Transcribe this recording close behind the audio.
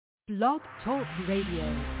Blog Talk Radio.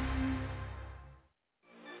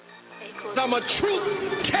 I'm a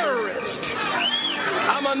truth terrorist.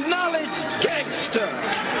 I'm a knowledge gangster.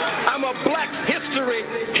 I'm a black history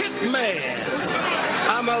hitman.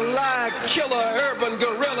 I'm a lie killer, urban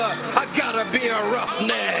gorilla. I gotta be a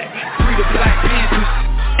roughneck. Free the Black Panthers,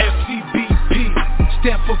 FCBP,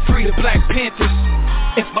 stand for Free the Black Panthers.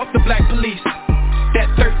 And fuck the black police, that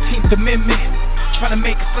 13th Amendment, trying to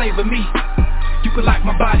make a slave of me. You can lock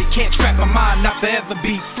my body, can't trap my mind, not forever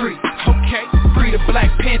be free. Okay, Free the Black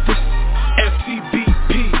Panthers,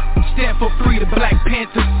 FCBP, stand for Free the Black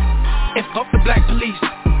Panthers. And fuck the black police.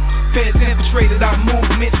 Feds infiltrated our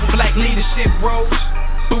movements for black leadership roles,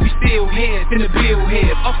 but we still heads in the bill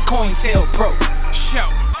head of COINTELPRO. Show,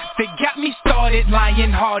 they got me started,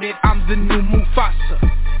 lion-hearted, I'm the new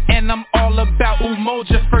Mufasa. And I'm all about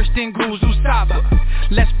Umoja, first in Guzu Saba.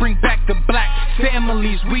 Let's bring back the black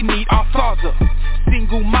families, we need our father.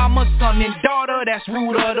 Single mama, son and daughter, that's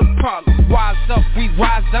root of the problem. Wise up, we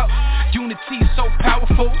rise up, unity so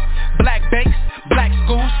powerful. Black banks, black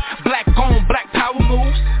schools, black on, black power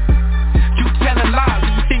moves. You telling lies,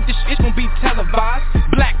 you think this shit gon' be televised.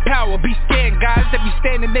 Black power, be scared guys that be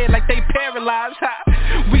standing there like they paralyzed.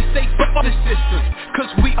 We say fuck the system,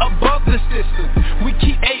 cause we above the system. We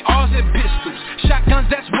keep ARs and pistols, shotguns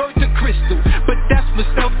that's worth a crystal, but that's for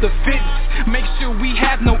self-defense. Make sure we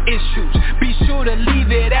have no issues, be sure to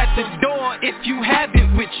leave it at the door if you have it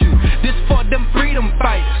with you. This for them freedom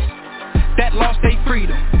fighters that lost their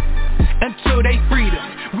freedom, until they freedom,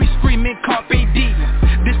 we screaming carpe diem.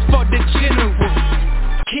 This for the general,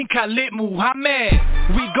 King Khalid Muhammad.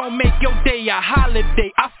 We gon' make your day a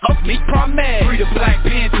holiday, I fuck me promise. Free the Black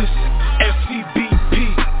Panthers, FCBP,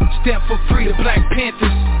 stand for Free the Black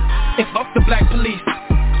Panthers. And fuck the black police,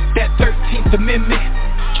 that 13th Amendment,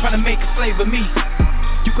 trying to make a slave of me.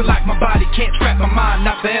 You can lock my body, can't trap my mind,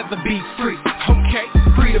 not forever be free. Okay,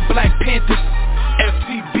 Free the Black Panthers,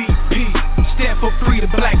 FCBP, stand for Free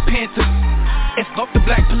the Black Panthers. And fuck the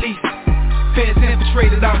black police. Feds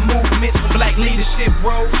infiltrated our movements for black leadership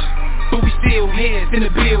roles, but we still heads in the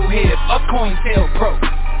bill head of COINTELPRO.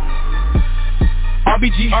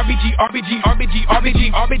 RBG, RBG, RBG, RBG,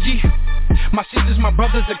 RBG, RBG. My sisters, my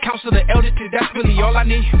brothers, the council, the elders, cause that's really all I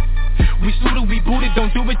need. We suited, we booted,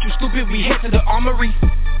 don't do it, you stupid, we head to the armory.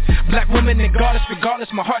 Black woman and goddess, regardless,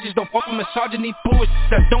 my heart just don't fuck with misogyny. Bullshit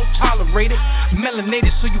that don't tolerate it.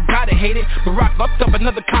 Melanated, so you gotta hate it. Barack fucked up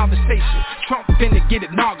another conversation. Trump finna get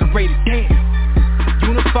inaugurated, damn.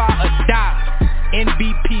 Unify or die,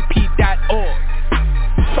 NBPP.org.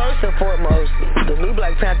 First and foremost, the new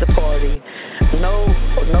Black Panther Party, no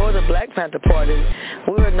other Black Panther Party,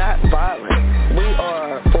 we are not violent. We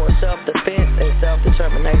are for self-defense and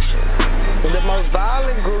self-determination. The most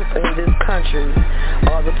violent group in this country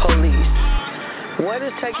are the police. What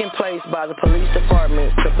is taking place by the police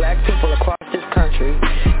departments to black people across this country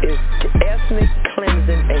is ethnic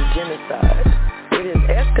cleansing and genocide. It has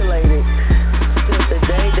escalated since the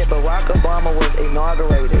day that Barack Obama was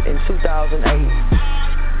inaugurated in 2008.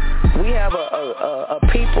 We have a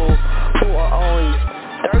people who are only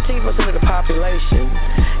 13% of the population,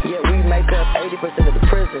 yet we make up 80% of the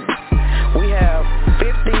prisons. We have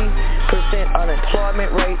 50%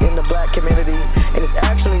 unemployment rate in the black community, and it's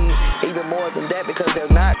actually even more than that because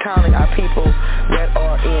they're not counting our people that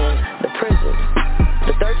are in the prisons.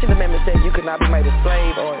 The 13th Amendment says you cannot be made a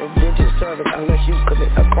slave or indentured servant unless you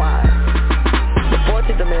commit a crime. The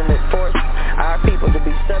 14th Amendment forced our people to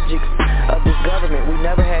be subjects of this government. We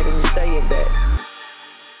never had any say in that.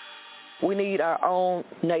 We need our own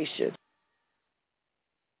nation.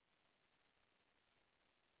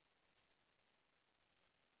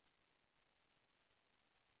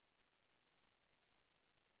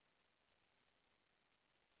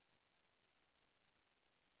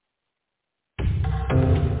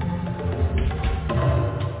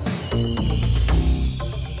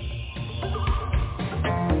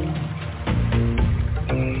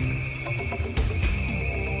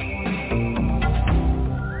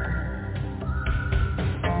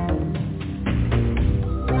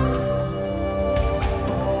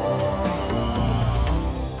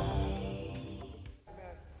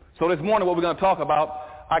 So this morning what we're going to talk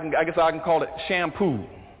about, I guess I can call it shampoo.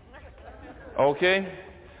 Okay?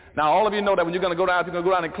 Now all of you know that when you're going to go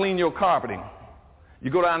down and clean your carpeting.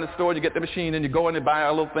 You go down to the store, you get the machine, and you go in and buy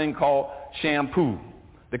a little thing called shampoo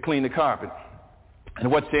to clean the carpet.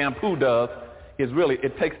 And what shampoo does is really,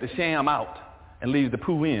 it takes the sham out and leaves the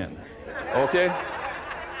poo in. Okay?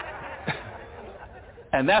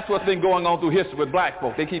 And that's what's been going on through history with black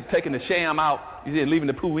folks. They keep taking the sham out and leaving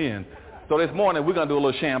the poo in. So this morning we're going to do a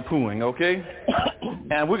little shampooing, okay?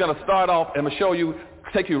 And we're going to start off and show you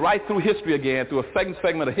take you right through history again, through a second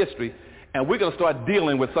segment of history, and we're going to start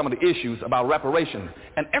dealing with some of the issues about reparations.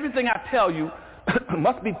 And everything I tell you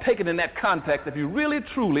must be taken in that context if you really,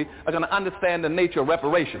 truly are going to understand the nature of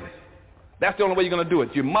reparations. That's the only way you're going to do it.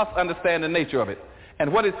 You must understand the nature of it.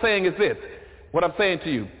 And what it's saying is this. What I'm saying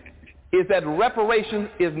to you is that reparations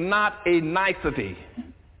is not a nicety.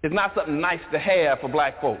 It's not something nice to have for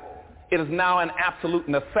black folk. It is now an absolute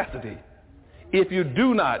necessity. If you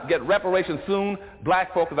do not get reparations soon,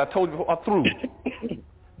 black folk, as I told you before, are through.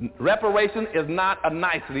 Reparation is not a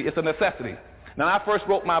nicety. It's a necessity. Now, I first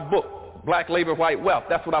wrote my book, Black Labor, White Wealth.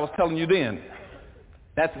 That's what I was telling you then.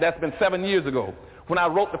 That's been 7 years ago. When I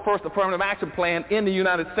wrote the first affirmative action plan in the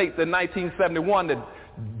United States in 1971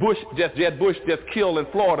 that Jeb Bush just killed in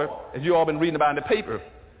Florida, as you all been reading about in the paper.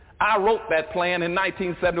 I wrote that plan in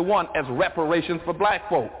 1971 as reparations for black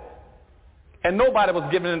folk. And nobody was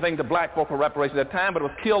giving anything to black folk for reparations at that time, but it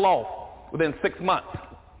was killed off within 6 months.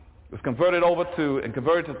 It was converted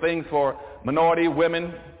to things for minority,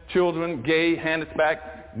 women, children, gay,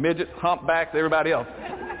 handicapped, midgets, humpbacks, everybody else.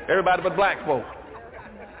 Everybody but black folk.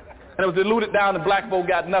 And it was diluted down and black folk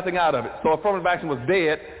got nothing out of it. So affirmative action was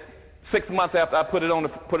dead 6 months after I put it on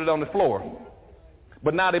the floor.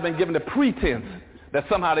 But now they've been given the pretense that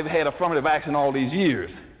somehow they've had affirmative action all these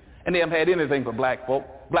years. And they haven't had anything for black folk.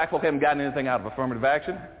 Black folk haven't gotten anything out of affirmative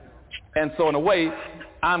action. And so in a way,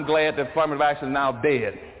 I'm glad that affirmative action is now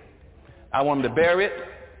dead. I want them to bury it,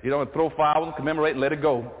 throw flowers, commemorate, and let it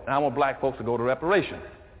go. And I want black folks to go to reparations.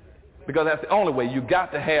 Because that's the only way. You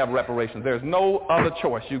got to have reparations. There's no other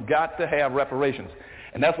choice. You got to have reparations.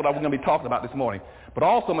 And that's what I'm going to be talking about this morning. But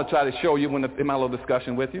also I'm going to try to show you in my little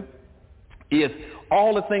discussion with you is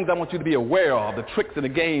all the things I want you to be aware of, the tricks and the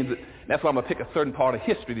games. That's why I'm going to pick a certain part of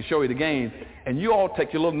history to show you the games. And you all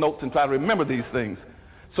take your little notes and try to remember these things.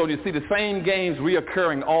 So you see the same games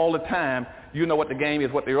reoccurring all the time. You know what the game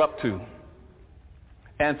is, what they're up to.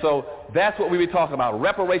 And so that's what we be talking about,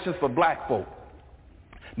 reparations for black folk.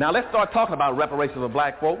 Now let's start talking about reparations for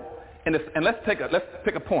black folk. And let's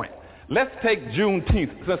pick a point. Let's take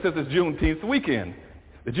Juneteenth, since this is Juneteenth weekend,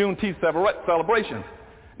 the Juneteenth celebration.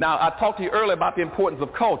 Now, I talked to you earlier about the importance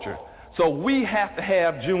of culture. So we have to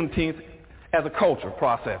have Juneteenth as a culture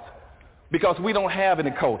process because we don't have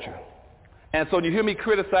any culture. And so when you hear me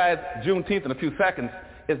criticize Juneteenth in a few seconds,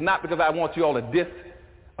 it's not because I want you all to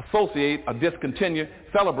disassociate or discontinue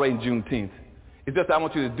celebrating Juneteenth. It's just I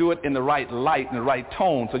want you to do it in the right light and the right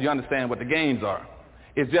tone so you understand what the games are.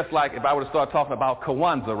 It's just like if I were to start talking about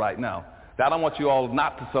Kwanzaa right now. I don't want you all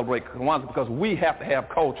not to celebrate Kwanzaa because we have to have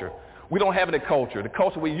culture. We don't have any culture. The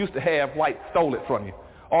culture we used to have, white stole it from you.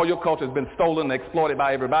 All your culture has been stolen and exploited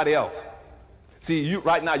by everybody else. See,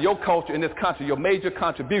 right now, your culture in this country, your major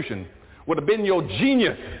contribution would have been your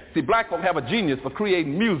genius. See, black folk have a genius for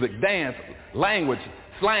creating music, dance, language,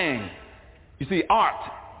 slang. You see,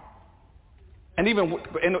 art. And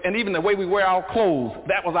even the way we wear our clothes,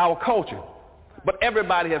 that was our culture. But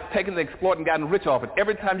everybody has taken the exploit and gotten rich off it.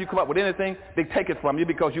 Every time you come up with anything, they take it from you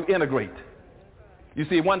because you integrate. You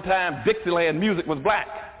see, one time, Dixieland music was black.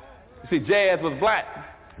 You see, jazz was black.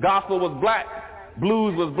 Gospel was black.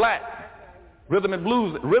 Blues was black. Rhythm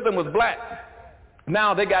was black.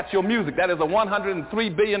 Now they got your music. That is a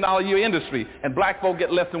 $103 billion a year industry, and black folk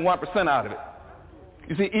get less than 1% out of it.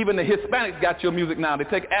 You see, even the Hispanics got your music now. They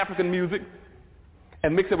take African music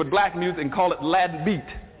and mix it with black music and call it Latin beat.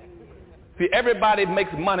 See, everybody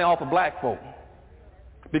makes money off of black folk.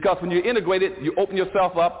 Because when you integrate it, you open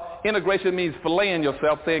yourself up. Integration means filleting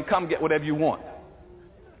yourself, saying, come get whatever you want.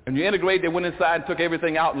 And you integrate, they went inside and took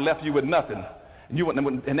everything out and left you with nothing.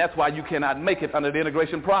 And that's why you cannot make it under the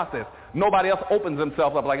integration process. Nobody else opens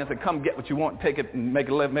themselves up like I said, come get what you want, take it and make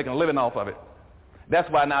a living off of it. That's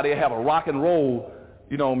why now they have a rock and roll,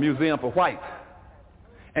 museum for whites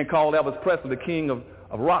and call Elvis Presley the king of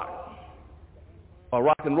rock. Or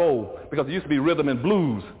rock and roll, because it used to be rhythm and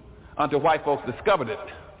blues until white folks discovered it.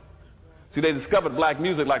 See, they discovered black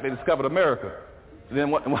music like they discovered America. And then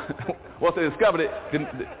once they discovered it,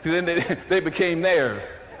 then they became theirs.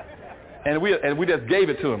 And we just gave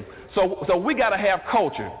it to them. So we got to have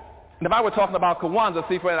culture. And if I were talking about Kwanzaa,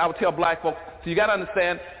 see, friend, I would tell black folks, so you got to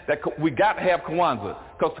understand that we got to have Kwanzaa.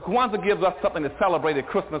 Because Kwanzaa gives us something to celebrate at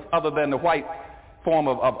Christmas other than the white form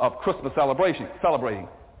of Christmas celebrating.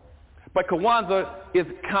 But Kwanzaa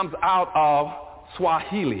comes out of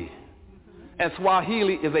Swahili. And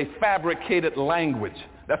Swahili is a fabricated language.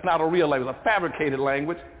 That's not a real language. It's a fabricated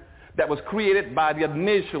language that was created by the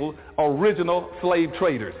original slave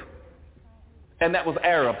traders. And that was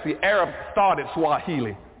Arabs. The Arabs started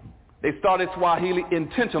Swahili. They started Swahili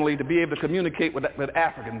intentionally to be able to communicate with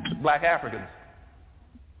Africans, black Africans.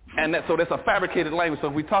 And so that's a fabricated language. So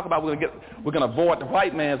if we talk about we're going to avoid the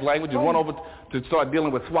white man's language and run over to start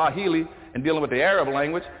dealing with Swahili and dealing with the Arab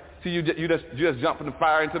language, see, you just jump from the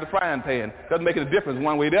fire into the frying pan. Doesn't make any difference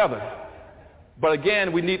one way or the other. But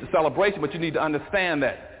again, we need the celebration, but you need to understand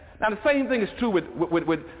that. Now the same thing is true with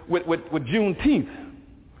Juneteenth.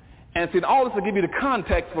 And see, all this will give you the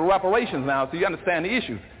context for reparations now, so you understand the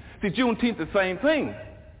issues. See, Juneteenth is the same thing.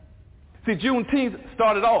 See, Juneteenth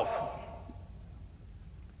started off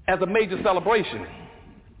as a major celebration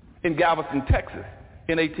in Galveston, Texas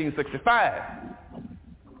in 1865.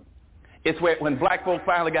 It's when black folks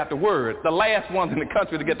finally got the word, the last ones in the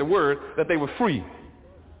country to get the word that they were free.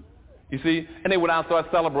 You see? And they went out and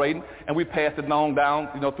started celebrating, and we passed it on down,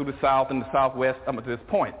 through the South and the Southwest up to this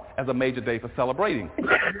point as a major day for celebrating.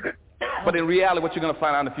 But in reality, what you're going to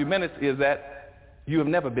find out in a few minutes is that you have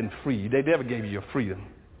never been free. They never gave you your freedom.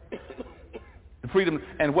 The freedom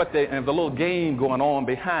and the little game going on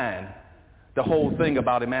behind the whole thing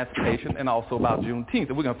about emancipation and also about Juneteenth.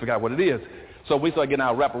 And we're going to figure out what it is. So we start getting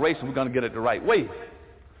our reparations, we're going to get it the right way.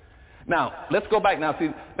 Now, let's go back now. See,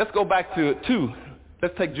 let's go back to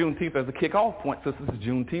let's take Juneteenth as a kickoff point since this is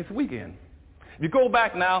Juneteenth weekend. If you go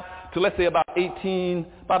back now to, let's say, about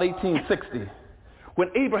 1860, when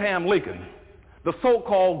Abraham Lincoln, the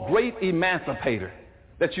so-called great emancipator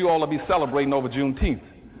that you all will be celebrating over Juneteenth,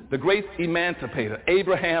 the great emancipator,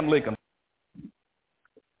 Abraham Lincoln.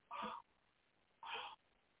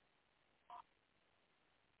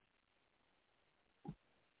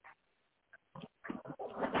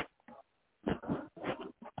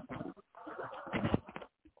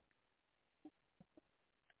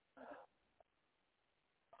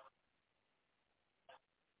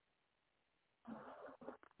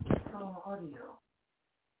 Audio.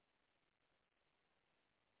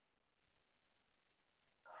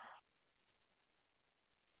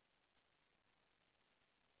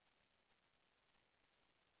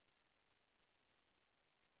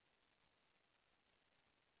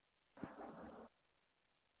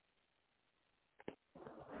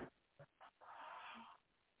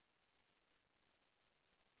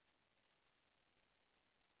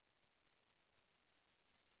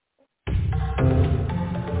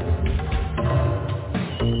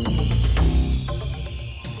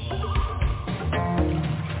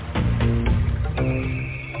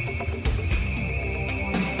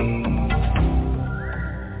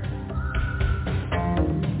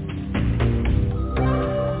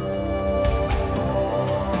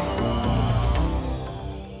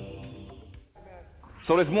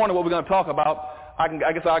 So this morning what we're going to talk about, I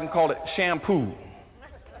guess I can call it shampoo.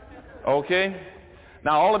 Okay?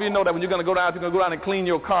 Now all of you know that when you're going to go down and clean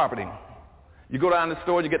your carpeting. You go down to the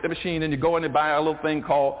store, you get the machine, and you go in and buy a little thing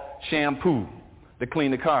called shampoo to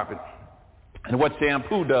clean the carpet. And what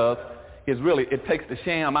shampoo does is really, it takes the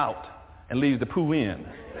sham out and leaves the poo in.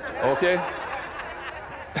 Okay?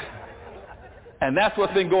 And that's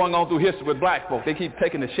what's been going on through history with black folks. They keep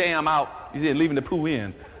taking the sham out, you see, and leaving the poo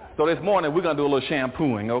in. So this morning we're going to do a little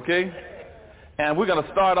shampooing, okay? And we're going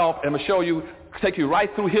to start off and take you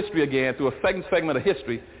right through history again, through a second segment of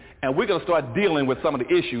history, and we're going to start dealing with some of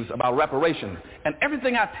the issues about reparations. And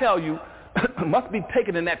everything I tell you must be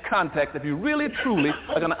taken in that context if you really, truly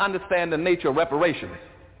are going to understand the nature of reparations.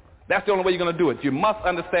 That's the only way you're going to do it. You must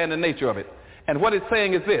understand the nature of it. And what it's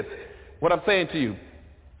saying is this. What I'm saying to you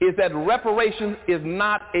is that reparations is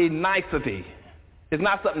not a nicety. It's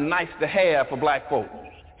not something nice to have for black folk.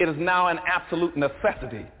 It is now an absolute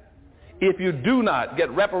necessity. If you do not get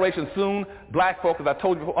reparations soon, black folk, as I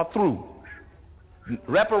told you before, are through.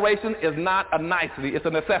 Reparation is not a nicety, it's a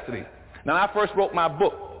necessity. Now, I first wrote my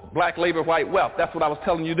book, Black Labor, White Wealth. That's what I was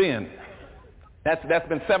telling you then. That's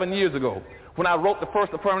been 7 years ago. When I wrote the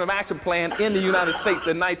first affirmative action plan in the United States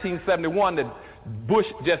in 1971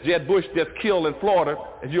 that Jeb Bush just killed in Florida,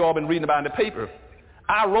 as you all been reading about in the paper.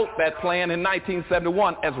 I wrote that plan in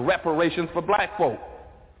 1971 as reparations for black folk.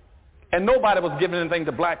 And nobody was giving anything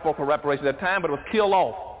to black folk for reparations at that time, but it was killed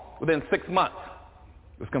off within 6 months.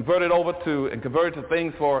 It was converted to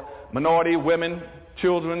things for minority, women,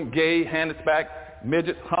 children, gay, handicapped,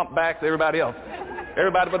 midgets, humpbacks, everybody else.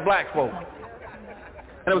 Everybody but black folk.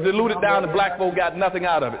 And it was diluted down and black folk got nothing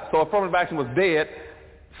out of it. So affirmative action was dead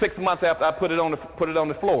 6 months after I put it on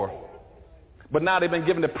the floor. But now they've been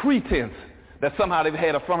given the pretense that somehow they've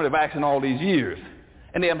had affirmative action all these years.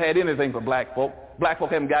 And they haven't had anything for black folk. Black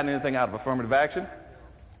folk haven't gotten anything out of affirmative action.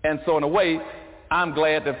 And so in a way, I'm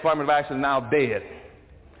glad that affirmative action is now dead.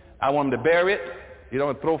 I want them to bury it,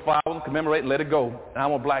 and throw flowers, commemorate, and let it go. And I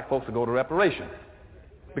want black folks to go to reparations.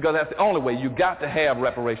 Because that's the only way. You got to have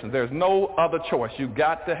reparations. There's no other choice. You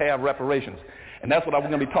got to have reparations. And that's what we're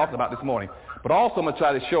going to be talking about this morning. But also I'm going to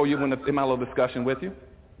try to show you in my little discussion with you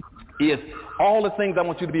is all the things I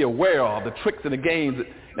want you to be aware of, the tricks and the games.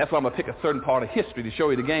 That's why I'm going to pick a certain part of history to show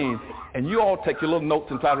you the games. And you all take your little notes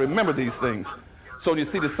and try to remember these things. So you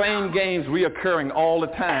see the same games reoccurring all the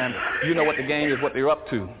time. You know what the game is, what they're up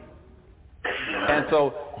to. And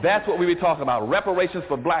so that's what we be talking about, reparations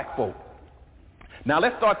for black folk. Now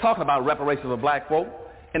let's start talking about reparations for black folk.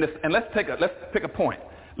 And let's pick a point.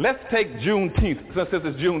 Let's take Juneteenth, since this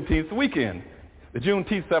is Juneteenth weekend, the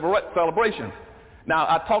Juneteenth celebration. Now,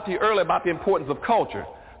 I talked to you earlier about the importance of culture.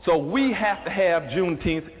 So we have to have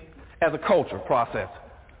Juneteenth as a culture process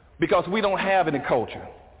because we don't have any culture.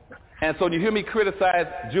 And so you hear me criticize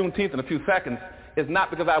Juneteenth in a few seconds, it's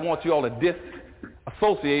not because I want you all to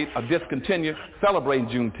disassociate or discontinue celebrating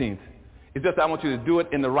Juneteenth. It's just I want you to do it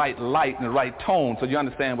in the right light and the right tone so you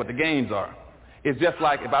understand what the games are. It's just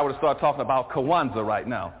like if I were to start talking about Kwanzaa right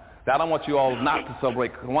now. I don't want you all not to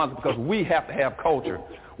celebrate Kwanzaa because we have to have culture.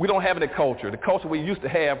 We don't have any culture. The culture we used to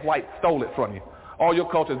have, white stole it from you. All your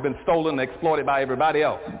culture has been stolen and exploited by everybody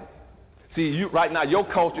else. See, right now, your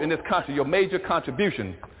culture in this country, your major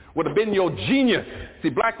contribution would have been your genius. See,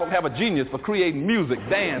 black folk have a genius for creating music,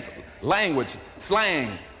 dance, language,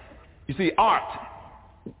 slang. You see, art.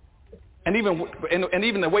 And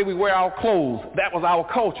even the way we wear our clothes, that was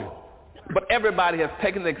our culture. But everybody has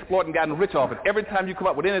taken and exploited and gotten rich off it. Every time you come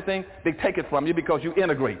up with anything, they take it from you because you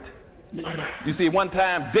integrate. You see, one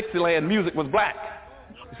time, Dixieland music was black.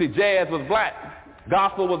 You see, jazz was black.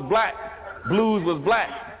 Gospel was black. Blues was black.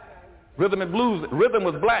 Rhythm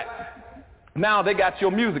was black. Now they got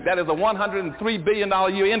your music. That is a $103 billion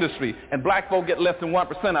a year industry, and black folk get less than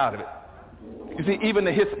 1% out of it. You see, even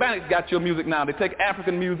the Hispanics got your music now. They take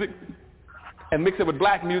African music and mix it with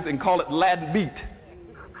black music and call it Latin beat.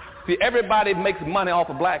 See, everybody makes money off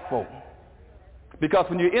of black folk. Because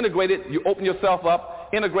when you integrate it, you open yourself up.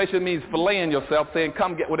 Integration means filleting yourself, saying,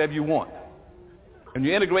 come get whatever you want. And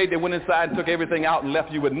you integrate, they went inside and took everything out and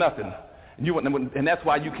left you with nothing. And that's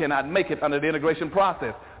why you cannot make it under the integration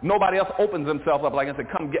process. Nobody else opens themselves up like I said,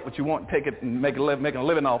 come get what you want, take it and make a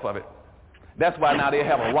living off of it. That's why now they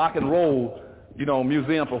have a rock and roll,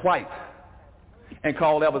 museum for whites and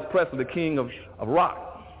call Elvis Presley the king of rock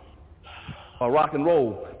or rock and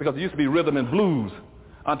roll, because it used to be rhythm and blues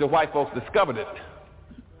until white folks discovered it.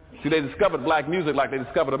 See, they discovered black music like they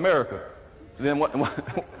discovered America. So then once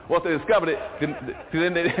they discovered it,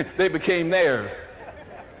 then they became theirs.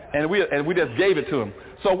 And we just gave it to them.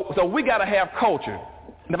 So we got to have culture.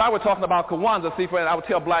 And if I were talking about Kwanzaa, see, friend, I would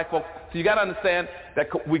tell black folks, so you got to understand that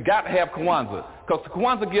we got to have Kwanzaa. Because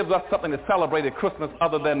Kwanzaa gives us something to celebrate at Christmas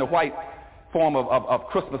other than the white form of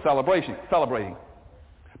Christmas celebrating.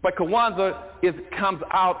 But Kwanzaa comes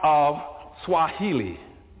out of Swahili.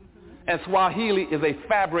 And Swahili is a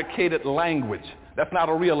fabricated language. That's not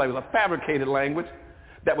a real language. It's a fabricated language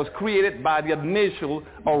that was created by the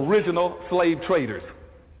original slave traders.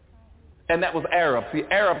 And that was Arabs.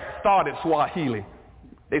 The Arabs started Swahili.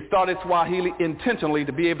 They started Swahili intentionally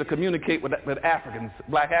to be able to communicate with Africans,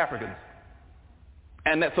 black Africans.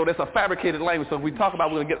 And so that's a fabricated language. So if we talk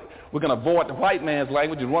about we're going to avoid the white man's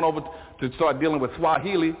language and run over to start dealing with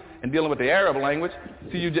Swahili and dealing with the Arab language,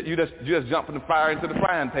 see, you just jump from the fire into the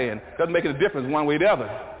frying pan. Doesn't make a difference one way or the other.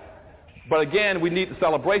 But again, we need the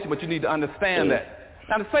celebration, but you need to understand that.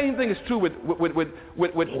 Now the same thing is true with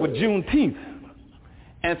Juneteenth.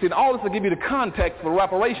 And see, all this will give you the context for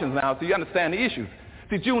reparations now, so you understand the issues.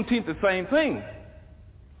 See, Juneteenth is the same thing.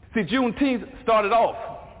 See, Juneteenth started off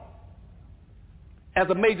as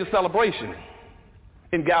a major celebration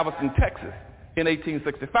in Galveston, Texas in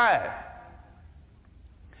 1865.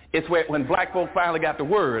 It's when black folk finally got the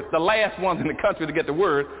word, the last ones in the country to get the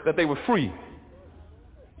word that they were free.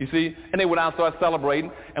 You see? And they went out and started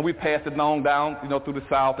celebrating, and we passed it on down, through the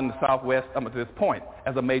South and the Southwest up to this point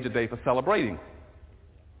as a major day for celebrating.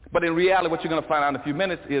 But in reality, what you're going to find out in a few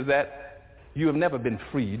minutes is that you have never been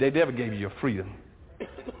free. They never gave you your freedom.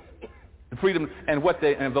 The freedom and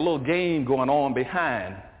the little game going on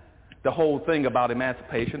behind the whole thing about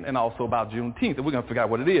emancipation and also about Juneteenth. And we're going to figure out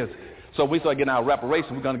what it is. So when we start getting our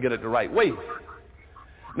reparations, we're going to get it the right way.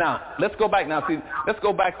 Now, let's go back now. See, let's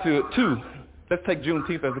go back to let's take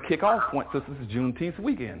Juneteenth as a kickoff point since this is Juneteenth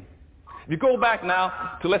weekend. If you go back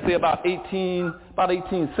now to, let's say, about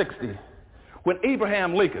 1860, when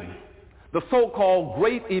Abraham Lincoln, the so-called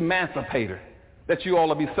great emancipator that you all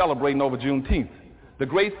will be celebrating over Juneteenth, the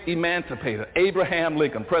great emancipator, Abraham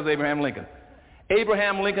Lincoln, President Abraham Lincoln.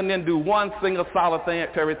 Abraham Lincoln didn't do one single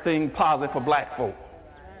solitary thing positive for black folk.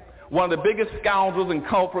 One of the biggest scoundrels and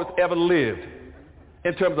culprits ever lived.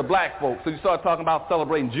 in terms of black folks. So you start talking about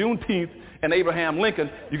celebrating Juneteenth and Abraham Lincoln,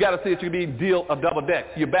 you got to see that you be deal a double deck.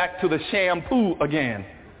 You're back to the shampoo again.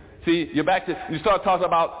 See, you start talking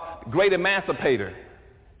about great emancipator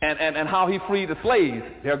and how he freed the slaves.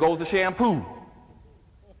 There goes the shampoo.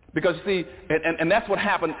 Because you see, and that's what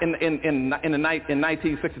happened in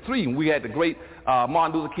 1963 when we had the great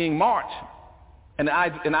Martin Luther King March, and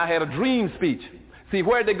I had a dream speech. See,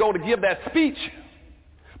 where did they go to give that speech?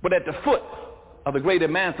 But at the foot of the great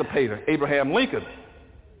emancipator, Abraham Lincoln.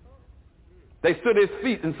 They stood at his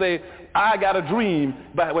feet and said, I got a dream,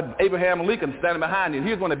 but with Abraham Lincoln standing behind him.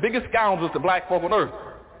 He was one of the biggest scoundrels to black folk on earth.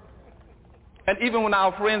 And even when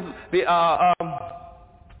our friends,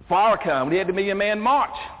 Farrakhan, when they had the Million Man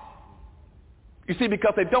March, you see,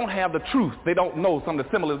 because they don't have the truth, they don't know some of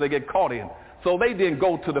the similes they get caught in. So they didn't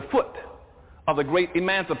go to the foot of the great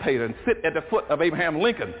emancipator and sit at the foot of Abraham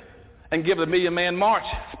Lincoln and give the Million Man March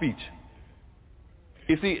speech.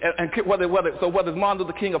 You see, whether it's Martin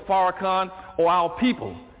Luther King or Farrakhan or our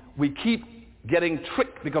people, we keep getting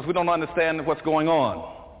tricked because we don't understand what's going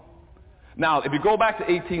on. Now, if you go back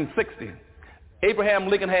to 1860, Abraham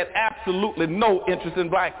Lincoln had absolutely no interest in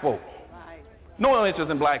black folk. No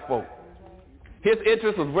interest in black folk. His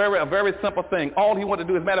interest was a very simple thing. All he wanted to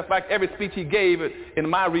do, as a matter of fact, every speech he gave in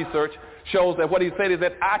my research shows that what he said is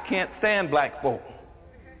that I can't stand black folk.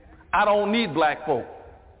 I don't need black folk.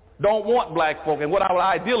 Don't want black folk. And what I would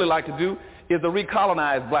ideally like to do is to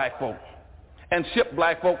recolonize black folk and ship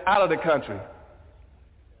black folk out of the country.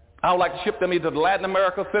 I would like to ship them either to Latin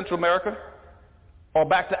America, Central America, or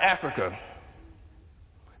back to Africa,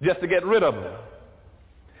 just to get rid of them.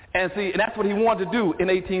 And see, and that's what he wanted to do in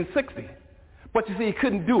 1860. But you see, he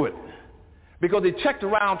couldn't do it because he checked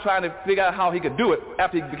around trying to figure out how he could do it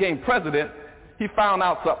after he became president. He found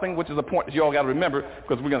out something, which is a point that you all got to remember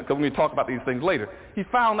because we're going to talk about these things later. He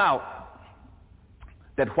found out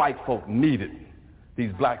that white folk needed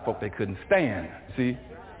these black folk they couldn't stand. See,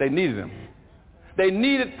 they needed them. They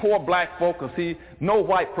needed poor black folk because, see, no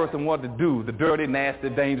white person wanted to do the dirty, nasty,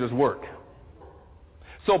 dangerous work.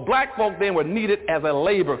 So black folk then were needed as a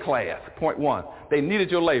labor class, point one. They needed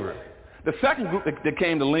your labor. The second group that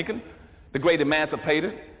came to Lincoln, the great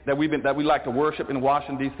emancipator that we like to worship in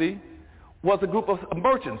Washington, D.C., was a group of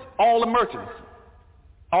merchants, all the merchants,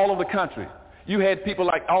 all over the country. You had people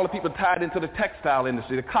like all the people tied into the textile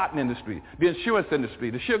industry, the cotton industry, the insurance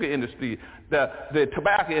industry, the sugar industry, the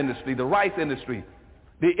tobacco industry, the rice industry,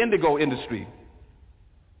 the indigo industry.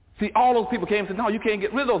 See, all those people came and said, no, you can't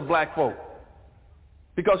get rid of those black folk.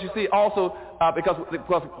 Because you see, also,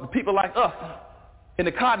 because people like us in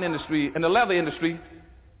the cotton industry and the leather industry,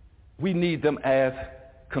 we need them as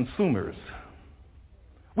consumers.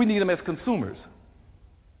 We need them as consumers.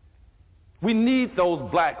 We need those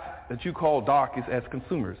blacks that you call darkies as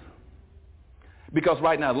consumers. Because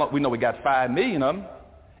right now, we know we got 5 million of them,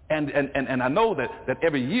 and I know that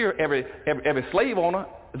every year, every slave owner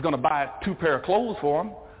is going to buy 2 pair of clothes for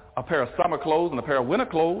them, a pair of summer clothes and a pair of winter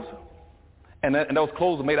clothes. And those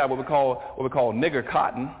clothes are made out of what we call nigger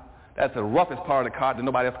cotton. That's the roughest part of the cotton that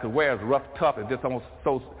nobody else could wear. It's rough, tough. It's just almost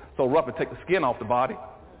so rough it takes the skin off the body.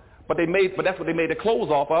 But that's what they made their clothes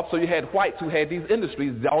off of. So you had whites who had these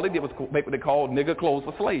industries. All they did was make what they called nigger clothes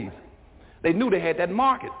for slaves. They knew they had that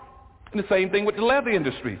market. And the same thing with the leather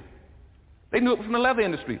industry. They knew it was from the leather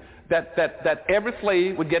industry that every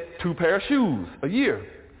slave would get 2 pair of shoes a year.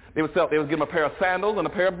 They would give them a pair of sandals and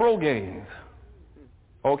a pair of brogans.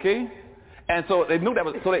 Okay? And so they knew that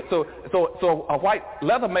was so a white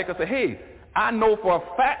leather maker said, hey, I know for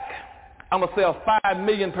a fact I'm gonna sell 5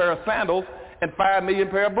 million pair of sandals and 5 million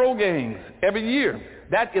pair of brogans every year.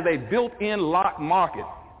 That is a built-in lock market.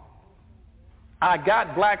 I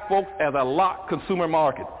got black folks as a locked consumer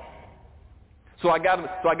market. So I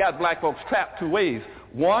got black folks trapped 2 ways.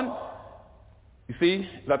 One, you see,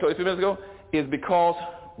 as I told you a few minutes ago, is because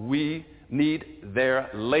we need their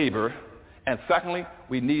labor. And secondly,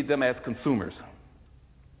 we need them as consumers.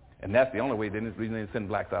 And that's the only reason they send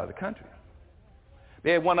blacks out of the country.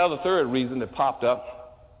 They had one other third reason that popped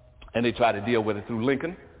up, and they tried to deal with it through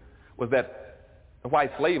Lincoln, was that the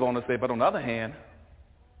white slave owners said, but on the other hand,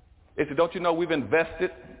 they said, don't you know we've invested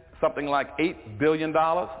something like $8 billion?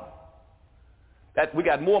 That we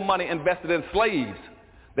got more money invested in slaves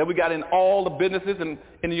than we got in all the businesses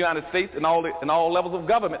in the United States and all levels of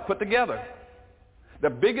government put together. The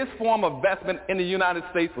biggest form of investment in the United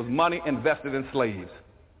States was money invested in slaves.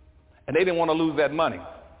 And they didn't want to lose that money.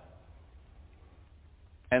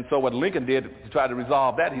 And so what Lincoln did to try to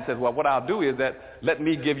resolve that, he said, well, what I'll do is that let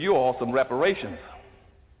me give you all some reparations.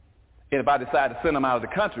 And if I decide to send them out of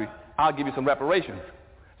the country, I'll give you some reparations.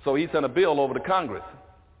 So he sent a bill over to Congress.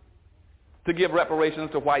 to give reparations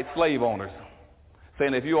to white slave owners,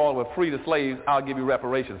 saying if you all will free the slaves, I'll give you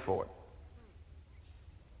reparations for it.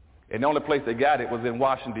 And the only place they got it was in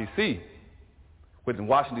Washington, D.C., which in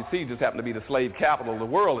Washington, D.C. just happened to be the slave capital of the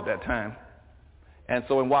world at that time. And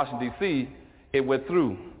so in Washington, D.C., it went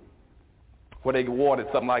through where they awarded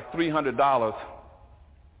something like $300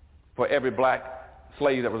 for every black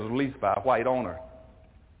slave that was released by a white owner.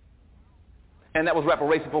 And that was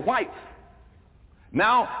reparation for whites.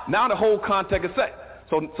 Now the whole context is set.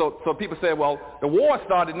 So people say, well, the war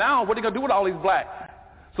started now. What are they going to do with all these blacks?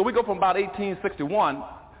 So we go from about 1861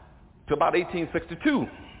 to about 1862.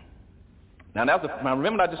 Now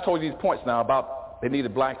remember I just told you these points now about they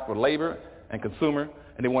needed blacks for labor and consumer,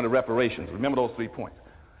 and they wanted reparations. Remember those 3 points.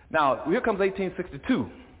 Now, here comes 1862.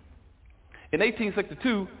 In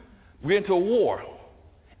 1862, we're into a war,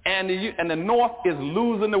 and the North is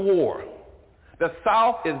losing the war. The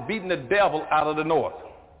South is beating the devil out of the North.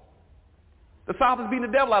 The South is beating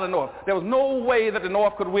the devil out of the North. There was no way that the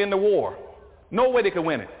North could win the war. No way they could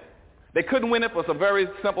win it. They couldn't win it for some very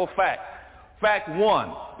simple fact. Fact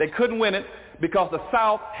one, they couldn't win it because the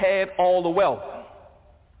South had all the wealth.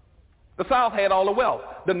 The South had all the wealth.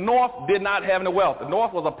 The North did not have any wealth. The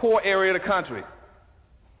North was a poor area of the country.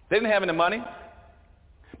 They didn't have any money.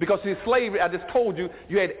 Because, see, slavery, I just told you,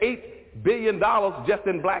 you had $8 billion just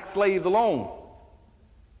in black slaves alone.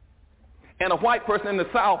 And a white person in the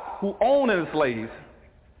South who owned any slaves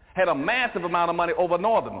had a massive amount of money over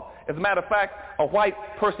Northern. As a matter of fact, a white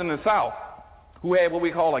person in the South who had what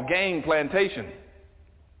we call a gang plantation,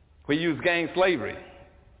 we used gang slavery,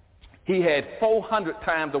 he had 400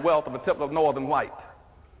 times the wealth of a typical Northern white.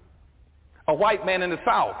 A white man in the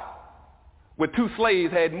South with 2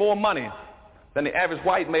 slaves had more money than the average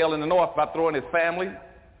white male in the North by throwing his family,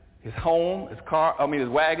 his home, his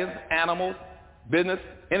wagons, animals, business,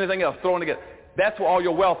 anything else thrown together. That's where all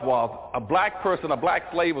your wealth was. A black person, a black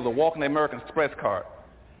slave was a walking the American Express card.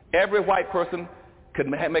 Every white person could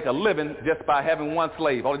make a living just by having one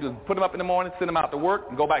slave. All you do is put him up in the morning, send him out to work,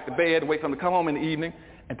 and go back to bed and wait for him to come home in the evening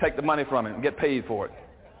and take the money from him and get paid for it.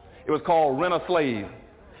 It was called rent-a-slave.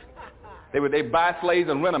 They buy slaves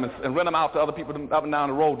and rent them out to other people up and down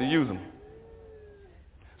the road to use them.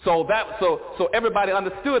 So everybody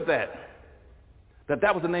understood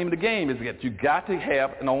that was the name of the game, is that you got to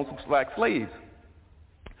have and own some black slaves.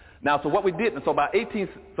 Now, so what we did, so by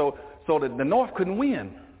the North couldn't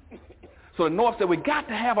win. So the North said, we got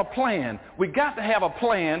to have a plan. We got to have a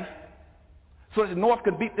plan so that the North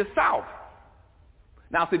could beat the South.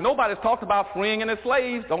 Now, see, nobody's talked about freeing any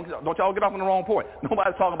slaves. Don't y'all get off on the wrong point.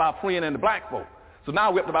 Nobody's talking about freeing any black folk. So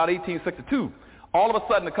now we're up to about 1862. All of a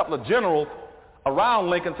sudden, a couple of generals around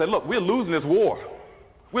Lincoln said, look, we're losing this war.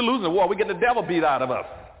 We're losing the war. We're getting the devil beat out of us.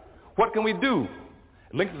 What can we do?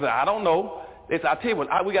 Lincoln said, I don't know. They said, I'll tell you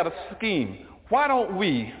what, we got a scheme. Why don't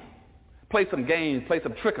we play some games, play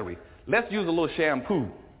some trickery? Let's use a little shampoo.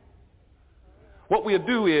 What we'll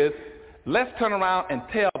do is, let's turn around and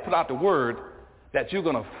put out the word that you're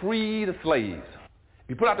going to free the slaves. If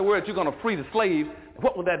you put out the word that you're going to free the slaves,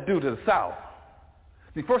 what would that do to the South?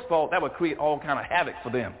 See, first of all, that would create all kind of havoc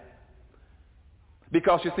for them.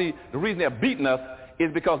 Because, you see, the reason they're beating us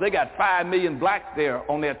is because they got 5 million blacks there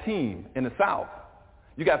on their team in the South.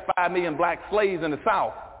 You got 5 million black slaves in the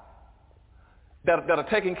South that are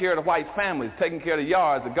taking care of the white families, taking care of the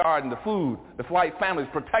yards, the garden, the food, the white families,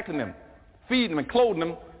 protecting them, feeding them and clothing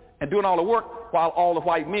them, and doing all the work while all the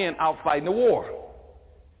white men out fighting the war.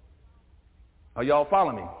 Are y'all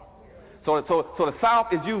following me? So the South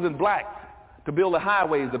is using blacks to build the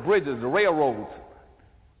highways, the bridges, the railroads,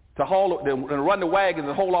 to run the wagons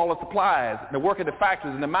and hold all the supplies, to work at the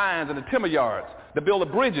factories and the mines and the timber yards, to build the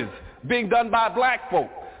bridges, being done by black folk.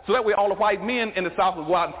 So that way all the white men in the South would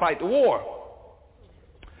go out and fight the war.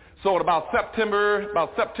 So at about September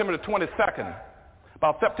the 22nd,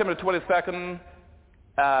 about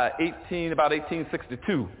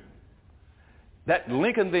 1862, that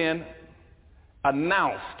Lincoln then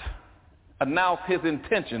announced his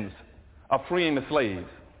intentions of freeing the slaves.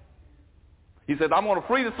 He said, I'm going to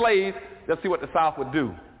free the slaves. Let's see what the South would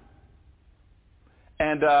do.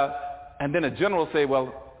 And then the general said,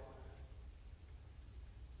 well,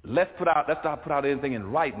 let's not put out anything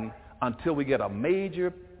in writing until we get a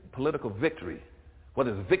major political victory,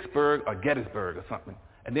 whether it's Vicksburg or Gettysburg or something.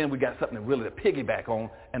 And then we got something to really piggyback on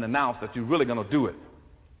and announce that you're really going to do it.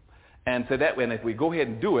 And so that way, and if we go ahead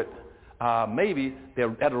and do it, maybe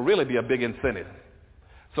that'll really be a big incentive.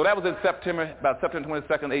 So that was in about September 22nd,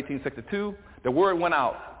 1862. The word went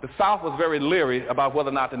out. The South was very leery about whether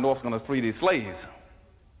or not the North was going to free these slaves.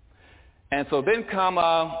 And so then come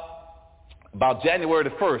about January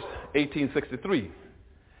the 1st, 1863.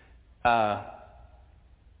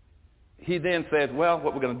 he then says, well,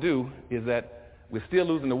 what we're going to do is that we're still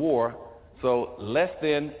losing the war, so let's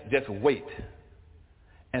then just wait.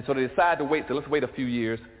 And so they decided to wait, so let's wait a few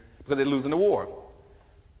years because they're losing the war.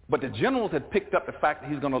 But the generals had picked up the fact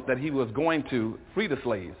that he was going to free the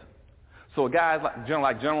slaves. So guys like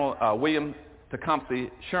General William Tecumseh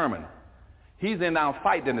Sherman, he's in now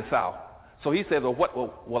fighting in the South. So he says,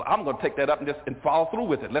 well, I'm going to take that up and follow through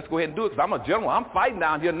with it. Let's go ahead and do it because I'm a general. I'm fighting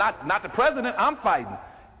down here, not the president. I'm fighting.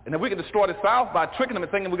 And if we can destroy the South by tricking them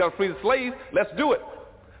and thinking we're going to free the slaves, let's do it.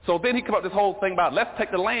 So then he came up with this whole thing about let's take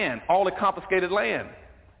the land, all the confiscated land.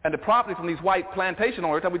 And the property from these white plantation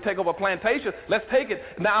owners, every time we take over a plantation, let's take it.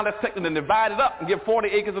 Now let's take it and divide it up and give 40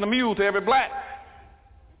 acres and a mule to every black.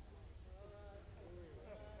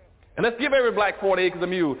 And let's give every black 40 acres and a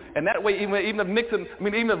mule. And that way, even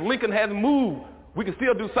if Lincoln hasn't moved, we can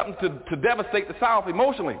still do something to devastate the South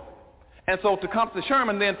emotionally. And so Tecumseh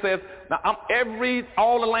Sherman then says, now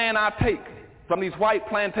all the land I take from these white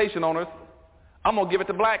plantation owners, I'm going to give it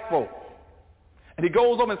to black folk. And he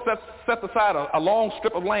goes over and sets aside a long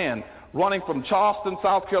strip of land running from Charleston,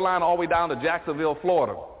 South Carolina, all the way down to Jacksonville,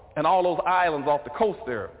 Florida, and all those islands off the coast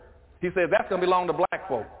there. He says that's going to belong to black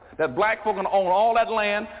folk. That black folk are going to own all that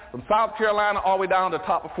land from South Carolina all the way down to the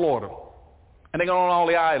top of Florida. And they're going to own all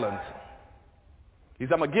the islands. He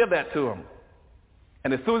said, I'm going to give that to them.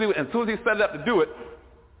 And as soon as he set it up to do it,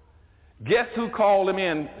 guess who called him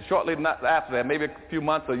in shortly after that, maybe a few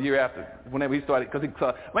months or a year after, whenever he started,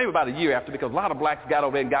 maybe about a year after, because a lot of blacks got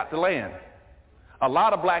over there and got the land. A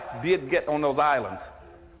lot of blacks did get on those islands.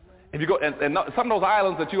 If you go, and some of those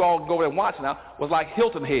islands that you all go there and watch now was like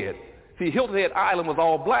Hilton Head. See, Hilton Head Island was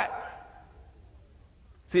all black.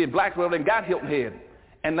 See, blacks went over there and got Hilton Head.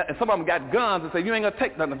 And some of them got guns and said, you ain't going to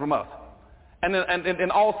take nothing from us.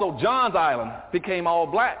 And also John's Island became all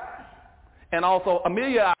black. And also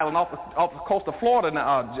Amelia Island off the coast of Florida,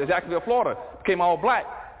 Jacksonville, Florida, became all black.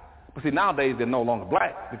 But see, nowadays they're no longer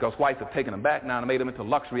black because whites have taken them back now and made them into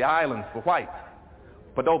luxury islands for whites.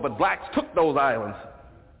 But blacks took those islands,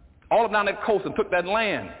 all up down that coast, and took that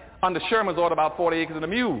land under Sherman's order, about 40 acres and a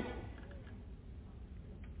mule.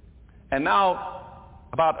 And now,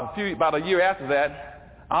 about a year after that,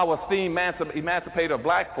 our esteemed emancipator of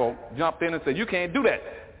black folk jumped in and said, you can't do that.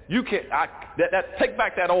 You can't, take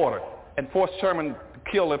back that order, and forced Sherman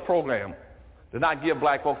to kill the program, to not give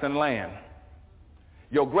black folks any land.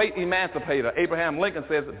 Your great emancipator, Abraham Lincoln,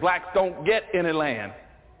 says that blacks don't get any land.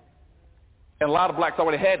 And a lot of blacks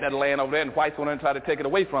already had that land over there, and whites went in and tried to take it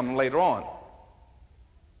away from them later on.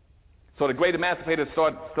 So the great emancipator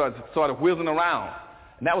started whizzing around.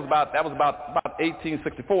 And that was about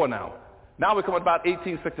 1864 now. Now we're coming about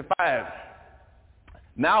 1865.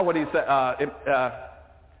 Now what he said,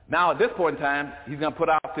 now at this point in time, he's going to put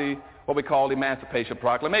out what we call the Emancipation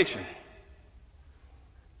Proclamation.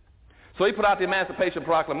 So he put out the Emancipation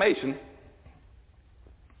Proclamation,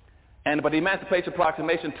 but the Emancipation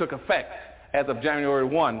Proclamation took effect as of January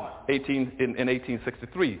 1, in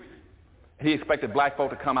 1863. He expected black folk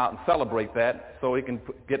to come out and celebrate that so he can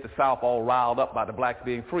get the South all riled up by the blacks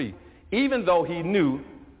being free, even though he knew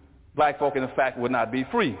black folk, in fact, would not be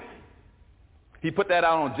free. He put that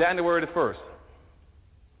out on January the 1st.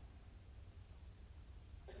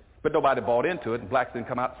 But nobody bought into it, and blacks didn't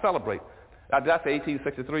come out to celebrate. Did I say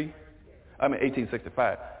 1863? I mean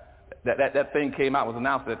 1865. That thing came out, was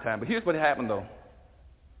announced at that time. But here's what happened, though.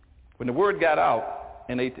 When the word got out,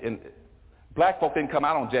 and black folk didn't come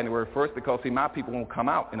out on January 1st because, see, my people won't come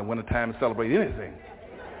out in the wintertime to celebrate anything.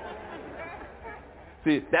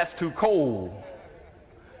 See, that's too cold.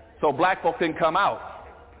 So black folk didn't come out.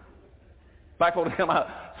 Black folk didn't come out.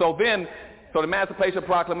 So the Emancipation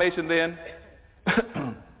Proclamation then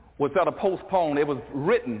was sort of postponed. It was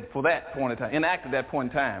written for that point in time, enacted at that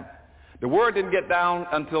point in time. The word didn't get down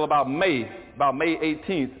until about May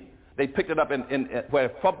 18th. They picked it up where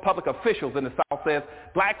public officials in the South says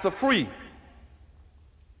blacks are free.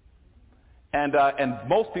 And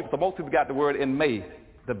most people got the word in May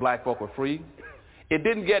that black folk were free. It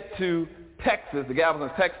didn't get to Texas, the governor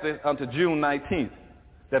of Texas, until June 19th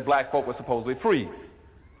that black folk were supposedly free.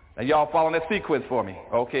 Now y'all following that sequence for me?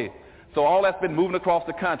 Okay. So all that's been moving across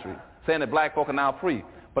the country, saying that black folk are now free.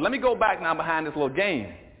 But let me go back now behind this little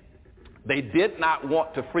game. They did not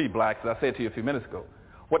want to free blacks, as I said to you a few minutes ago.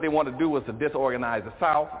 What they wanted to do was to disorganize the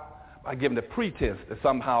South by giving the pretense that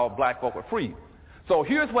somehow black folk were free. So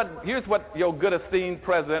here's what your good esteemed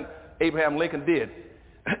President Abraham Lincoln did.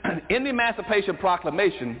 In the Emancipation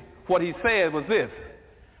Proclamation, what he said was this: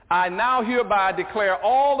 I now hereby declare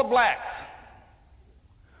all the blacks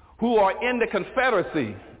who are in the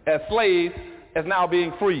Confederacy as slaves as now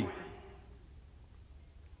being free.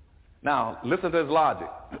 Now, listen to his logic.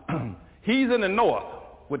 He's in the North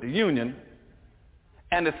with the Union,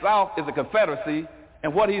 and the South is the Confederacy,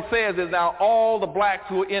 and what he says is now all the blacks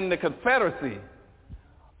who are in the Confederacy,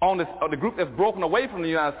 on the group that's broken away from the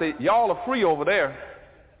United States, y'all are free over there.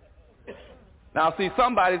 Now, see,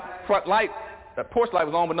 somebody's front light, that porch light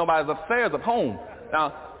was on, but nobody's upstairs at home.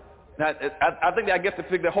 Now I think I guess they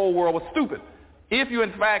figured the whole world was stupid. If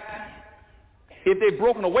they've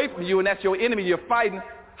broken away from you and that's your enemy you're fighting,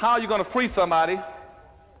 how are you going to free somebody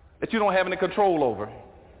that you don't have any control over?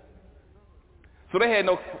 So they had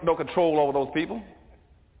no control over those people.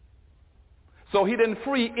 So he didn't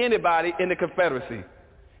free anybody in the Confederacy.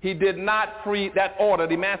 He did not free that order.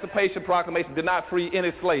 The Emancipation Proclamation did not free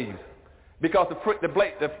any slaves because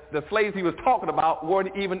the slaves he was talking about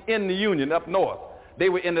weren't even in the Union up north. They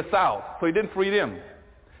were in the South, so he didn't free them.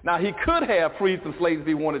 Now, he could have freed some slaves if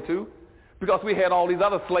he wanted to because we had all these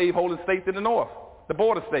other slave-holding states in the North, the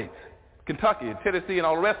border states, Kentucky and Tennessee and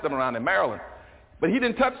all the rest of them around in Maryland. But he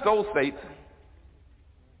didn't touch those states.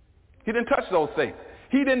 He didn't touch those states.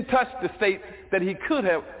 He didn't touch the states that he could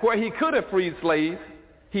have, where he could have freed slaves,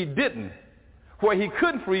 he didn't. Where he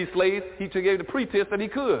couldn't free slaves, he gave the pretense that he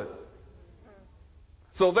could.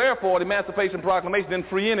 So therefore, the Emancipation Proclamation didn't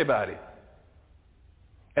free anybody.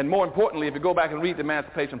 And more importantly, if you go back and read the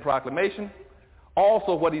Emancipation Proclamation,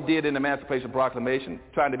 also what he did in the Emancipation Proclamation,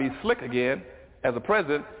 trying to be slick again as a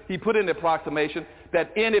president, he put in the proclamation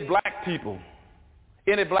that any black people,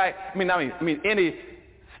 any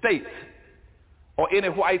states or any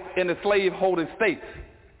whites in the slave-holding states,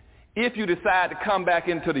 if you decide to come back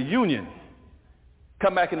into the Union,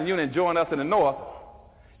 and join us in the North,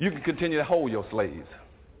 you can continue to hold your slaves.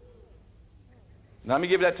 Now, let me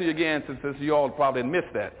give that to you again since you all probably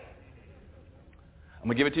missed that. I'm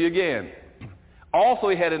going to give it to you again. Also,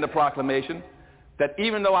 he had in the proclamation that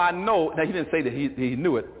even though I know, now he didn't say that he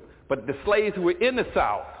knew it, but the slaves who were in the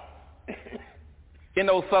South, in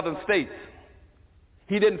those southern states,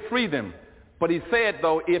 he didn't free them. But he said,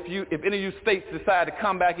 though, if any of you states decide to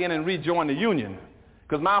come back in and rejoin the Union,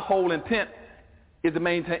 because my whole intent is to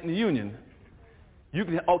maintain the Union, you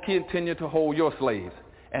can continue to hold your slaves.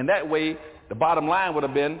 And that way, the bottom line would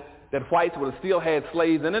have been that whites would have still had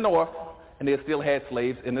slaves in the North, and they still had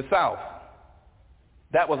slaves in the South.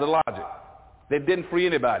 That was the logic. They didn't free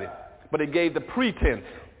anybody, but it gave the pretense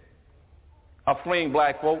of freeing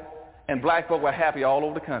black folk, and black folk were happy all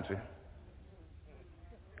over the country.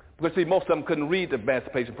 Because, see, most of them couldn't read the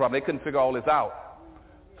Emancipation Proclamation. They couldn't figure all this out.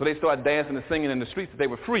 So they started dancing and singing in the streets that they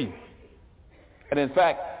were free. And, in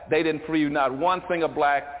fact, they didn't free not one single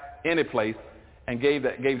black any place and gave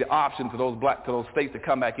the option to those states to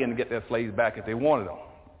come back in and get their slaves back if they wanted them.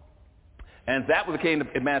 And that became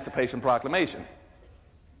the Emancipation Proclamation.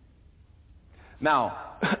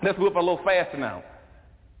 Now, let's move a little faster now.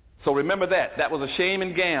 So remember that. That was a shame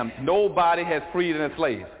and gam. Nobody has freed any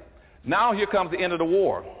slaves. Now here comes the end of the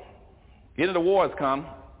war. The end of the war has come,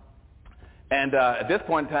 and at this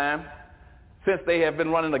point in time, since they have been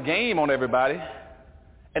running a game on everybody,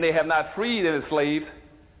 and they have not freed any slaves,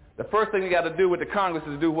 the first thing they got to do with the Congress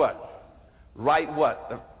is do what? Write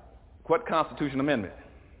what? What Constitution Amendment?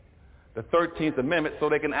 The 13th Amendment, so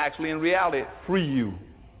they can actually, in reality, free you.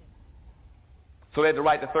 So they had to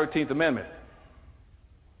write the 13th Amendment,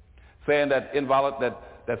 saying that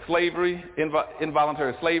slavery,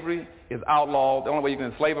 involuntary slavery, is outlawed. The only way you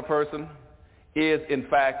can enslave a person is, in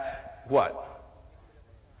fact, what?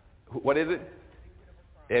 What is it?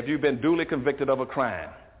 If you've been duly convicted of a crime.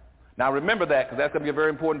 Now remember that, because that's going to be a very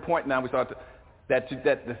important point now. That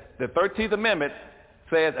the 13th Amendment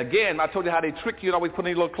says, again, I told you how they trick you and always put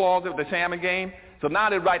in little clauses with the shamming game. So now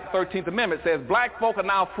they write the 13th Amendment. It says black folk are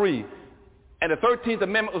now free. And the 13th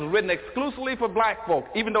Amendment was written exclusively for black folk,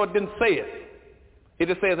 even though it didn't say it. It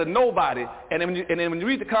just says that nobody, and then when you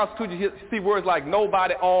read the Constitution, you see words like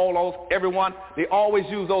nobody, all, everyone. They always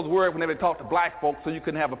use those words whenever they talk to black folks so you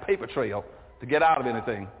couldn't have a paper trail to get out of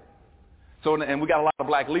anything. So, and we got a lot of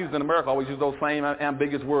black leaders in America always use those same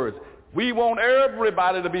ambiguous words. We want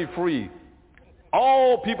everybody to be free.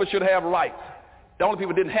 All people should have rights. The only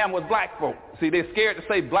people who didn't have them was black folk. See, they're scared to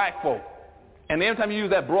say black folk. And every time you use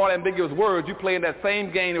that broad, ambiguous word, you play in that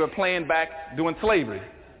same game they were playing back during slavery.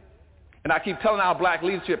 And I keep telling our black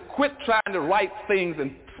leadership, quit trying to write things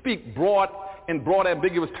and speak in broad,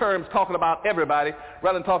 ambiguous terms, talking about everybody,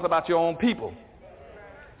 rather than talking about your own people.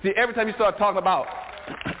 See, every time you start talking about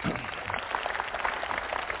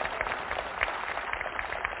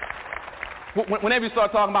whenever you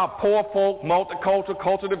start talking about poor folk, multicultural,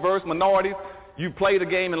 culture diverse, minorities, you play the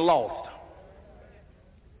game and lost.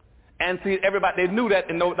 And see, everybody, they knew that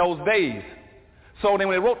in those days. So then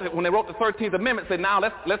when they wrote the 13th Amendment, said now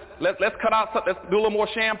let's cut out something, let's do a little more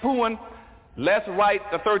shampooing. Let's write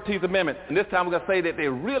the 13th Amendment. And this time we're going to say that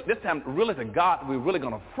this time really to God, we're really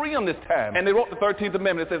going to free them this time. And they wrote the 13th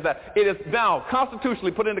Amendment. It says that it is now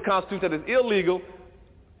constitutionally put in the Constitution that it's illegal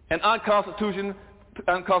and unconstitutional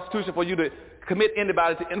for you to commit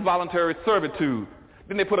anybody to involuntary servitude.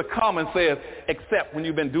 Then they put a comma and says, except when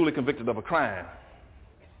you've been duly convicted of a crime.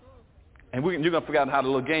 And you're going to figure out how the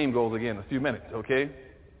little game goes again in a few minutes, okay?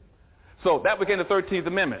 So that became the 13th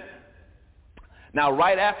Amendment. Now,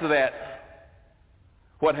 right after that,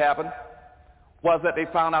 what happened was that they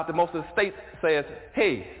found out that most of the states says,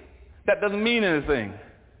 hey, that doesn't mean anything.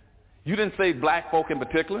 You didn't say black folk in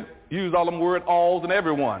particular. You used all them words, alls and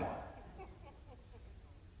everyone.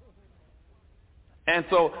 And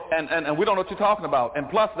so, and we don't know what you're talking about. And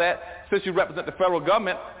plus that, since you represent the federal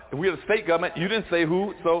government, and we're the state government, you didn't say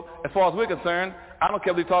who. So as far as we're concerned, I don't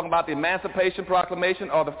care if you're talking about the Emancipation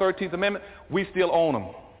Proclamation or the 13th Amendment, we still own them,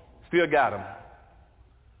 still got them.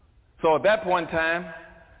 So at that point in time,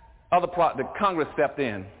 the Congress stepped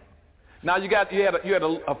in. Now you had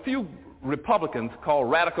a few Republicans called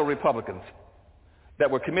radical Republicans that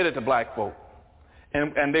were committed to black folk,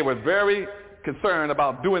 and they were very concerned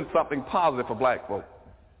about doing something positive for black folk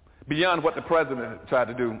beyond what the president had tried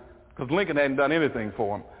to do, because Lincoln hadn't done anything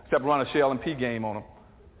for them except run a shell and pea game on them,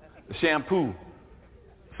 the shampoo.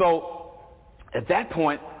 So at that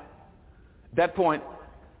point,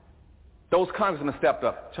 those congressmen stepped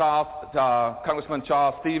up. Congressman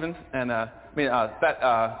Charles Stevens and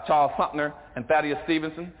Charles Sumner and Thaddeus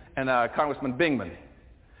Stevenson and Congressman Bingman.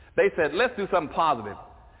 They said, let's do something positive.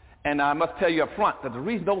 And I must tell you up front that the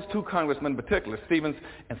reason those two congressmen in particular, Stevens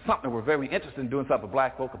and Sumner, were very interested in doing something for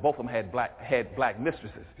black folk, both of them had black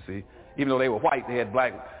mistresses, you see. Even though they were white, they had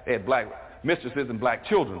black mistresses and black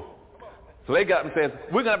children. So they got up and said,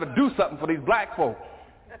 we're going to have to do something for these black folk,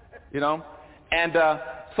 you know. And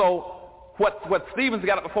so what Stevens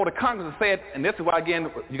got up before the Congress and said, and this is why,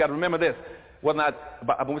 again, you got to remember this, when we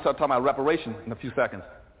start talking about reparations in a few seconds.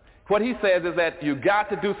 What he says is that you got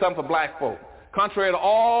to do something for black folk. Contrary to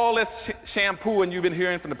all this shampooing you've been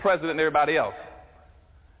hearing from the president and everybody else,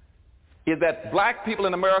 is that black people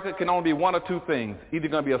in America can only be one or two things. Either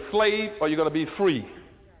you're going to be a slave or you're going to be free.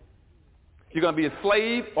 You're going to be a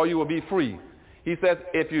slave or you will be free. He says,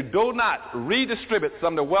 if you do not redistribute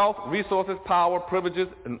some of the wealth, resources, power, privileges,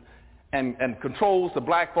 and controls to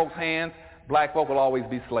black folks' hands, black folk will always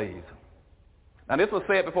be slaves. Now this was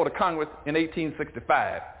said before the Congress in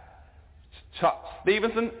 1865.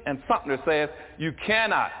 Stevenson and Sumner says you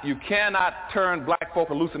cannot turn black folk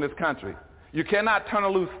loose in this country. You cannot turn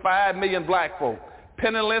loose 5 million black folk,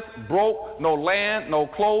 penniless, broke, no land, no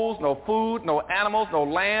clothes, no food, no animals, no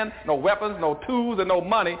land, no weapons, no tools, and no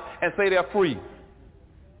money, and say they're free.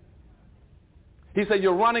 He said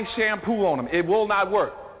you're running shampoo on them. It will not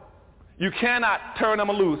work. You cannot turn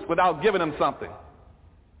them loose without giving them something.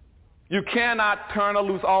 You cannot turn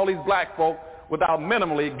loose all these black folk without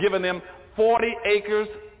minimally giving them 40 acres,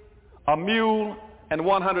 a mule, and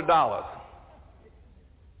 $100.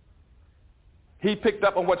 He picked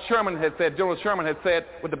up on what Sherman had said, General Sherman had said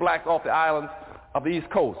with the blacks off the islands of the East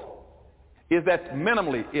Coast, is that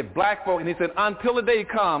minimally, if black folk, and he said, until the day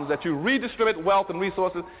comes that you redistribute wealth and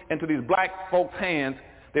resources into these black folks' hands,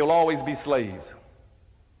 they will always be slaves.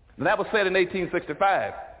 And that was said in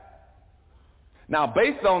 1865. Now,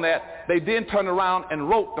 based on that, they then turned around and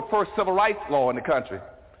wrote the first civil rights law in the country.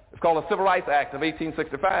 It's called the Civil Rights Act of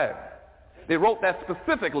 1865. They wrote that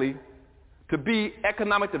specifically to be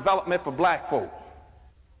economic development for black folk.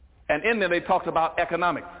 And in there they talked about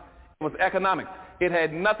economics. It was economics. It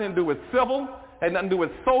had nothing to do with civil, had nothing to do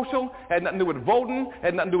with social, had nothing to do with voting,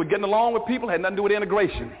 had nothing to do with getting along with people, had nothing to do with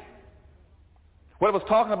integration. What it was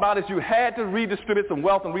talking about is you had to redistribute some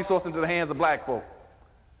wealth and resources into the hands of black folk.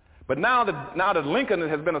 But now that Lincoln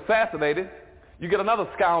has been assassinated, you get another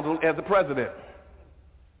scoundrel as the president.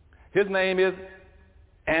 His name is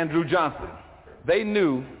Andrew Johnson. They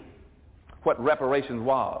knew what reparations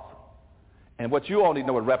was. And what you all need to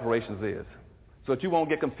know what reparations is, so that you won't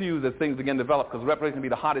get confused as things begin to develop, because reparations will be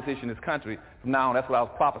the hottest issue in this country from now on. That's what I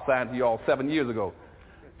was prophesying to you all 7 years ago,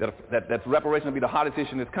 that reparations will be the hottest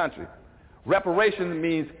issue in this country. Reparations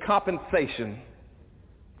means compensation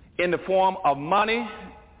in the form of money,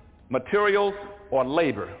 materials, or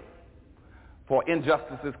labor for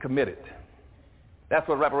injustices committed. That's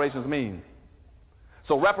what reparations means.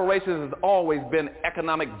 So reparations has always been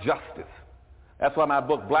economic justice. That's why my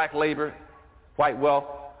book, Black Labor, White Wealth,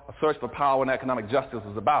 A Search for Power and Economic Justice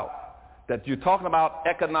is about. That you're talking about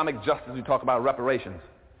economic justice, you talk about reparations.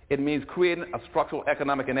 It means creating a structural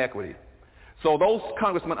economic inequity. So those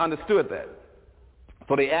congressmen understood that.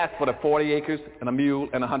 So they asked for the 40 acres and a mule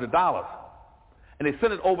and $100. And they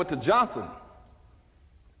sent it over to Johnson,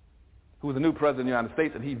 who was the new president of the United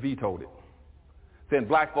States, and he vetoed it, saying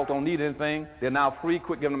black folks don't need anything. They're now free.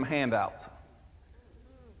 Quit giving them handouts.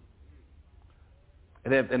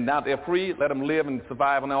 And now they're free. Let them live and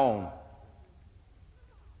survive on their own.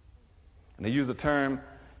 And they use a term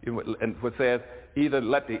which says either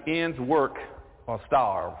let the ends work or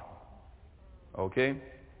starve. Okay?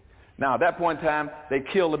 Now, at that point in time, they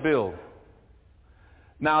killed the bill.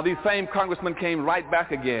 Now, these same congressmen came right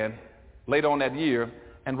back again later on that year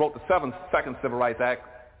and wrote the second Civil Rights Act.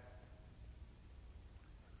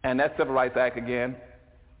 And that Civil Rights Act again,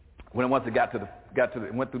 once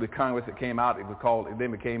it went through the Congress, it came out. It then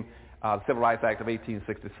became the Civil Rights Act of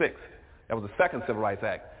 1866. That was the second Civil Rights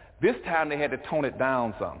Act. This time they had to tone it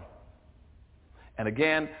down some. And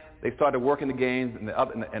again, they started working the games,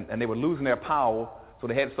 and they were losing their power. So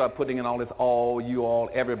they had to start putting in all this all, you all,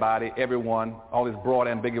 everybody, everyone, all this broad,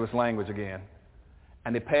 ambiguous language again.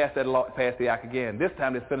 And they passed the act again. This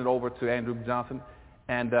time they sent it over to Andrew Johnson,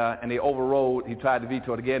 and they overrode. He tried to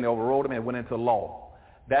veto it again. They overrode him, and it went into law.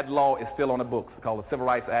 That law is still on the books, called the Civil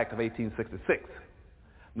Rights Act of 1866.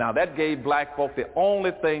 Now, that gave black folks the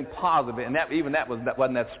only thing positive, and that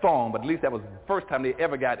wasn't that strong, but at least that was the first time they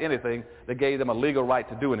ever got anything that gave them a legal right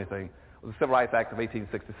to do anything. It was the Civil Rights Act of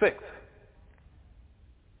 1866.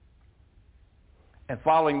 And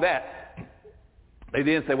following that, they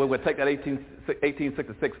then said, well, we'll take that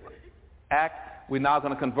 1866 Act. We're now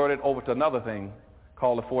going to convert it over to another thing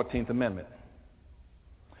called the 14th Amendment.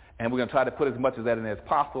 And we're going to try to put as much of that in there as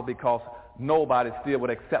possible because nobody still would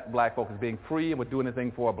accept black folks as being free and would do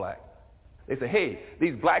anything for a black. They say, hey,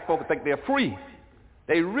 these black folks think they're free.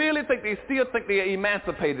 They really think, they still think they're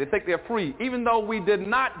emancipated. They think they're free. Even though we did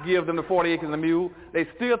not give them the 40 acres and a mule, they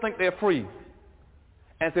still think they're free.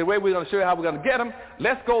 And say, wait, we're going to show you how we're going to get them.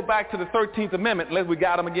 Let's go back to the 13th Amendment unless we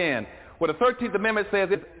got them again. Where the 13th Amendment says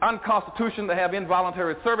it's unconstitutional to have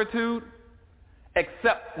involuntary servitude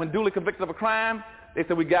except when duly convicted of a crime. They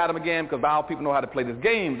said we got them again because our people know how to play this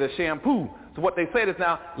game, the shampoo. So what they said is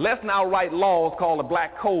now, let's now write laws called the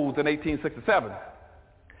Black Codes in 1867.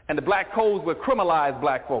 And the Black Codes will criminalize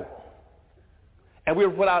black folk. And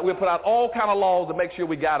we'll put out all kind of laws to make sure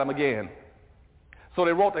we got them again. So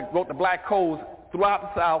they wrote the Black Codes throughout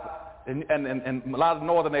the South and a lot of the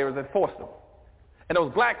northern areas that enforced them. And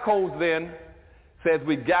those Black Codes then says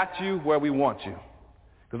we got you where we want you.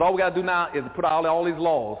 Because all we got to do now is put out all these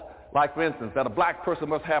laws. Like, for instance, that a black person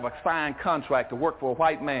must have a signed contract to work for a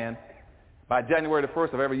white man by January the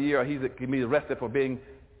 1st of every year, or he can be arrested for being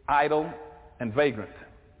idle and vagrant.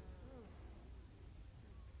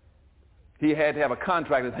 He had to have a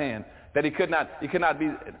contract in his hand that he could not be.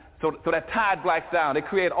 So that tied blacks down. They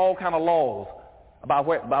create all kind of laws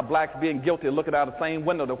about blacks being guilty of looking out of the same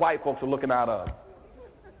window that white folks are looking out of,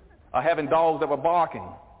 or having dogs that were barking.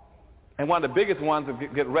 And one of the biggest ones to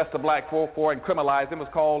get arrested black folk for and criminalize them was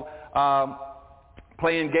called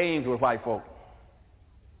playing games with white folk.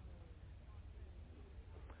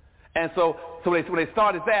 And so when they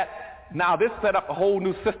started that, now this set up a whole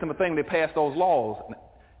new system of things. They passed those laws.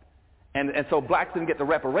 And so blacks didn't get the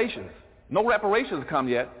reparations. No reparations come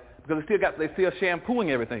yet because they still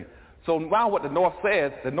shampooing everything. So now what the North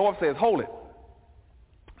says, hold it.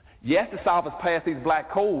 Yes, the South has passed these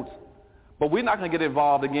black codes, but we're not going to get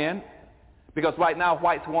involved again. Because right now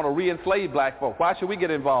whites want to re-enslave black folk. Why should we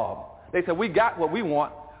get involved? They said, we got what we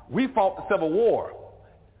want. We fought the Civil War.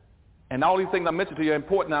 And all these things I mentioned to you are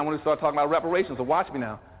important now when we start talking about reparations. So watch me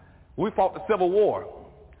now. We fought the Civil War.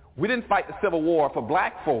 We didn't fight the Civil War for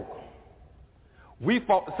black folk. We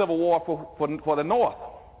fought the Civil War for the North.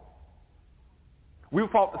 We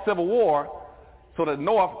fought the Civil War so that the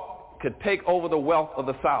North could take over the wealth of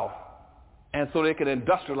the South and so they could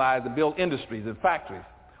industrialize and build industries and factories.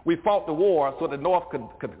 We fought the war so that the North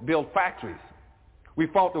could build factories. We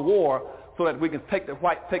fought the war so that we can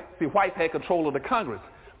whites had control of the Congress.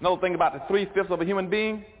 Another thing about the 3/5 of a human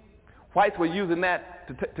being, whites were using that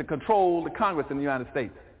to control the Congress in the United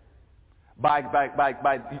States by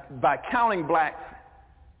counting blacks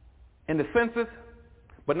in the census,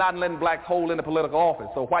 but not letting blacks hold in the political office.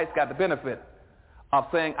 So whites got the benefit of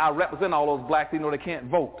saying, I represent all those blacks even though they can't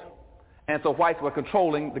vote. And so whites were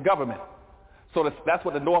controlling the government. So that's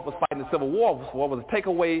what the North was fighting the Civil War for, was to take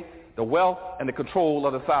away the wealth and the control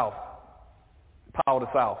of the South, the power of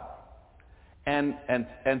the South. And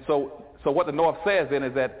so what the North says then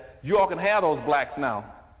is that you all can have those blacks now.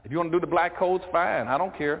 If you want to do the black codes, fine. I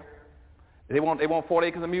don't care. They want 40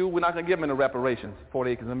 acres a mule. We're not going to give them any reparations,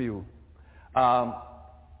 40 acres a mule.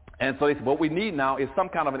 And so they said, what we need now is some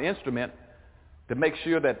kind of an instrument to make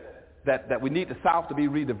sure that that we need the South to be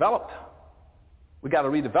redeveloped. We got to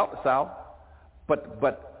redevelop the South,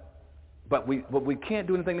 but we can't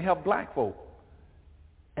do anything to help black folk,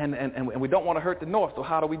 and we don't want to hurt the North. So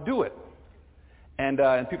how do we do it? And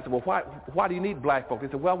people say, well, why do you need black folk? They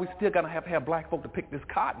say, well, we still got to have black folk to pick this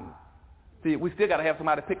cotton. See, we still got to have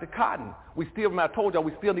somebody to pick the cotton. I told y'all,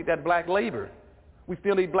 we still need that black labor. We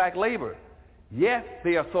still need black labor. Yes,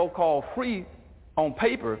 they are so-called free on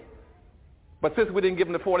paper, but since we didn't give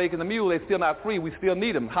them the 40 acres and a mule, they're still not free. We still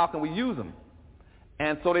need them. How can we use them?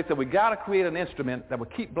 And so they said, we got to create an instrument that will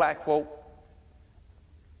keep black folk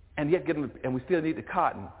and yet get them, and we still need the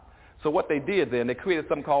cotton. So what they did then, they created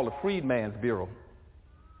something called the Freedmen's Bureau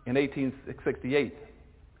in 1868.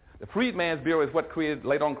 The Freedmen's Bureau is what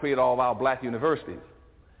later on created all of our black universities.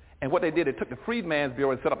 And what they did, they took the Freedmen's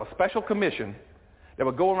Bureau and set up a special commission that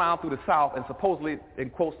would go around through the South and supposedly, in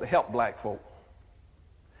quotes, to help black folk.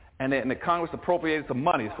 And the Congress appropriated some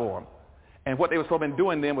monies for them. And what they were sort of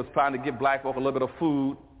doing then was trying to give black folk a little bit of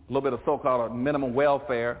food, a little bit of so-called minimum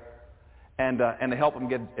welfare, and to help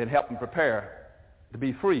them prepare to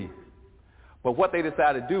be free. But what they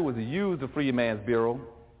decided to do was to use the Freedmen's Bureau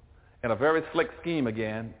in a very slick scheme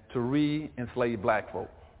again to re-enslave black folk.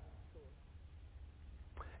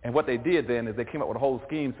 And what they did then is they came up with a whole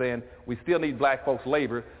scheme saying we still need black folks'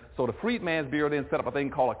 labor. So the Freedmen's Bureau then set up a thing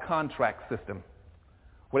called a contract system,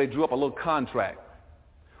 where they drew up a little contract,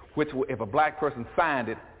 which if a black person signed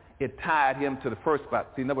it, it tied him to the first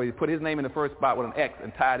spot. See, in other words, he put his name in the first spot with an X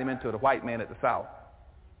and tied him into the white man at the South.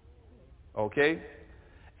 Okay?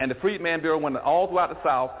 And the Freedmen's Bureau went all throughout the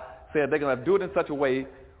South, said they're going to do it in such a way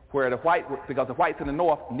where because the whites in the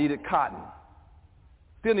North needed cotton.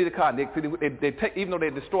 Still needed cotton. Even though they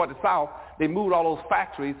destroyed the South, they moved all those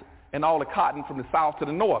factories and all the cotton from the South to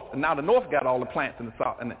the North. And now the North got all the plants in the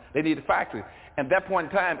South, and they needed factories. And at that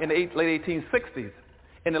point in time, in the late 1860s,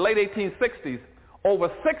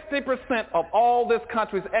 over 60% of all this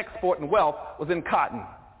country's export and wealth was in cotton.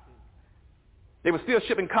 They were still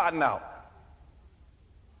shipping cotton out.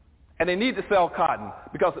 And they need to sell cotton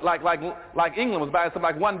because like England was buying something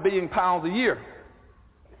like 1 billion pounds a year.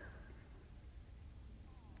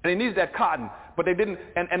 And they needed that cotton, but they didn't,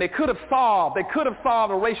 and they could have solved a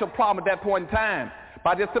racial problem at that point in time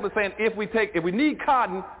by just simply saying, if we need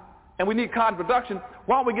cotton and we need cotton production,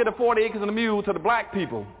 why don't we get the 40 acres and a mule to the black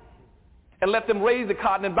people and let them raise the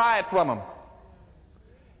cotton and buy it from them?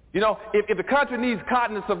 You know, if the country needs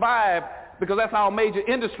cotton to survive, because that's our major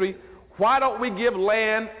industry, why don't we give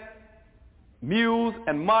land, mules,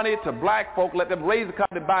 and money to black folk, let them raise the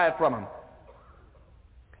cotton and buy it from them?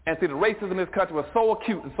 And see, the racism in this country was so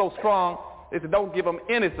acute and so strong, they said, don't give them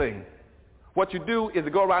anything. What you do is to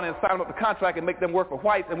go around and sign up the contract and make them work for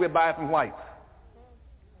whites, and we'll buy it from whites.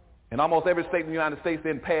 And almost every state in the United States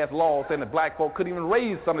then passed laws saying that black folk couldn't even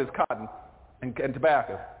raise some of this cotton and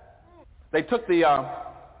tobacco. They took the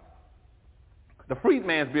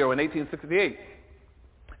Freedmen's Bureau in 1868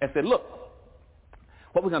 and said, look,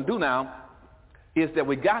 what we're going to do now is that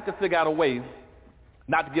we got to figure out a way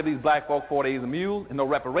not to give these black folk 40 acres a mule and no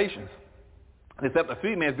reparations. They set up the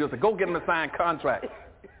Freedmen's Bureau, said, go get them to sign contracts.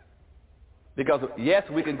 Because, yes,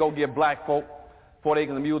 we can go give black folk 40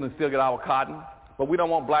 acres a mule and still get our cotton, but we don't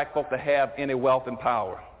want black folk to have any wealth and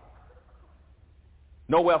power.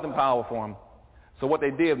 No wealth and power for them. So what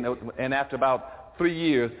they did, and after about 3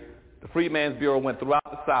 years, the Freedmen's Bureau went throughout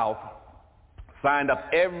the South, signed up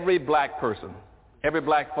every black person, every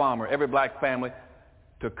black farmer, every black family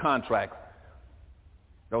to contracts.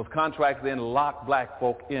 Those contracts then locked black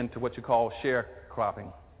folk into what you call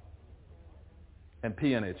sharecropping and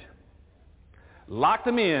peonage. Locked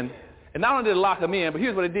them in, and not only did it lock them in, but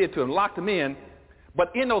here's what it did to them. Locked them in,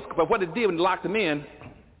 but what it did when it locked them in,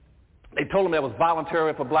 they told him that was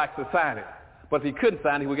voluntary for black society. But if he couldn't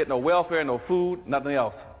sign, he would get no welfare, no food, nothing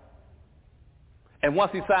else. And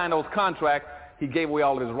once he signed those contracts, he gave away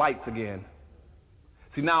all of his rights again.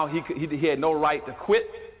 See, now he had no right to quit.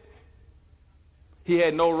 He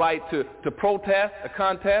had no right to protest, a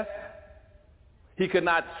contest. He could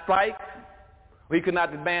not strike, or he could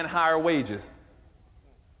not demand higher wages.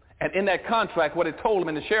 And in that contract, what it told him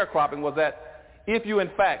in the sharecropping was that if you,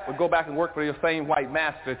 in fact, would go back and work for your same white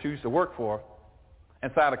master that you used to work for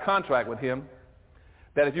and sign a contract with him,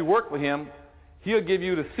 that if you work for him, he'll give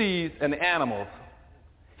you the seeds and the animals.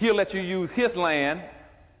 He'll let you use his land.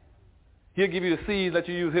 He'll give you the seeds, let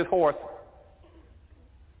you use his horse.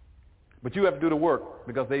 But you have to do the work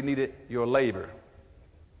because they needed your labor.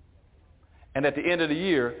 And at the end of the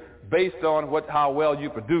year, based on how well you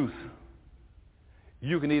produce,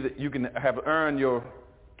 you can have earned your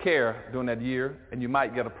care during that year, and you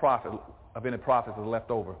might get a profit of any profits that's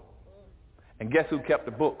left over. And guess who kept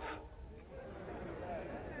the books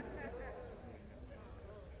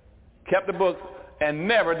kept the books, and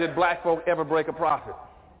never did black folk ever break a profit.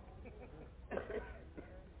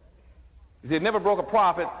 They never broke a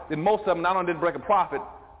profit, then most of them not only didn't break a profit,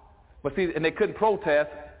 but see, and they couldn't protest,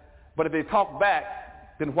 but if they talked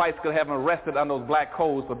back, then whites could have them arrested on those black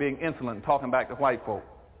codes for being insolent and talking back to white folk.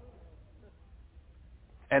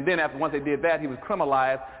 And then once they did that, he was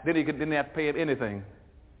criminalized, then he didn't have to pay anything.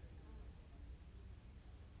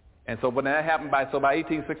 And so when that happened by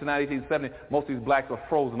 1869, 1870, most of these blacks were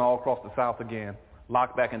frozen all across the South again,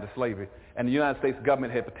 locked back into slavery. And the United States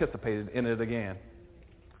government had participated in it again.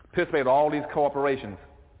 Participated in all these corporations.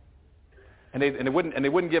 And they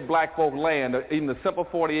wouldn't give black folk land, even the simple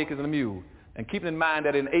 40 acres and a mule. And keeping in mind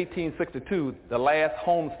that in 1862, the last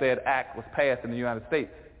Homestead Act was passed in the United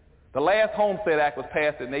States. The last Homestead Act was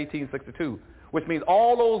passed in 1862, which means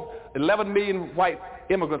all those 11 million white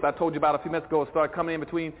immigrants I told you about a few minutes ago started coming in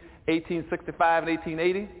between 1865 and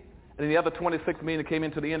 1880, and then the other 26 million that came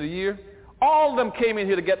into the end of the year. All of them came in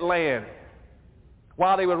here to get land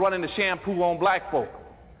while they were running the shampoo on black folk.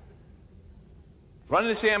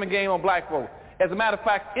 Running the sham and game on black folk. As a matter of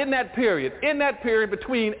fact, in that period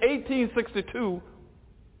between 1862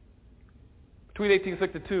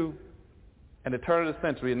 and the turn of the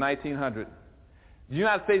century in 1900, the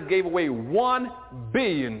United States gave away 1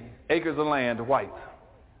 billion acres of land to whites.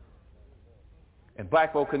 And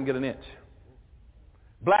black folk couldn't get an inch.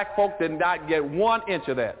 Black folk did not get 1 inch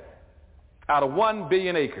of that out of 1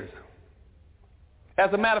 billion acres.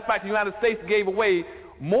 As a matter of fact, the United States gave away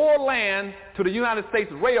more land to the United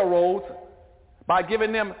States railroads by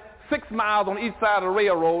giving them 6 miles on each side of the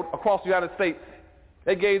railroad across the United States.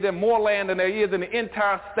 They gave them more land than there is in the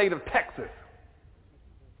entire state of Texas.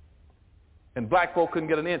 And black folk couldn't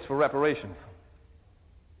get an inch for reparations.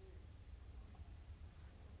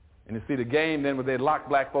 And you see the game then where they locked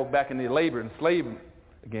black folk back into labor and enslaved them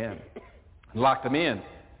again. And locked them in.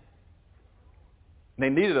 And they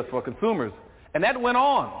needed us for consumers. And that went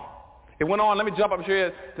on. It went on. Let me jump up and show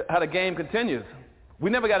you how the game continues. We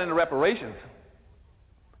never got into reparations.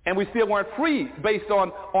 And we still weren't free based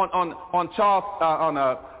on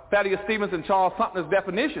Thaddeus Stevens and Charles Sumner's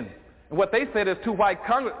definition. And what they said as two white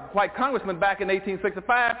congressmen back in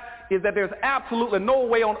 1865 is that there's absolutely no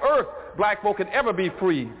way on earth black folk can ever be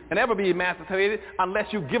free and ever be emancipated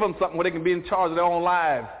unless you give them something where they can be in charge of their own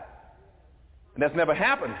lives. And that's never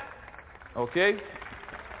happened. Okay?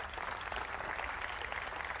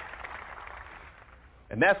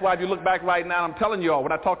 And that's why if you look back right now, I'm telling you all,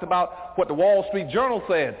 when I talked about what the Wall Street Journal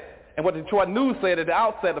said and what the Detroit News said at the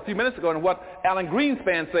outset a few minutes ago and what Alan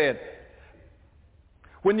Greenspan said,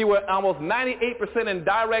 when you were almost 98% in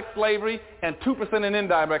direct slavery and 2% in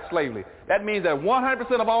indirect slavery. That means that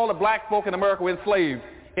 100% of all the black folk in America were enslaved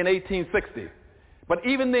in 1860. But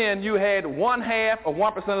even then, you had 1/2 of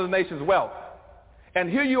 1% of the nation's wealth.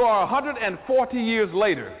 And here you are 140 years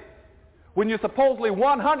later, when you're supposedly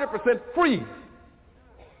 100% free.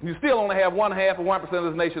 You still only have 1/2 of 1%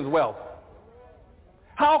 of the nation's wealth.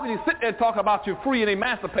 How can you sit there and talk about you're free and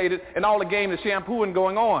emancipated and all the game of shampooing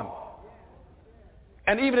going on?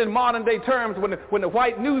 And even in modern day terms, when the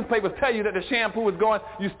white newspapers tell you that the shampoo is going,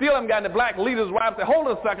 you still haven't gotten the black leaders right to say, hold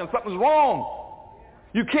on a second, something's wrong.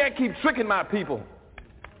 You can't keep tricking my people.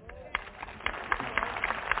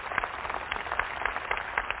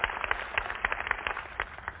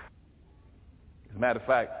 As a matter of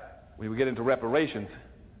fact, when we get into reparations,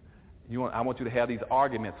 I want you to have these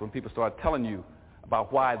arguments when people start telling you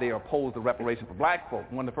about why they are opposed to reparations for black folk.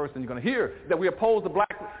 One of the first things you're going to hear is that we oppose to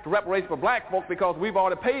reparations for black folk because we've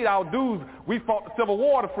already paid our dues. We fought the Civil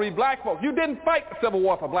War to free black folk. You didn't fight the Civil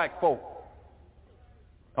War for black folk.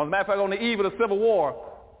 As a matter of fact, on the eve of the Civil War,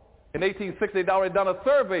 in 1860, they'd already done a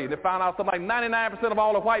survey. They found out something like 99% of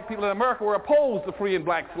all the white people in America were opposed to freeing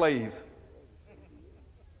black slaves.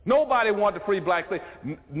 Nobody wanted to free black slaves.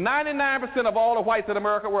 99% of all the whites in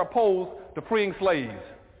America were opposed to freeing slaves.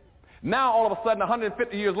 Now, all of a sudden,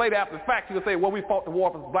 150 years later, after the fact, you can say, well, we fought the war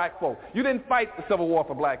for black folk. You didn't fight the Civil War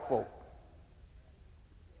for black folk.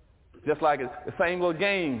 Just like it's the same little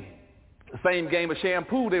game, the same game of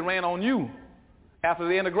shampoo they ran on you after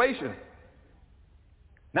the integration.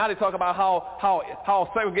 Now they talk about how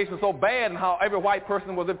segregation is so bad and how every white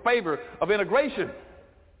person was in favor of integration.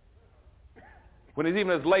 When it's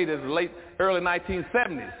even as late as the early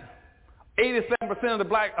 1970s. 87%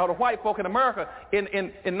 of the white folk in America in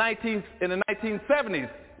the 1970s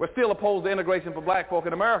were still opposed to integration for black folk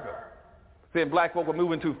in America, saying black folk were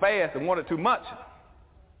moving too fast and wanted too much.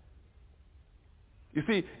 You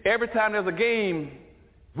see, every time there's a game,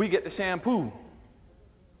 we get the shampoo.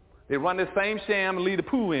 They run this same sham and leave the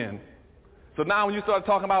poo in. So now when you start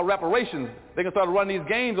talking about reparations, they can start running these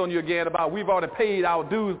games on you again about we've already paid our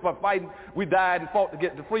dues for fighting. We died and fought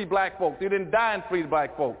to free black folks. You didn't die and free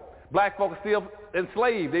black folk. Black folk are still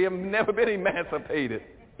enslaved. They have never been emancipated.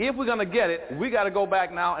 If we're going to get it, we got to go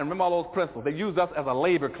back now and remember all those principles. They used us as a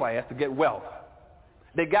labor class to get wealth.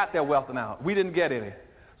 They got their wealth now. We didn't get any.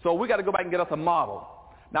 So we got to go back and get us a model.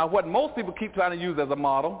 Now what most people keep trying to use as a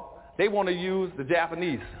model, they want to use the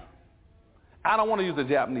Japanese. I don't want to use the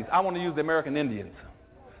Japanese. I want to use the American Indians.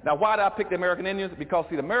 Now, why did I pick the American Indians? Because,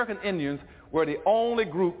 see, the American Indians were the only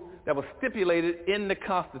group that was stipulated in the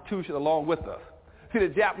Constitution along with us. See, the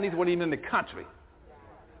Japanese weren't even in the country.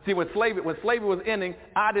 See, when slavery was ending,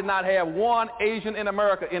 I did not have one Asian in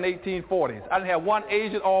America in 1840s. I didn't have one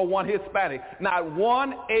Asian or one Hispanic. Not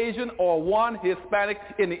one Asian or one Hispanic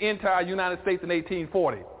in the entire United States in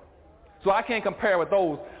 1840. So I can't compare with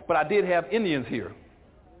those, but I did have Indians here.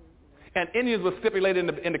 And Indians were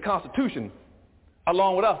stipulated in the Constitution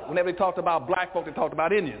along with us. Whenever they talked about black folk, they talked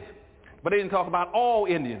about Indians. But they didn't talk about all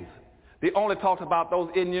Indians. They only talked about those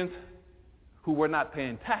Indians who were not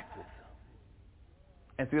paying taxes.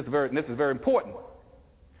 And see, this is very important.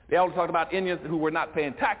 They only talked about Indians who were not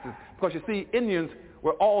paying taxes because, you see, Indians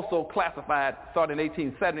were also classified starting in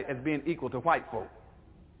 1870 as being equal to white folk.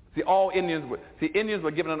 See, Indians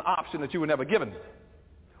were given an option that you were never given.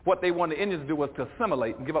 What they wanted the Indians to do was to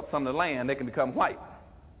assimilate and give up some of the land. They can become white.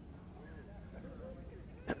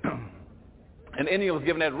 And Indian was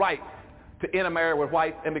given that right to intermarry with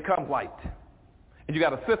whites and become white. And you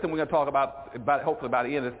got a system we're going to talk about hopefully by the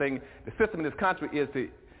end of this thing. The system in this country is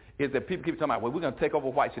that people keep talking about, well, we're going to take over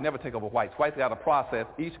whites. You never take over whites. Whites got a process.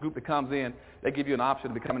 Each group that comes in, they give you an option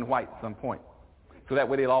of becoming white at some point. So that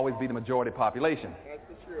way they'll always be the majority population. That's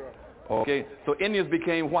for sure. Okay, so Indians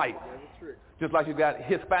became white. Just like you got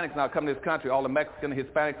Hispanics now coming to this country, all the Mexicans,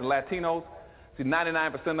 Hispanics, and Latinos. See,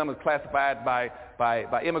 99% of them is classified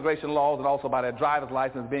by immigration laws and also by their driver's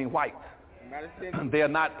license being white. They are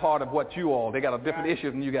not part of what you all. They got a different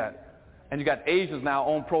issue than you got. And you got Asians now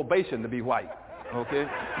on probation to be white. Okay?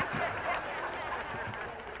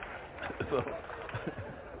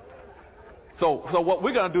 So what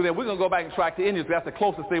we're going to do then, we're going to go back and track the Indians. That's the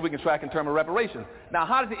closest thing we can track in terms of reparations. Now,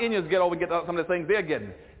 how did the Indians get over and get some of the things they're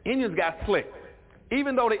getting? Indians got slick.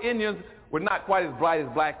 Even though the Indians were not quite as bright as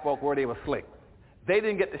black folk were, they were slick. They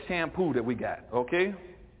didn't get the shampoo that we got, okay?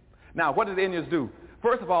 Now, what did the Indians do?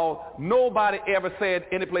 First of all, nobody ever said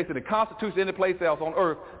any place in the Constitution, any place else on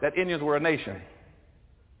earth, that Indians were a nation.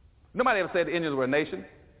 Nobody ever said the Indians were a nation.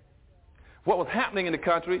 What was happening in the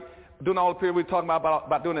country during all the period we were talking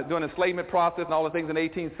about doing the enslavement process and all the things in the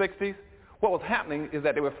 1860s, what was happening is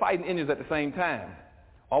that they were fighting Indians at the same time.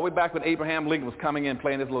 All the way back when Abraham Lincoln was coming in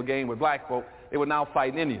playing this little game with black folk, they were now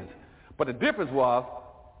fighting Indians. But the difference was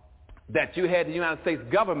that you had the United States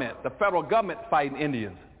government, the federal government, fighting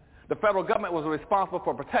Indians. The federal government was responsible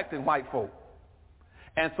for protecting white folk.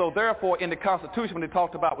 And so therefore in the Constitution when they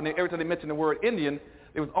talked about, every time they mentioned the word Indian,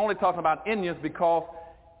 it was only talking about Indians because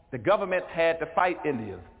the government had to fight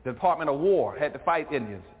Indians. The Department of War had to fight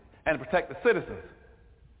Indians and to protect the citizens.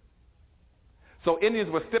 So Indians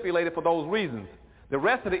were stipulated for those reasons. The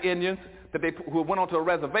rest of the Indians who went onto a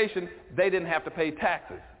reservation, they didn't have to pay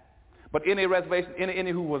taxes. But any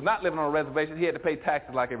Indian who was not living on a reservation, he had to pay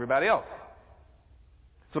taxes like everybody else.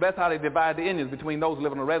 So that's how they divided the Indians between those who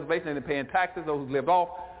lived on a reservation and paying taxes. Those who lived off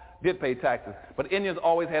did pay taxes. But Indians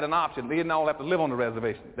always had an option. They didn't all have to live on the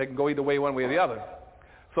reservation. They can go either way, one way or the other.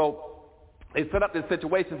 So they set up this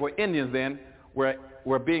situation where Indians then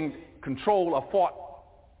were being controlled or fought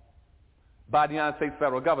by the United States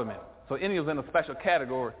federal government. So Indians in a special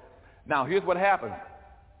category. Now here's what happened.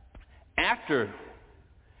 After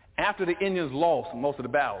the Indians lost most of the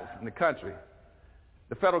battles in the country,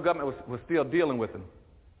 the federal government was still dealing with them.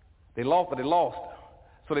 They lost, but they lost.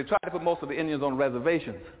 So they tried to put most of the Indians on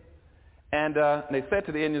reservations. And they said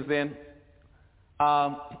to the Indians then,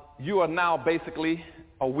 you are now basically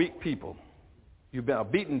a weak people. You've been a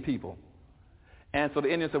beaten people. And so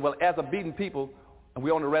the Indians said, well, as a beaten people, and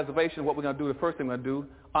we're on the reservation, what we're going to do, the first thing we're going to do,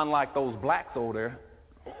 unlike those blacks over there,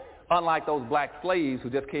 unlike those black slaves who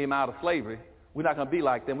just came out of slavery, we're not going to be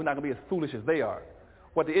like them. We're not going to be as foolish as they are.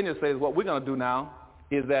 What the Indians say is what we're going to do now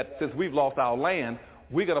is that since we've lost our land,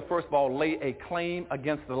 we're going to first of all lay a claim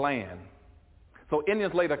against the land. So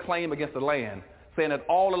Indians laid a claim against the land, saying that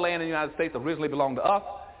all the land in the United States originally belonged to us.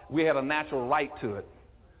 We had a natural right to it.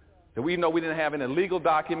 That even though we didn't have any legal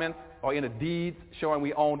documents or any deeds showing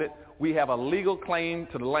we owned it, we have a legal claim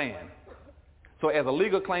to the land. So as a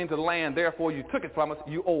legal claim to the land, therefore you took it from us,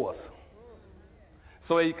 you owe us.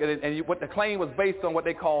 So what the claim was based on what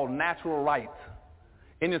they call natural rights.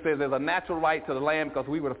 Indians says there's a natural right to the land because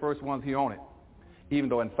we were the first ones here on it. Even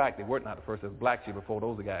though, in fact, they weren't not the first. It was blacks here before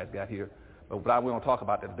those guys got here. But we don't talk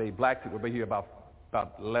about that today. Blacks were here about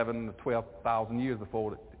 11 to 12,000 years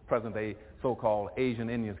before the present-day so-called Asian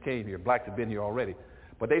Indians came here. Blacks had been here already.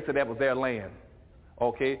 But they said that was their land.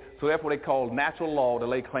 Okay? So therefore they called natural law to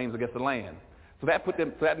lay claims against the land. So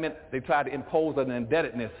that meant they tried to impose an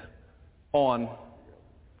indebtedness on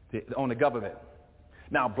the government.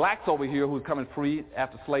 Now blacks over here who's coming free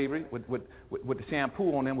after slavery with the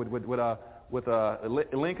shampoo on them with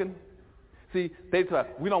Lincoln. See, they said,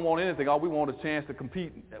 we don't want anything. All we want is a chance to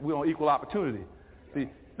compete. We want equal opportunity. See,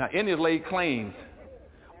 now Indians laid claims.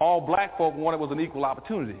 All black folk wanted was an equal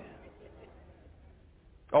opportunity.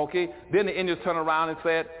 Okay? Then the Indians turned around and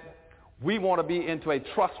said, we want to be into a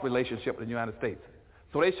trust relationship with the United States.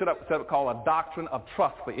 So they set up called a doctrine of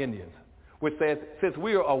trust for Indians, which says, since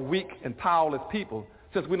we are a weak and powerless people,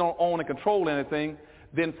 since we don't own and control anything,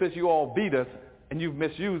 then since you all beat us and you've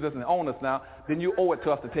misused us and own us now, then you owe it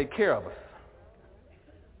to us to take care of us.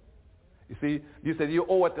 You see, you said you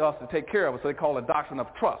owe it to us to take care of us, so they call it a doctrine of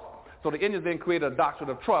trust. So the Indians then created a doctrine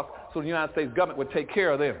of trust so the United States government would take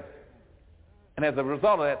care of them. And as a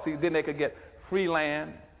result of that, see, then they could get free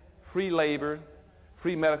land, free labor,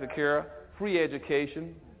 free medical care, free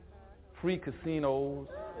education, free casinos,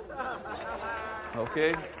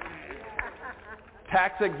 okay?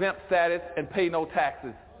 Tax-exempt status and pay no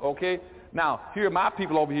taxes, okay? Now, here are my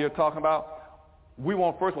people over here talking about, we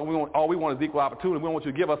want, first of all, all we want is equal opportunity. We don't want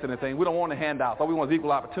you to give us anything. We don't want the handouts. All we want is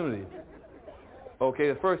equal opportunity. Okay,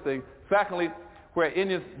 the first thing. Secondly, where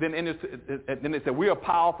Indians then they said, we're a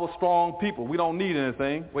powerful, strong people. We don't need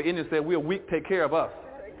anything. Where Indians said, we're weak, take care of us.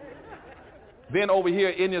 Then over here,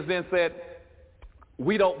 Indians then said,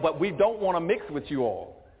 we don't want to mix with you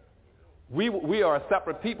all. We are a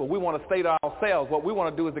separate people. We want to stay to ourselves. What we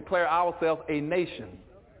want to do is declare ourselves a nation.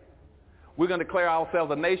 We're going to declare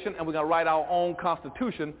ourselves a nation, and we're going to write our own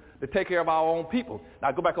constitution to take care of our own people.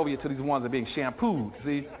 Now, go back over here to these ones that are being shampooed,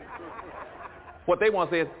 see? What they want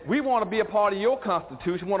to say is, we want to be a part of your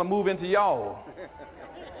constitution. We want to move into y'all.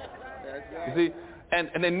 You see?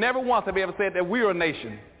 And they never once have they ever said that we're a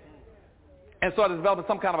nation. And started developing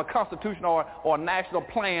some kind of a constitution or a national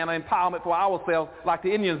plan or empowerment for ourselves like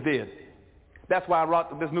the Indians did. That's why I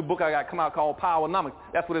wrote this new book I got come out called Powernomics.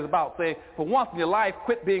 That's what it's about, saying, for once in your life,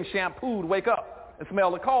 quit being shampooed, wake up and smell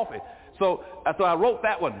the coffee. So I wrote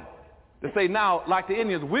that one to say now, like the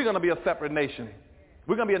Indians, we're going to be a separate nation.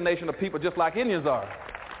 We're going to be a nation of people just like Indians are.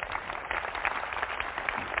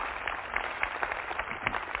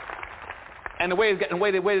 And the way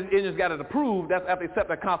the Indians got it approved, that's after they set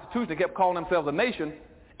their constitution, they kept calling themselves a nation.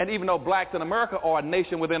 And even though blacks in America are a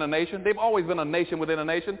nation within a nation, they've always been a nation within a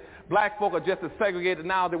nation. Black folk are just as segregated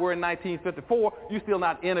now as they were in 1954. You're still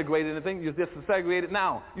not integrated in anything. You're just as segregated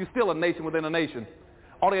now. You're still a nation within a nation.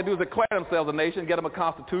 All they got to do is declare themselves a nation, get them a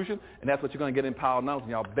constitution, and that's what you're going to get in Powernomics.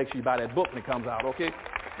 And y'all make sure you buy that book when it comes out, okay?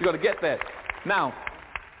 You're going to get that.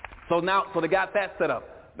 So they got that set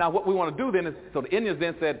up. Now what we want to do then is, so the Indians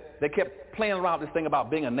then said, they kept playing around with this thing about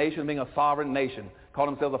being a nation, being a sovereign nation. Called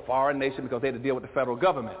themselves a foreign nation because they had to deal with the federal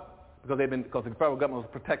government, because the federal government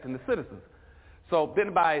was protecting the citizens. So then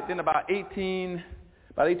about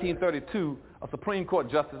 1832, a Supreme Court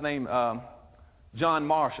justice named John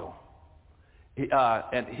Marshall,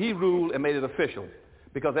 and he ruled and made it official,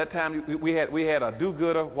 because at that time we had a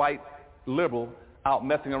do-gooder white liberal out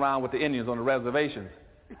messing around with the Indians on the reservations,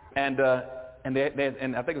 and I think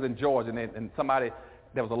it was in Georgia, and somebody.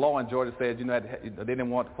 There was a law in Georgia that said, they didn't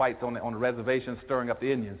want whites on the reservation stirring up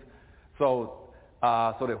the Indians. So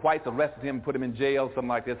the whites arrested him and put him in jail, something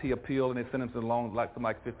like this. He appealed, and they sentenced him along something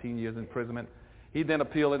like 15 years imprisonment. He then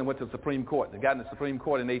appealed and went to the Supreme Court. They got in the Supreme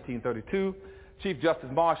Court in 1832. Chief Justice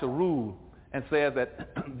Marshall ruled and says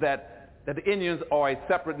that the Indians are a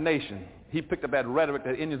separate nation. He picked up that rhetoric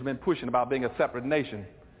that Indians have been pushing about being a separate nation.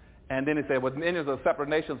 And then he said, well, the Indians are a separate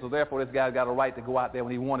nation, so therefore this guy's got a right to go out there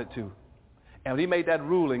when he wanted to. And when he made that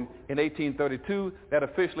ruling in 1832, that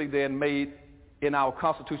officially then made, in our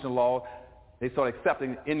constitutional law, they started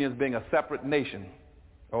accepting Indians being a separate nation.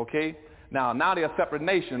 Okay? Now they're a separate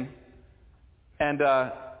nation, and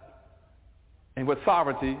with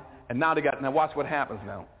sovereignty, and now watch what happens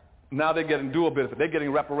now. Now they're getting dual benefit. They're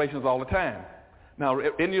getting reparations all the time. Now,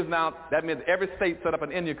 Indians now, that means every state set up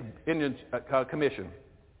an Indian commission.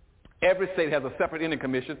 Every state has a separate Indian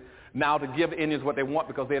commission now to give Indians what they want,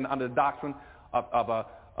 because they're under the doctrine of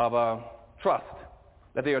trust,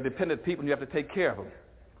 that they are dependent people and you have to take care of them,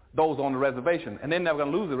 those on the reservation. And they're never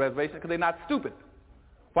going to lose the reservation because they're not stupid.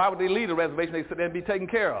 Why would they leave the reservation? They sit there and be taken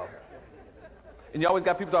care of. And you always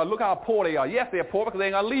got people that look how poor they are. Yes, they're poor because they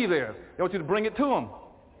ain't going to leave there. They want you to bring it to them.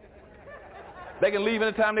 They can leave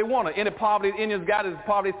anytime they want to. Any poverty the Indians got is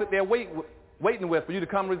poverty they sit there waiting with for you to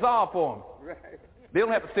come resolve for them. Right. They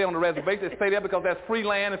don't have to stay on the reservation. They stay there because that's free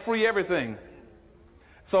land and free everything.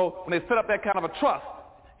 So when they set up that kind of a trust,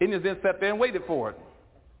 Indians then sat there and waited for it.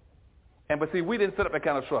 But see, we didn't set up that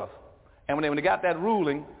kind of trust. And when they got that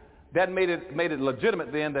ruling, that made it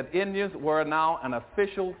legitimate then that Indians were now an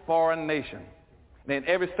official foreign nation. And then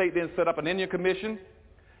every state then set up an Indian commission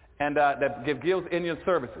and that gives Indian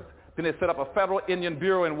services. Then they set up a federal Indian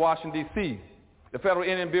Bureau in Washington, D.C. The Federal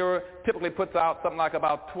Indian Bureau typically puts out something like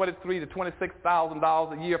about $23,000 to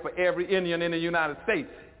 $26,000 a year for every Indian in the United States.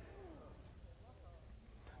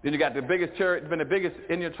 Then you got the biggest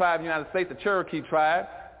Indian tribe in the United States, the Cherokee tribe,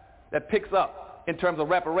 that picks up in terms of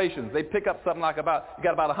reparations. They pick up something like you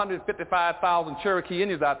got about 155,000 Cherokee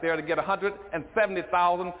Indians out there to get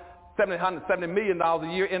 $770 million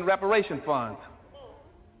a year in reparation funds.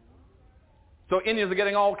 So Indians are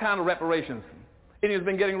getting all kinds of reparations. Indians have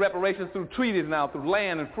been getting reparations through treaties now, through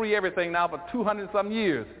land and free everything now for 200-some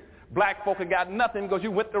years. Black folk have got nothing because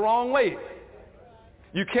you went the wrong way.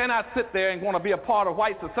 You cannot sit there and want to be a part of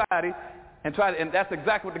white society and that's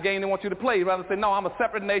exactly what the game they want you to play. Rather say, no, I'm a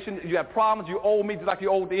separate nation. You have problems. You owe me just like you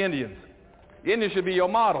owe the Indians. The Indians should be your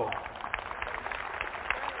model.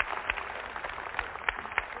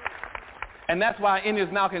 And that's why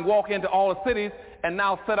Indians now can walk into all the cities and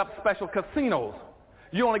now set up special casinos.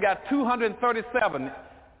 You only got 237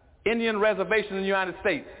 Indian reservations in the United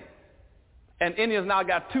States. And Indians now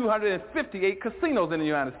got 258 casinos in the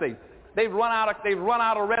United States. They've run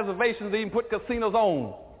out of reservations to even put casinos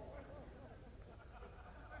on.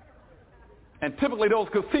 And typically those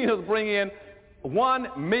casinos bring in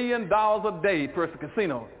 $1 million a day per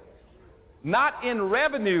casino. Not in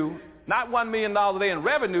revenue, not $1 million a day in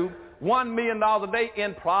revenue, $1 million a day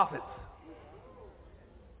in profits.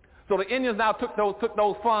 So the Indians now took those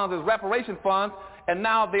funds as reparation funds, and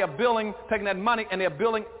now they are taking that money, and they're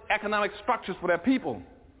building economic structures for their people.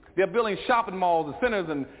 They're building shopping malls and centers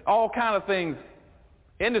and all kinds of things,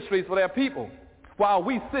 industries for their people, while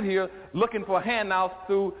we sit here looking for handouts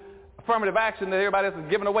through affirmative action that everybody else is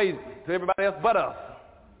giving away to everybody else but us.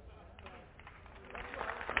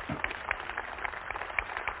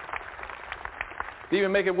 To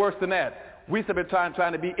even make it worse than that, we have been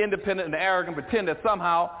trying to be independent and arrogant, pretend that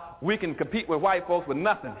somehow we can compete with white folks with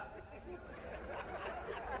nothing.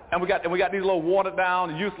 And we got these little watered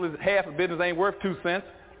down, useless, half a business ain't worth 2 cents.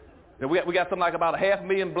 And we got something like about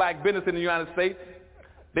 500,000 black businesses in the United States.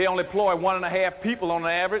 They only employ 1.5 people on the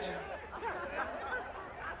average.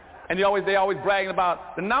 And they always bragging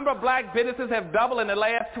about the number of black businesses have doubled in the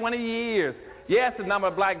last 20 years. Yes, the number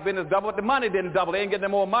of black businesses doubled, but the money didn't double. They ain't getting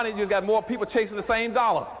more money. You just got more people chasing the same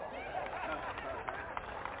dollar.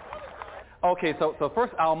 Okay, so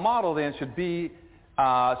first our model then should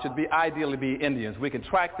ideally be Indians. We can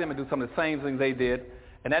track them and do some of the same things they did,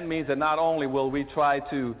 and that means that not only will we try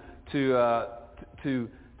to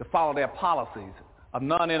follow their policies of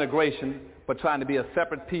non-integration, but trying to be a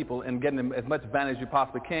separate people and getting them as much advantage as you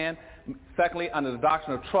possibly can. Secondly, under the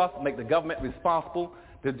doctrine of trust, make the government responsible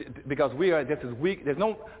because we are just as weak.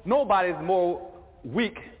 Nobody's more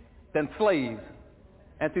weak than slaves.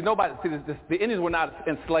 And the Indians were not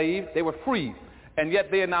enslaved; they were free, and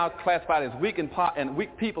yet they are now classified as weak and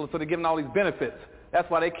weak people, so they're given all these benefits. That's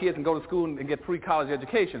why their kids can go to school and get free college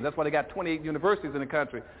education. That's why they got 28 universities in the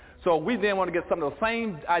country. So we then want to get some of those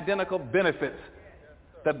same identical benefits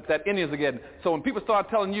that Indians are getting. So when people start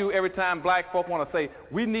telling you every time black folk want to say,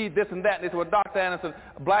 we need this and that, and they say, well, Dr. Anderson,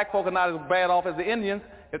 black folk are not as bad off as the Indians.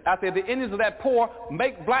 I said, the Indians are that poor,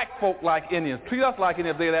 make black folk like Indians. Treat us like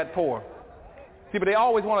Indians if they're that poor. See, but they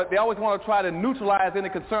always want to try to neutralize any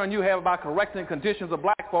concern you have about correcting conditions of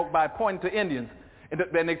black folk by pointing to Indians. And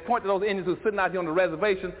they point to those Indians who are sitting out here on the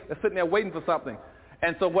reservation, they're sitting there waiting for something.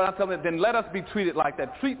 And so what I'm telling them, then let us be treated like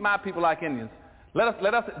that. Treat my people like Indians. Let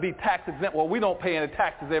us be tax exempt. Well, we don't pay any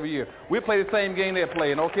taxes every year. We play the same game they're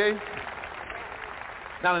playing, okay?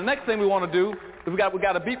 Now the next thing we want to do is we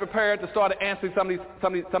got to be prepared to start answering some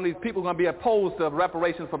of these people who are going to be opposed to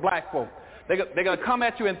reparations for black folk. They're going to come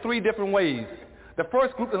at you in 3 different ways. The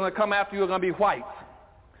first group that's going to come after you are going to be whites.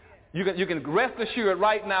 You can rest assured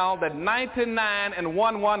right now that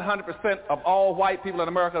 100% of all white people in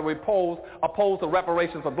America are opposed to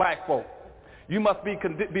reparations for black folk. You must be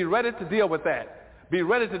ready to deal with that. Be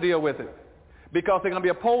ready to deal with it. Because they're going to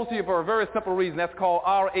be opposed to you for a very simple reason. That's called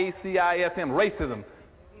racism, racism.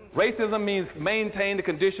 Racism means maintain the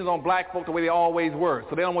conditions on black folk the way they always were.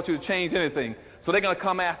 So they don't want you to change anything. So they're going to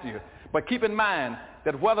come after you. But keep in mind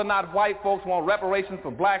that whether or not white folks want reparations for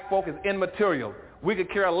black folk is immaterial. We could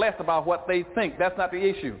care less about what they think. That's not the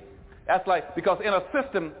issue. That's because in a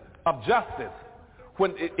system of justice,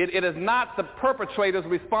 when it is not the perpetrator's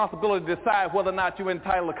responsibility to decide whether or not you're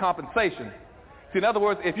entitled to compensation. See, in other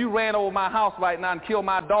words, if you ran over my house right now and killed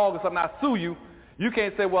my dog or something, I sue you, you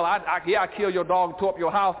can't say, well, I killed your dog and tore up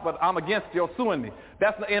your house, but I'm against your suing me.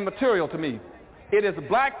 That's immaterial to me. It is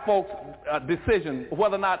black folks' decision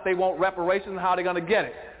whether or not they want reparations and how they're going to get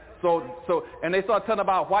it. And they start telling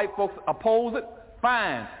about white folks oppose it.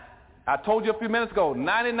 Fine. I told you a few minutes ago,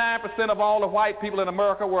 99% of all the white people in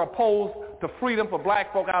America were opposed to freedom for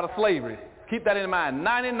black folk out of slavery. Keep that in mind.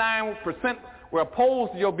 99% were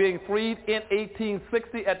opposed to your being freed in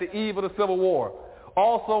 1860 at the eve of the Civil War.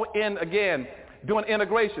 Also doing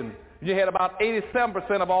integration. You had about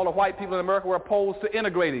 87% of all the white people in America were opposed to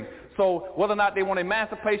integrating. So whether or not they want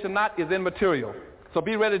emancipation or not is immaterial. So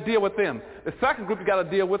be ready to deal with them. The second group you got to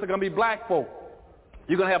deal with are going to be black folk.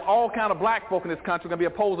 You're going to have all kind of black folk in this country going to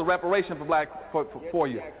be opposed to reparation for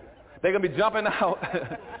you. They're going to be jumping out.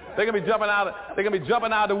 They're going to be jumping out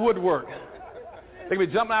of the woodwork. They're going to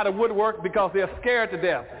be jumping out of the woodwork because they're scared to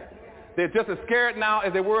death. They're just as scared now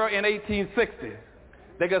as they were in 1860.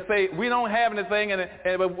 They're going to say, we don't have anything, and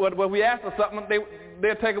when we ask for something,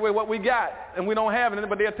 they'll take away what we got, and we don't have anything,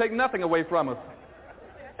 but they'll take nothing away from us.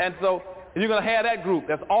 And so you're going to have that group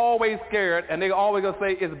that's always scared, and they're always going to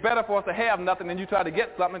say, it's better for us to have nothing than you try to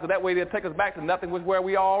get something, because that way they'll take us back to nothing, which is where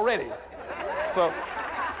we are already.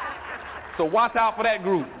 So watch out for that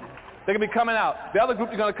group. They're going to be coming out. The other group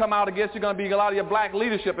you're going to come out against, you're going to be a lot of your black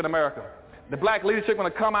leadership in America. The black leadership is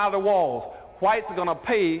going to come out of the walls. Whites are going to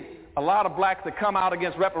pay a lot of blacks to come out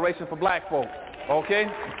against reparations for black folks. Okay?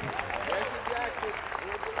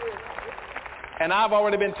 And I've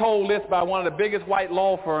already been told this by one of the biggest white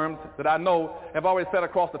law firms that I know, have already set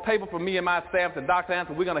across the table for me and my staff, and Dr.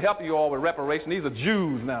 Anson, we're going to help you all with reparations. These are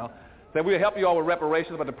Jews now. That we'll help you all with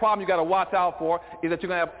reparations, but the problem you got to watch out for is that you're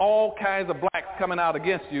going to have all kinds of blacks coming out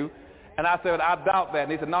against you. And I said, I doubt that.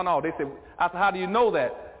 And they said, no. They said, I said, how do you know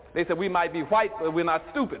that? They said, we might be white, but we're not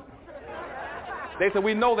stupid. They said,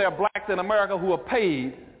 we know there are blacks in America who are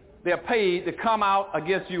paid. They're paid to come out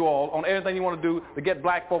against you all on everything you want to do to get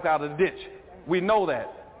black folk out of the ditch. We know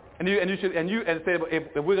that. And say,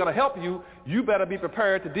 if we're going to help you, you better be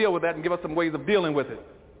prepared to deal with that and give us some ways of dealing with it.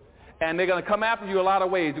 And they're going to come after you a lot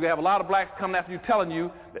of ways. You're going to have a lot of blacks coming after you telling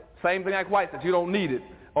you the same thing like whites, that you don't need it,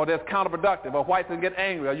 or that's counterproductive, or whites can get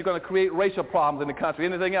angry, or you're going to create racial problems in the country,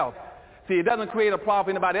 anything else. See, it doesn't create a problem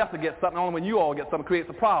for anybody else to get something. Only when you all get something, it creates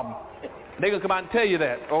a problem. They're going to come out and tell you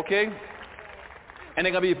that, okay? And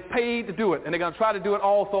they're going to be paid to do it. And they're going to try to do it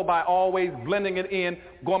also by always blending it in,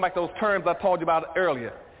 going back to those terms I told you about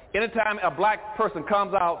earlier. Anytime a black person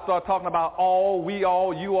comes out, start talking about all, we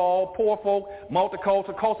all, you all, poor folk,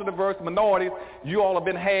 multicultural, culture diverse, minorities, you all have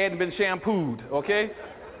been had and been shampooed, okay?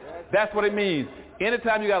 That's what it means.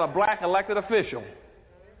 Anytime you got a black elected official,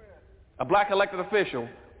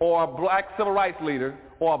 or a black civil rights leader,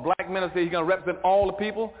 or a black minister, he's going to represent all the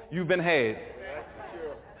people, you've been had.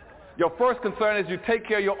 Your first concern is you take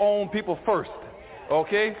care of your own people first,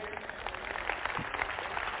 okay?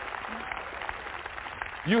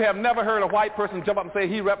 You have never heard a white person jump up and say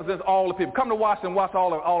he represents all the people. Come to Washington, watch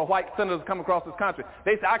all the white senators come across this country.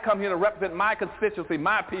 They say, I come here to represent my constituency,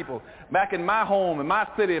 my people, back in my home, in my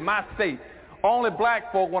city, in my state. Only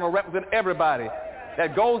black folk want to represent everybody.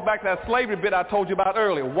 That goes back to that slavery bit I told you about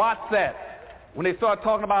earlier. Watch that. When they start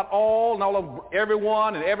talking about all and all of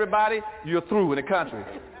everyone and everybody, you're through in the country.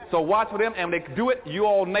 So watch for them, and when they do it, you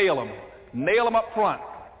all nail them. Nail them up front.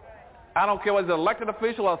 I don't care whether it's an elected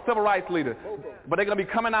official or a civil rights leader, but they're going to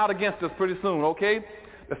be coming out against us pretty soon, okay?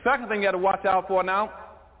 The second thing you got to watch out for now,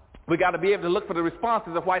 we got to be able to look for the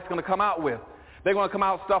responses that whites going to come out with. They're going to come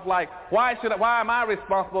out with stuff like, why am I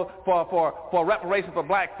responsible for reparations for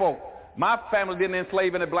black folk? My family didn't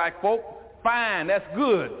enslave any black folk. Fine, that's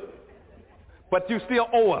good. But you still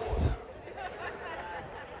owe us.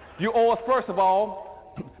 You owe us, first of all,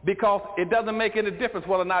 because it doesn't make any difference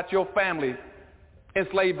whether or not your family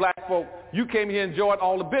enslaved black folk. You came here and enjoyed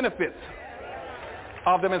all the benefits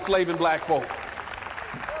of them enslaving black folk.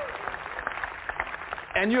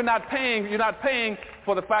 And you're not paying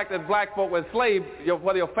for the fact that black folk were enslaved,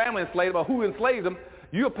 whether your family enslaved or who enslaved them.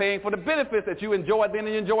 You're paying for the benefits that you enjoyed then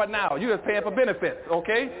and you enjoy it now. You're just paying for benefits,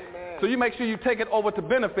 okay? Amen. So you make sure you take it over to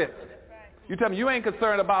benefits. You tell me you ain't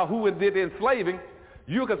concerned about who did the enslaving.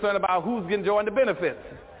 You're concerned about who's enjoying the benefits.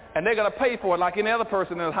 And they're going to pay for it like any other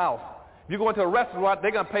person in the house. If you go into a restaurant,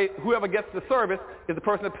 they're going to pay, whoever gets the service is the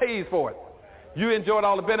person that pays for it. You enjoyed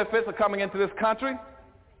all the benefits of coming into this country.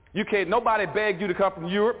 Nobody begged you to come from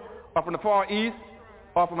Europe or from the Far East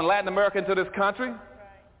or from Latin America into this country.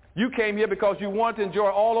 You came here because you wanted to enjoy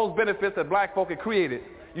all those benefits that black folk had created.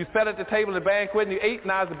 You sat at the table in the banquet and you ate,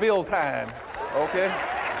 now it's the bill time. Okay?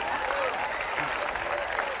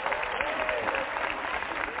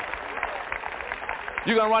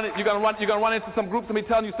 You're gonna run into some groups and be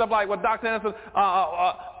telling you stuff like, well, Dr. Anderson,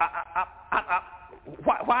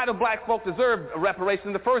 why do black folks deserve reparations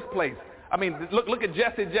in the first place? I mean, look at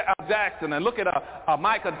Jesse Jackson, and look at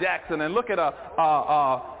Michael Jackson, and look at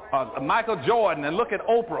Michael Jordan, and look at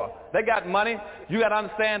Oprah. They got money. You got to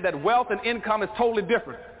understand that wealth and income is totally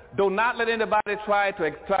different. Do not let anybody try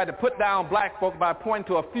to put down black folks by pointing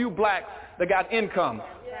to a few blacks that got income.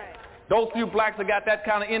 Those few blacks that got that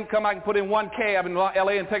kind of income, I can put in one cab in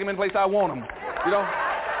L.A. and take them in place I want them. You know,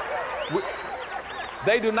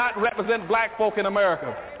 they do not represent black folk in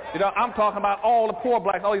America. You know, I'm talking about all the poor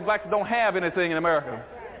blacks, all these blacks that don't have anything in America.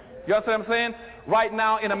 You understand what I'm saying? Right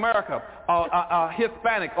now in America, a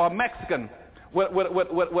Hispanic or Mexican with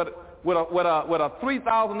a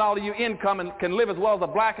 $3,000 a year income and can live as well as a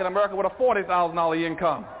black in America with a $40,000 a year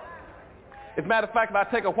income. As a matter of fact, if I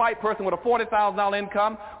take a white person with a $40,000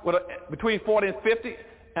 income between 40 and 50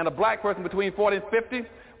 and a black person between 40 and 50,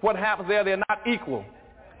 what happens there, they're not equal.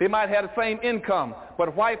 They might have the same income,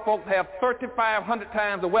 but white folks have 3,500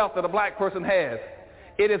 times the wealth that a black person has.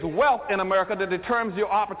 It is wealth in America that determines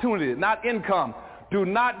your opportunity, not income. Do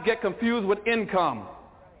not get confused with income.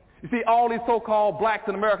 You see, all these so-called blacks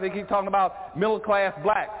in America, they keep talking about middle-class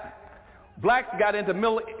blacks. Blacks got into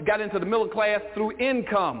the middle class through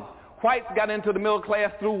income. Whites got into the middle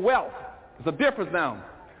class through wealth. There's a difference now.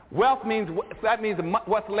 Wealth means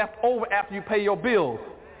what's left over after you pay your bills.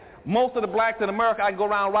 Most of the blacks in America, I can go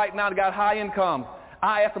around right now, they got high incomes.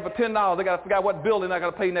 I ask them for $10, they got to figure out what bill they're not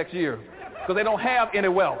going to pay next year because they don't have any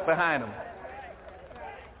wealth behind them.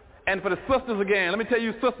 And for the sisters again, let me tell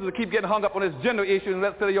you sisters that keep getting hung up on this gender issue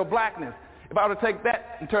instead of your blackness. If I were to take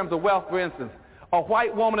that in terms of wealth, for instance, a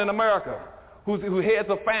white woman in America who heads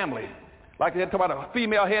a family, like they talk about a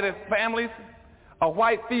female-headed families, a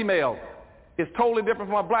white female is totally different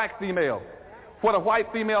from a black female. What a white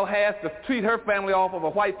female has to treat her family off of a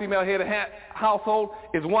white female-headed household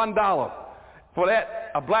is $1. For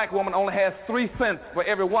that, a black woman only has 3 cents for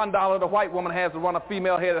every $1 the white woman has to run a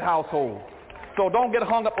female-headed household. So don't get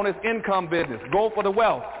hung up on this income business. Go for the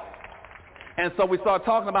wealth. And so we start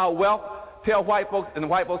talking about wealth. Tell white folks, and the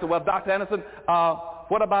white folks say, well, Dr. Anderson,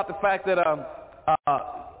 what about the fact that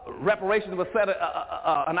reparations will set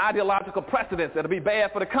an ideological precedent that will be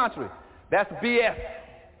bad for the country? That's BS.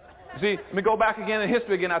 See, let me go back again in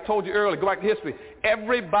history again. I told you earlier, go back to history.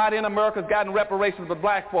 Everybody in America has gotten reparations but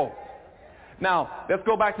black folk. Now, let's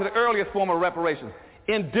go back to the earliest form of reparations.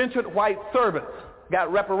 Indentured white servants got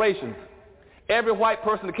reparations. Every white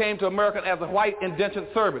person that came to America as a white indentured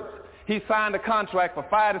servant, he signed a contract for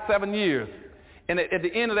 5 to 7 years. And at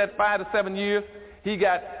the end of that 5 to 7 years, he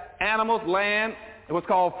got animals, land. It was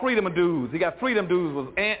called freedom dues. He got freedom dues. It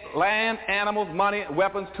was land, animals, money,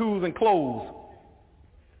 weapons, tools, and clothes.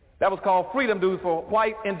 That was called freedom dues for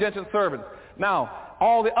white indentured servants. Now,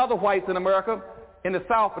 all the other whites in America, in the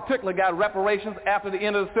South particularly, got reparations after the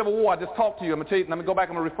end of the Civil War. I just talked to you. I'm going to tell you, let me go back.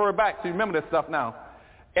 I'm going to refer back so you remember this stuff now.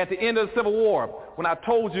 At the end of the Civil War, when I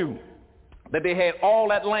told you that they had all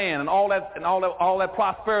that land and all that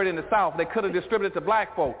prosperity in the South, they could have distributed to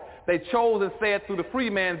black folk. They chose instead through the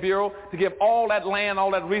Freedmen's Bureau to give all that land,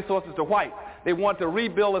 all that resources to whites. They wanted to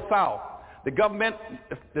rebuild the South. The government,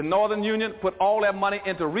 the Northern Union, put all that money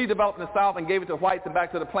into redeveloping the South and gave it to whites and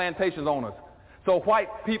back to the plantation owners. So white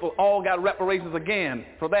people all got reparations again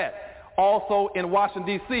for that. Also in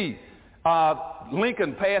Washington, D.C.,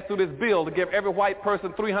 Lincoln passed through this bill to give every white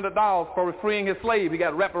person $300 for freeing his slave. He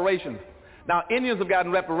got reparations. Now, Indians have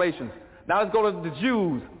gotten reparations. Now let's go to the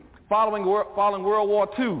Jews. Following World War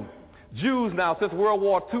II, Jews now, since World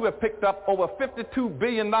War II, have picked up over $52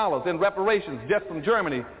 billion in reparations just from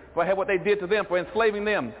Germany for what they did to them, for enslaving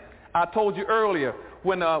them. I told you earlier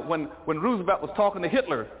when Roosevelt was talking to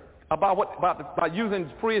Hitler about using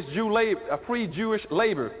free Jewish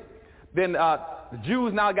labor, then the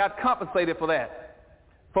Jews now got compensated for that,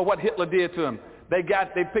 for what Hitler did to them. They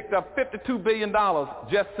picked up $52 billion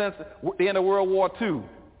just since the end of World War II.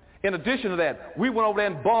 In addition to that, we went over there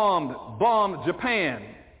and bombed Japan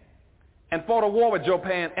and fought a war with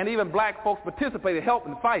Japan, and even black folks participated, helped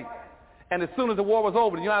in the fight. And as soon as the war was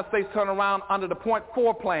over, the United States turned around under the Point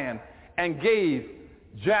 4 plan and gave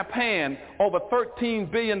Japan over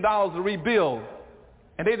 $13 billion to rebuild.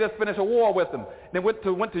 And they just finished a war with them. They went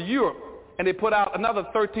to Europe, and they put out another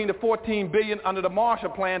 $13 to $14 billion under the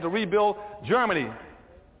Marshall Plan to rebuild Germany.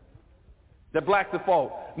 The blacks had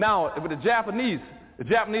fought. Now, with the Japanese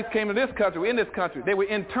came to this country, in this country, they were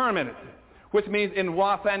internmented, which means in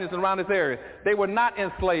Los Angeles and around this area. They were not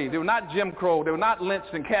enslaved. They were not Jim Crow. They were not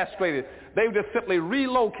lynched and castrated. They were just simply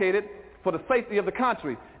relocated for the safety of the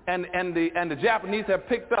country. And the Japanese have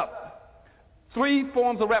picked up 3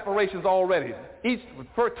 forms of reparations already.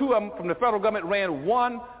 Two of them from the federal government ran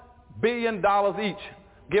 $1 billion each,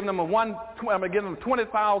 giving them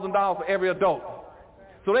 $20,000 for every adult.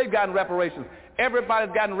 So they've gotten reparations.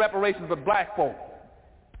 Everybody's gotten reparations but black folk.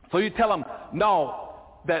 So you tell them, no,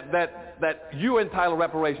 that you're entitled to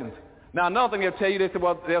reparations. Now another thing they'll tell you,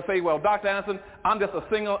 they'll say, well, Dr. Anderson, I'm just a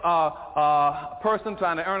single person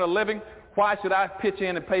trying to earn a living. Why should I pitch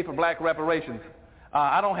in and pay for black reparations?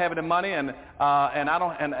 I don't have any money, and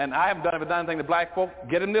I haven't done anything to black folk.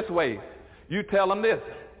 Get them this way. You tell them this,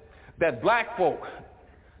 that black folk,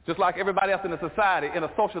 just like everybody else in the society, in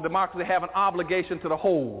a social democracy, have an obligation to the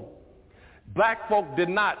whole. Black folk did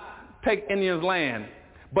not take Indians' land,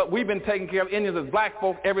 but we've been taking care of Indians as black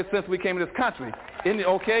folk ever since we came to this country.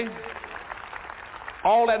 Okay?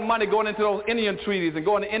 All that money going into those Indian treaties and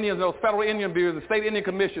going to Indians, those federal Indian bureaus, the state Indian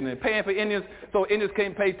commission, and paying for Indians so Indians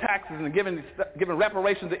can't pay taxes and giving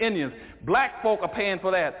reparations to Indians. Black folk are paying for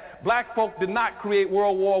that. Black folk did not create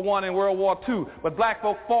World War I and World War II, but black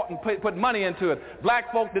folk fought and put money into it.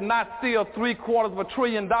 Black folk did not steal $750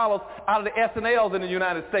 billion out of the S&Ls in the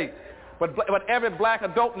United States. But every black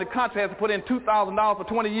adult in the country has to put in $2,000 for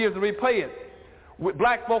 20 years to repay it.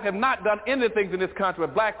 Black folk have not done anything in this country,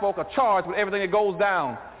 but black folk are charged with everything that goes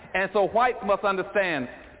down. And so whites must understand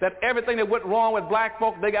that everything that went wrong with black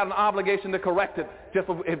folk, they got an obligation to correct it. Just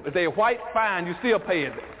if they're white, fine, you still pay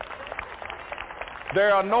it.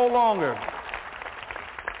 There are no longer.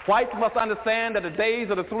 Whites must understand that the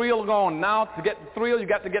days of the thrill are gone. Now, to get the thrill, you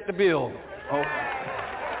got to get the bill. Oh.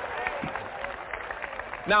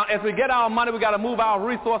 Now, as we get our money, we got to move our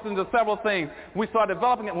resources into several things. We start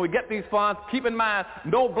developing it. When we get these funds, keep in mind,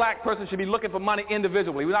 no black person should be looking for money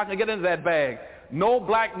individually. We're not going to get into that bag. No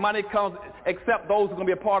black money comes except those who are going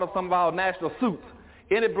to be a part of some of our national suits.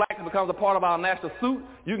 Any black that becomes a part of our national suit,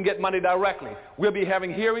 you can get money directly. We'll be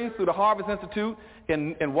having hearings through the Harvest Institute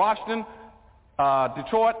in Washington,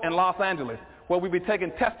 Detroit, and Los Angeles, where we'll be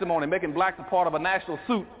taking testimony, making blacks a part of a national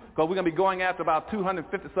suit, because we're going to be going after about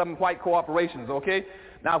 257 white corporations, okay?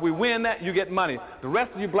 Now, if we win that, you get money. The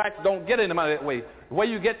rest of you blacks don't get any money that way. The way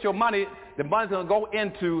you get your money, the money's going to go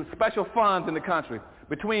into special funds in the country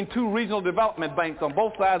between 2 regional development banks on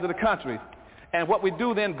both sides of the country. And what we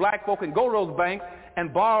do then, black folk can go to those banks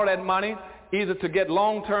and borrow that money either to get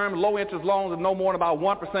long-term, low-interest loans of no more than about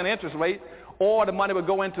 1% interest rate, or the money would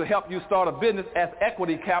go in to help you start a business as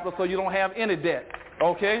equity capital so you don't have any debt,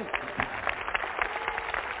 okay?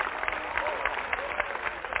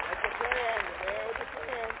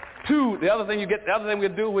 Two, the other thing we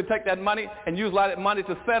do, we take that money and use a lot of that money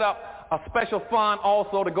to set up a special fund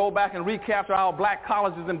also to go back and recapture our black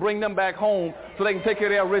colleges and bring them back home so they can take care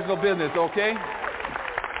of their original business, okay?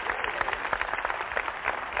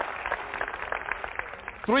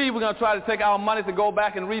 3, we're going to try to take our money to go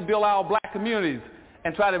back and rebuild our black communities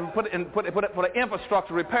and try to put it for the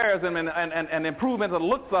infrastructure, repairs them and improvements of the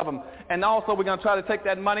looks of them. And also we're going to try to take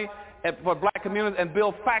that money for black communities and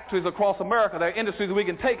build factories across America. There are industries that we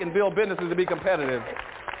can take and build businesses to be competitive.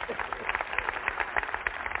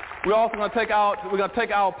 We're also going to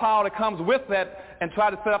take our power that comes with that and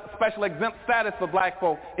try to set up a special exempt status for black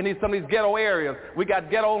folk in some of these ghetto areas. We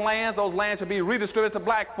got ghetto lands. Those lands should be redistributed to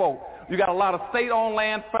black folk. You got a lot of state-owned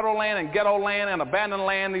land, federal land, and ghetto land, and abandoned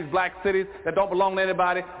land in these black cities that don't belong to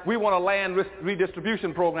anybody. We want a land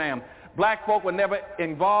redistribution program. Black folk were never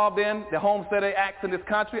involved in the Homestead Acts in this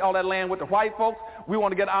country. All that land with the white folks. We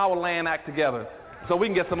want to get our land act together so we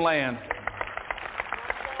can get some land.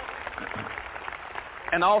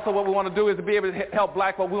 And also what we want to do is to be able to help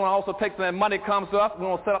black folk. We want to also take some of that money that comes to us. We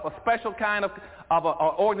want to set up a special kind of an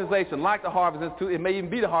organization like the Harvest Institute. It may even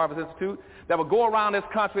be the Harvest Institute that will go around this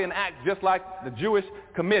country and act just like the Jewish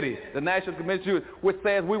Committee, the National Committee, Jewish, which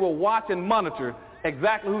says we will watch and monitor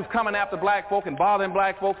exactly who's coming after black folk and bothering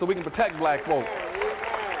black folk so we can protect black folk.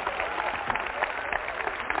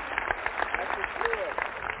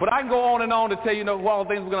 But I can go on and on to tell you, what all the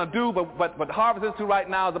things we're going to do, but Harvest Institute right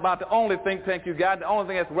now is about the only think tank you got, the only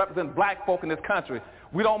thing that represents black folk in this country.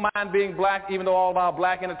 We don't mind being black, even though all of our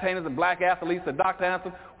black entertainers and black athletes said, Dr.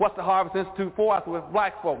 Anderson, what's the Harvest Institute for? I said, well, it's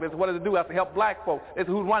black folk. This is what does it do? I have to help black folk. This is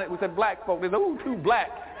who's running it. We said black folk. They said, ooh, too black.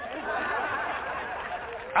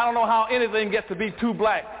 I don't know how anything gets to be too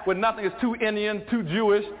black when nothing is too Indian, too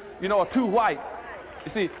Jewish, or too white.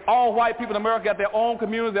 You see, all white people in America got their own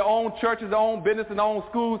communities, their own churches, their own business, and their own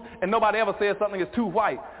schools, and nobody ever says something is too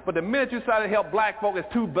white. But the minute you try to help black folk,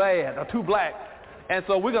 it's too bad or too black. And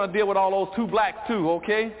so we're going to deal with all those too blacks too,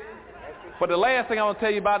 okay? But the last thing I want to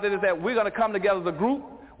tell you about this is that we're going to come together as a group.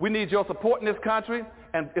 We need your support in this country.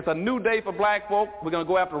 and it's a new day for black folk. We're going to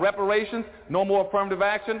go after reparations, no more affirmative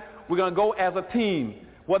action. We're going to go as a team.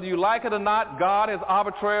 Whether you like it or not, God has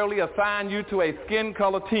arbitrarily assigned you to a skin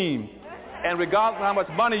color team. And regardless of how much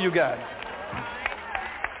money you got,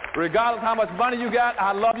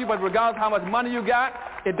 I love you, but regardless of how much money you got,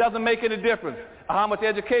 it doesn't make any difference. How much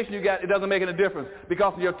education you got, it doesn't make any difference.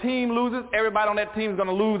 Because if your team loses, everybody on that team is going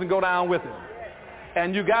to lose and go down with it.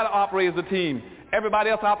 And you got to operate as a team. Everybody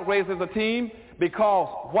else operates as a team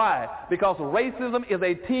because, why? Because racism is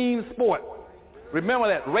a team sport. Remember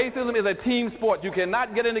that. Racism is a team sport. You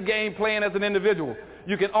cannot get in the game playing as an individual.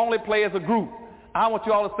 You can only play as a group. I want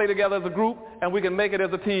you all to stay together as a group, and we can make it as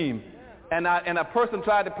a team. And a person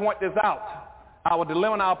tried to point this out. Our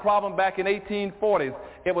dilemma and our problem back in 1840s.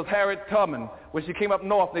 It was Harriet Tubman. When she came up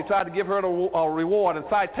north, they tried to give her a reward and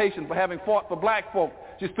citation for having fought for black folk.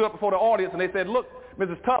 She stood up before the audience, and they said, look,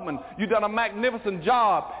 Mrs. Tubman, you've done a magnificent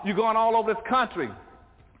job. You've gone all over this country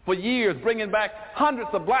for years, bringing back hundreds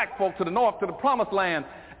of black folk to the north, to the promised land.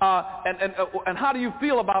 And how do you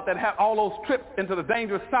feel about that, all those trips into the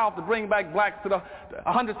dangerous south to bring back blacks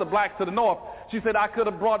hundreds of blacks to the north? She said, I could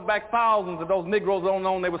have brought back thousands of those Negroes that don't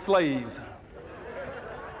know they were slaves.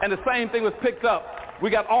 And the same thing was picked up. We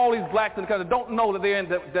got all these blacks in the country that don't know that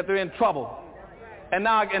they're in trouble. And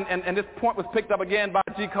now, and this point was picked up again by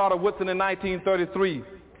G. Carter Woodson in 1933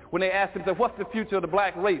 when they asked him, said, what's the future of the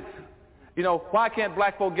black race? You know, why can't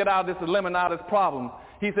black folk get out of this dilemma and out of this problem?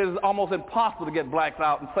 He says it's almost impossible to get blacks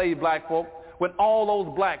out and save black folk when all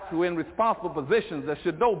those blacks who are in responsible positions that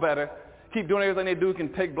should know better keep doing everything they do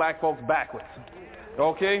can take black folks backwards.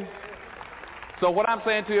 Okay? So what I'm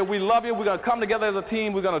saying to you, we love you. We're going to come together as a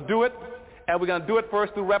team. We're going to do it, and we're going to do it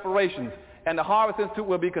first through reparations. And the Harvest Institute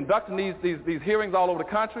will be conducting these hearings all over the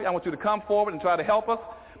country. I want you to come forward and try to help us.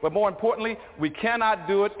 But more importantly, we cannot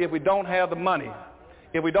do it if we don't have the money.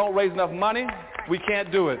 If we don't raise enough money, we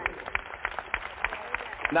can't do it.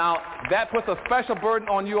 Now, that puts a special burden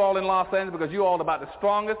on you all in Los Angeles because you all are about the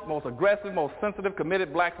strongest, most aggressive, most sensitive,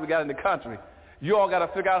 committed blacks we got in the country. You all got to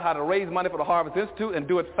figure out how to raise money for the Harvest Institute and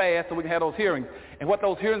do it fast so we can have those hearings. And what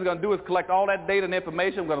those hearings are going to do is collect all that data and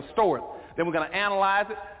information. We're going to store it. Then we're going to analyze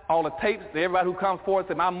it, all the tapes, everybody who comes forward and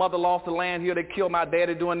says, my mother lost the land here, they killed my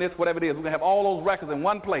daddy doing this, whatever it is. We're going to have all those records in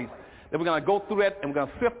one place. Then we're going to go through that and we're going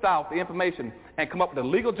to sift out the information and come up with the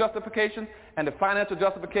legal justifications and the financial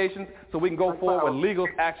justifications so we can go forward with legal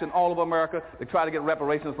action all over America to try to get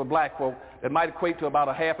reparations for black folk that might equate to about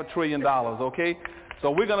 $500 billion, okay? So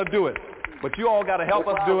we're going to do it. But you all got to help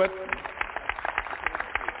us do it.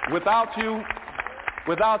 Without you,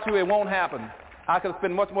 it won't happen. I could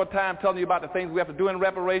spend much more time telling you about the things we have to do in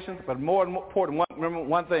reparations, but more important, remember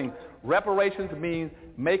one thing. Reparations means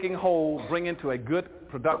making whole, bringing to a good,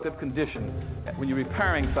 productive condition. When you're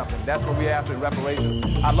repairing something, that's what we're after in reparations.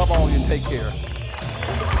 I love all of you and take care.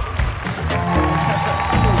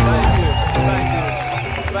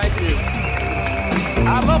 Thank you.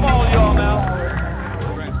 I love all of y'all now.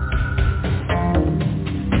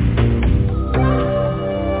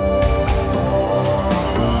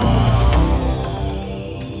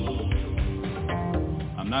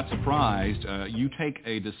 Not surprised. You take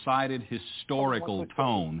a decided historical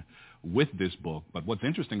tone with this book, but what's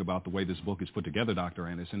interesting about the way this book is put together, Dr.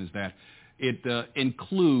 Anderson, is that it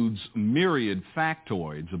includes myriad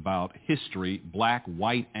factoids about history, black,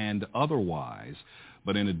 white, and otherwise.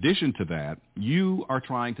 But in addition to that, you are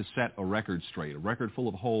trying to set a record straight, a record full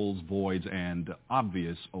of holes, voids, and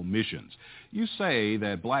obvious omissions. You say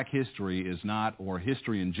that black history is not, or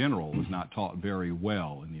history in general, is not taught very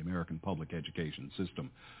well in the American public education system.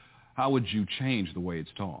 How would you change the way it's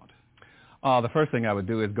taught? The first thing I would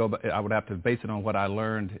do is I would have to base it on what I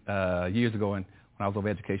learned years ago when I was over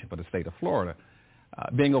education for the state of Florida.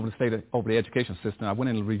 Being over the education system, I went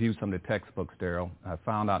in and reviewed some of the textbooks, Daryl. I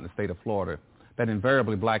found out in the state of Florida that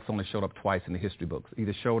invariably blacks only showed up twice in the history books.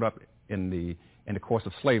 Either showed up in the course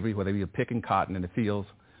of slavery, where they were picking cotton in the fields,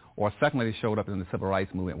 or secondly, they showed up in the civil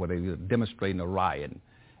rights movement, where they were demonstrating or rioting.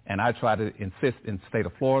 And I tried to insist in the state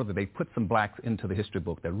of Florida that they put some blacks into the history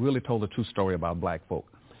book that really told the true story about black folk.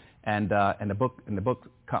 And the book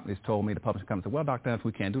companies told me, the publishing companies said, well, Dr.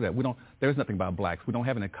 Anderson, we can't do that. There's nothing about blacks. We don't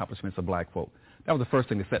have any accomplishments of black folk. That was the first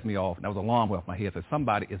thing that set me off. That was a alarm bell off my head. That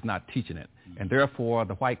somebody is not teaching it. And therefore,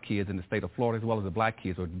 the white kids in the state of Florida, as well as the black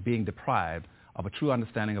kids, are being deprived of a true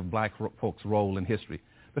understanding of black folks' role in history.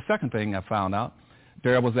 The second thing I found out,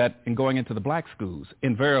 there was that in going into the black schools,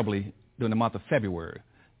 invariably during the month of February,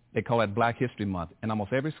 they call that Black History Month. And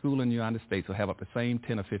almost every school in the United States will have up the same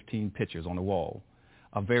 10 or 15 pictures on the wall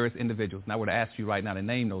of various individuals. And I would ask you right now to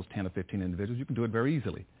name those 10 or 15 individuals. You can do it very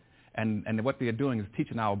easily. And what they're doing is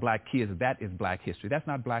teaching our black kids that is black history. That's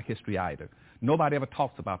not black history either. Nobody ever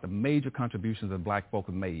talks about the major contributions that black folk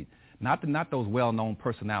have made. Not those well-known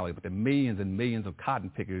personalities, but the millions and millions of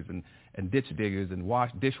cotton pickers and ditch diggers and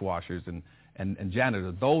dishwashers and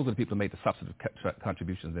janitors. Those are the people who made the substantive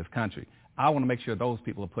contributions in this country. I want to make sure those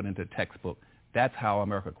people are put into the textbook. That's how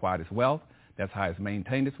America acquired its wealth. That's how it's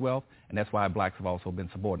maintained its wealth. And that's why blacks have also been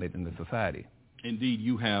subordinated in the society. Indeed,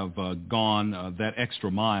 you have gone that extra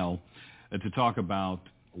mile to talk about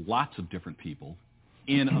lots of different people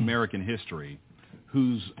in American history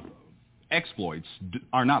whose exploits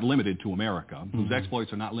are not limited to America, whose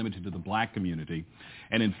exploits are not limited to the black community.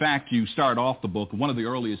 And in fact, you start off the book, one of the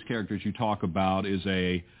earliest characters you talk about is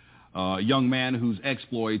a young man whose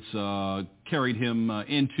exploits carried him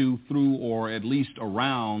into, through, or at least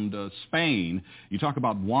around Spain. You talk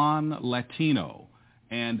about Juan Latino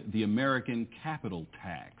and the American capital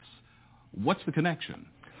tax. What's the connection?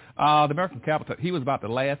 The American capital, he was about the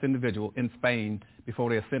last individual in Spain before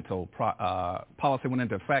the Jacinto policy went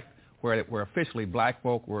into effect, where officially black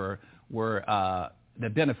folk were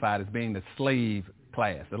identified as being the slave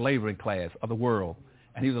class, the laboring class of the world.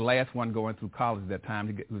 And he was the last one going through college at that time.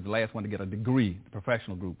 He was the last one to get a degree, the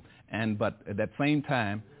professional group. But at that same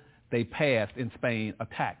time, they passed in Spain a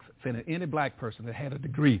tax saying that any black person that had a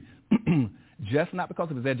degree, just not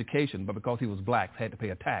because of his education, but because he was black, had to pay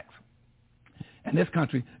a tax. And this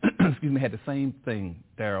country, had the same thing,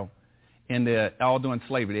 Darrell. All during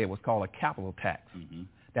slavery, it was called a capital tax.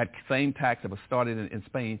 That same tax that was started in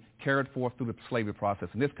Spain carried forth through the slavery process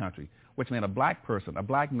in this country, which meant a black person, a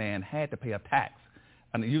black man, had to pay a tax.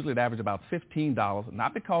 And usually it averaged about $15,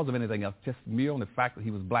 not because of anything else, just merely on the fact that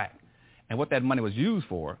he was black. And what that money was used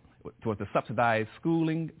for was to subsidize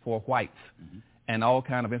schooling for whites and all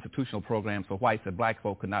kind of institutional programs for whites that black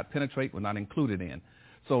folk could not penetrate, were not included in.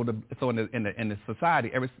 So in the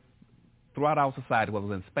society, throughout our society, whether it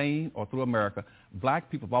was in Spain or through America,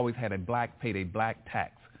 black people have always had paid a black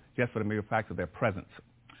tax just for the mere fact of their presence.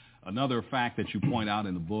 Another fact that you point out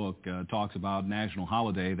in the book talks about national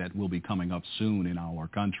holiday that will be coming up soon in our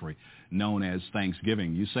country, known as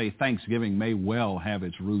Thanksgiving. You say Thanksgiving may well have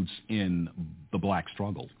its roots in the black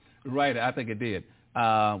struggle. Right, I think it did.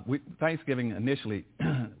 Thanksgiving initially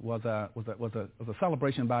was a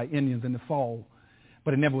celebration by Indians in the fall,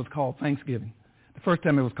 but it never was called Thanksgiving. The first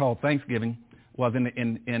time it was called Thanksgiving was in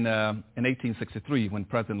 1863 when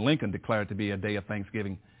President Lincoln declared it to be a day of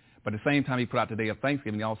Thanksgiving. But at the same time he put out the day of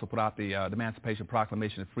Thanksgiving, he also put out the Emancipation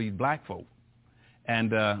Proclamation that freed black folk.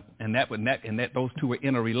 And those two were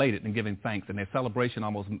interrelated in giving thanks, and their celebration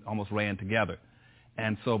almost ran together.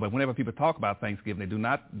 And so, but whenever people talk about Thanksgiving, they do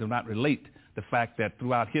not relate the fact that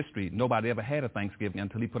throughout history nobody ever had a Thanksgiving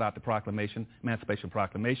until he put out the proclamation, Emancipation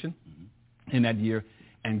Proclamation, in that year,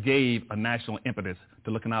 and gave a national impetus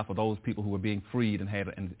to looking out for those people who were being freed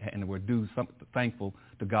and were due thankful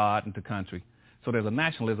to God and to country. So there's a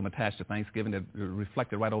nationalism attached to Thanksgiving that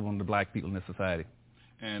reflected right over on the black people in this society.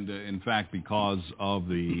 And in fact, because of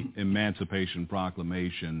the Emancipation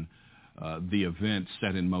Proclamation, the event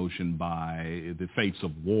set in motion by the fates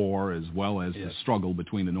of war as well as the struggle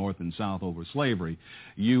between the North and South over slavery,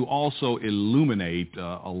 you also illuminate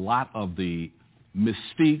a lot of the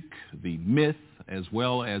mystique, the myth, as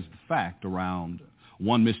well as the fact around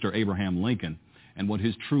one Mr. Abraham Lincoln and what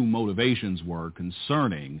his true motivations were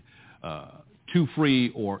concerning to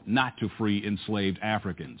free or not to free enslaved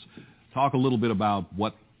Africans. Talk a little bit about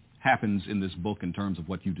what happens in this book in terms of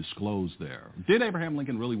what you disclose there. Did Abraham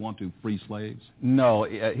Lincoln really want to free slaves? No,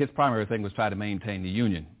 his primary thing was try to maintain the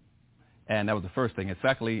Union. And that was the first thing. And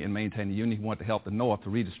secondly, in maintaining the Union, he wanted to help the North to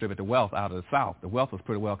redistribute the wealth out of the South. The wealth was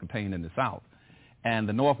pretty well contained in the South. And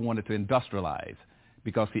the North wanted to industrialize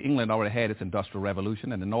because England already had its industrial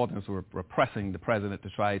revolution, and the Northerners were pressing the president to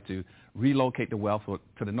try to relocate the wealth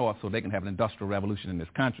to the North so they can have an industrial revolution in this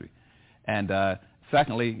country. And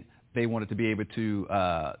secondly, they wanted to be able to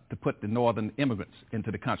put the Northern immigrants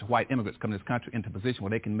into the country, white immigrants come to this country, into a position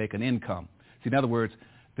where they can make an income. See, in other words,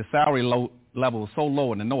 the salary level was so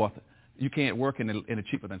low in the North, you can't work in a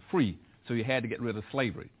cheaper than free, so you had to get rid of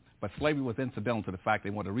slavery. But slavery was incidental to the fact they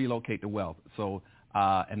wanted to relocate the wealth,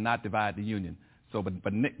 and not divide the Union. So, but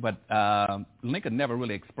Lincoln never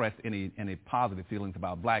really expressed any positive feelings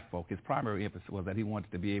about black folk. His primary emphasis was that he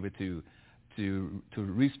wanted to be able to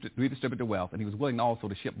redistribute the wealth, and he was willing also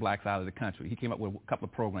to ship blacks out of the country. He came up with a couple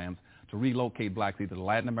of programs to relocate blacks either to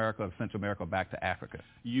Latin America or Central America or back to Africa.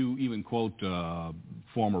 You even quote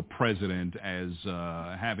former president as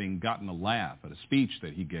having gotten a laugh at a speech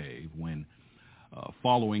that he gave when,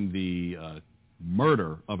 following the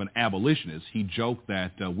murder of an abolitionist, he joked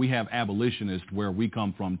that we have abolitionists where we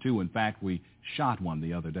come from too. In fact, we shot one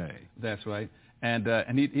the other day. That's right.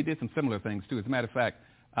 And he did some similar things too. As a matter of fact,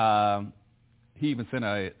 he even sent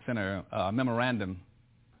a memorandum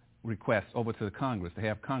request over to the Congress to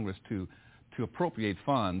have Congress to appropriate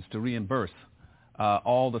funds to reimburse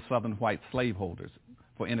all the Southern white slaveholders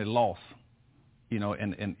for any loss,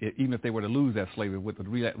 and even if they were to lose that slavery with the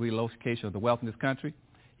relocation of the wealth in this country,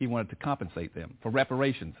 he wanted to compensate them for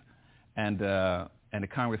reparations. And the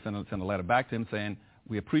Congress sent a letter back to him saying,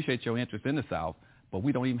 we appreciate your interest in the South, but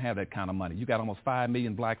we don't even have that kind of money. You got almost 5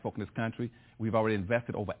 million black folk in this country. We've already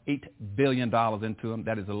invested over $8 billion into them.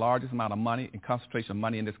 That is the largest amount of money and concentration of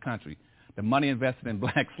money in this country. The money invested in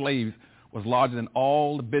black slaves was larger than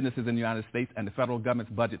all the businesses in the United States and the federal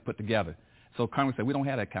government's budget put together. So Congress said, we don't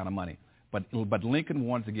have that kind of money. But Lincoln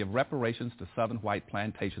wanted to give reparations to Southern white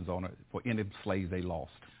plantations owners for any slaves they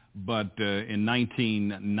lost. But in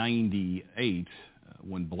 1998,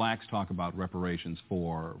 when blacks talk about reparations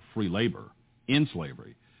for free labor in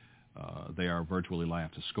slavery, they are virtually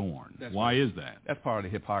laughed to scorn. Why is that? That's part of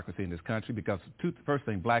the hypocrisy in this country because, first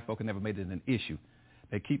thing, black folk have never made it an issue.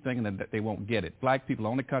 They keep thinking that they won't get it. Black people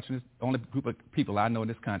are the only group of people I know in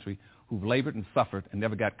this country who've labored and suffered and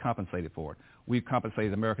never got compensated for it. We've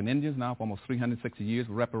compensated American Indians now for almost 360 years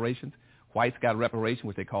with reparations. Whites got reparations,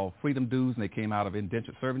 which they call freedom dues, and they came out of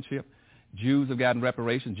indentured servitude. Jews have gotten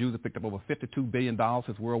reparations. Jews have picked up over $52 billion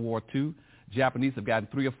since World War II. Japanese have gotten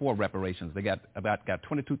 3 or 4 reparations. They got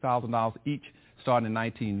 $22,000 each starting in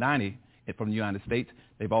 1990 from the United States.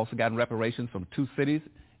 They've also gotten reparations from 2 cities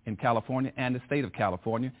in California and the state of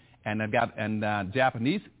California. And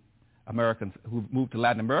Japanese Americans who moved to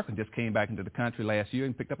Latin America just came back into the country last year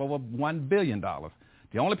and picked up over $1 billion.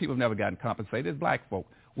 The only people who've never gotten compensated is black folk.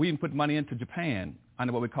 We even put money into Japan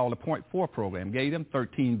under what we call the Point 4 program, gave them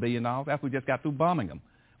 $13 billion after we just got through bombing them.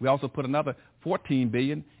 We also put another $14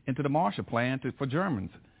 billion into the Marshall Plan for Germans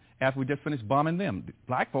after we just finished bombing them.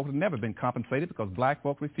 Black folk have never been compensated because black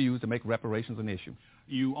folk refused to make reparations an issue.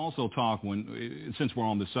 You also talk, since we're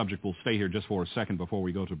on this subject, we'll stay here just for a second before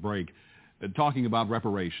we go to break, talking about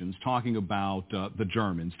reparations, talking about the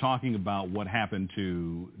Germans, talking about what happened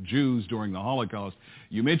to Jews during the Holocaust.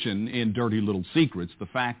 You mentioned in Dirty Little Secrets the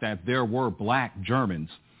fact that there were black Germans.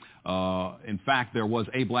 In fact, there was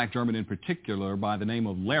a black German in particular by the name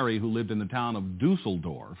of Larry who lived in the town of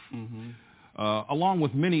Dusseldorf, along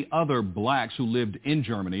with many other blacks who lived in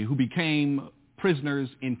Germany who became prisoners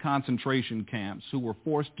in concentration camps who were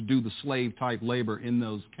forced to do the slave-type labor in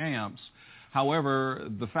those camps. However,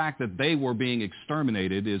 the fact that they were being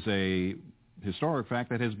exterminated is a historic fact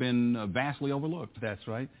that has been vastly overlooked. That's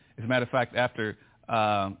right. As a matter of fact, after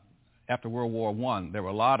World War I, there were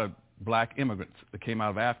a lot of black immigrants that came out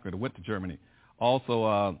of Africa that went to Germany.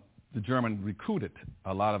 Also, the Germans recruited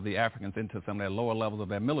a lot of the Africans into some of their lower levels of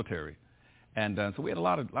their military. And so we had a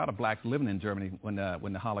lot of blacks living in Germany when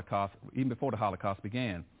the Holocaust, even before the Holocaust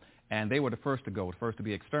began. And they were the first to go, the first to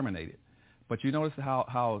be exterminated. But you notice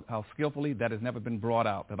how skillfully that has never been brought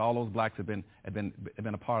out, that all those blacks have been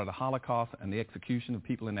a part of the Holocaust and the execution of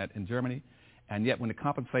people in Germany. And yet when the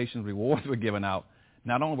compensation rewards were given out,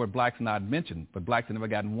 not only were blacks not mentioned, but blacks had never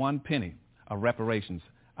gotten 1 penny of reparations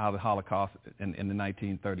out of the Holocaust in the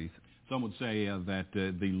 1930s. Some would say that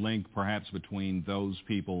the link perhaps between those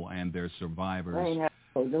people and their survivors,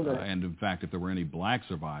 and in fact, if there were any black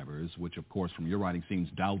survivors, which of course from your writing seems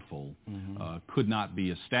doubtful, could not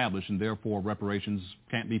be established, and therefore reparations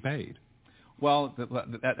can't be paid. Well,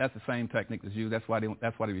 that's the same technique that's used. That's why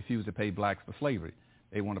they refuse to pay blacks for slavery.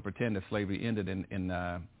 They want to pretend that slavery ended in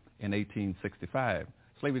 1865.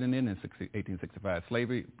 Slavery didn't end in 1865.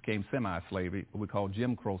 Slavery became semi-slavery, what we call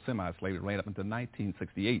Jim Crow semi-slavery, right up until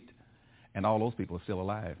 1968. And all those people are still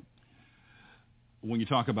alive. When you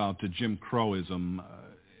talk about Jim Crowism,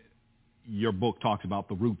 your book talks about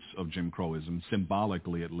the roots of Jim Crowism,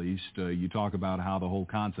 symbolically at least. You talk about how the whole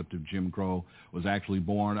concept of Jim Crow was actually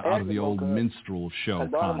born out of the old minstrel show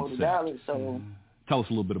concept. Tell us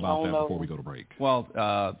a little bit about that before we go to break. Well,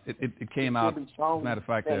 it came out, as a matter of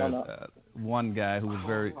fact, one guy who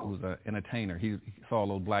was an entertainer, he saw a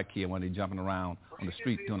little black kid one day jumping around on the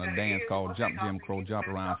street doing a dance called Jump Jim Crow, Jump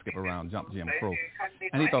Around, Skip Around, Jump Jim Crow.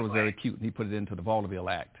 And he thought it was very cute, and he put it into the Vaudeville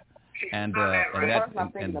Act. And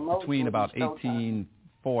between about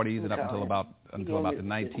 1840s and up until about the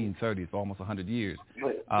 1930s, for almost 100 years,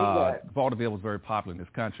 Vaudeville was very popular in this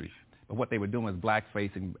country. But what they were doing was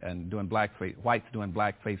blackfacing and doing blackface, whites doing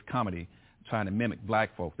blackface comedy, trying to mimic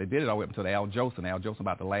black folks. They did it all the way up until Al Jolson. Al Jolson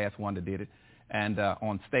about the last one that did it. And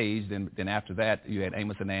on stage, then after that, you had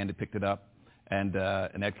Amos and Andy picked it up, and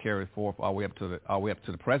that carried forth all the way up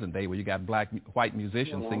to the present day, where you got white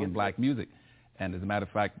musicians singing black music. And as a matter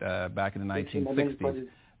of fact, back in the 1960s,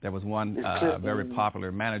 there was one very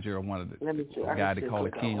popular manager of one of a guy they call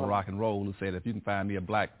the King of Rock and Roll, who said, if you can find me a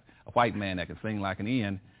black a white man that can sing like an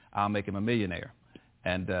Ian, I'll make him a millionaire.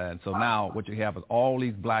 And so now what you have is all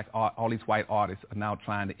these white artists are now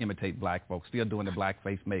trying to imitate black folks, still doing the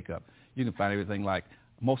blackface makeup. You can find everything like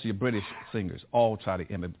most of your British singers all try to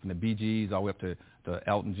imitate, from the Bee Gees all the way up to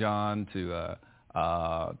Elton John to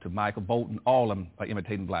Michael Bolton. All of them are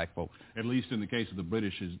imitating black folks. At least in the case of the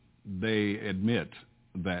British, they admit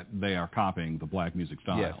that they are copying the black music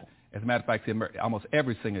style. Yes. As a matter of fact, almost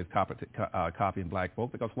every singer is copying black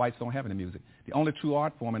folk because whites don't have any music. The only true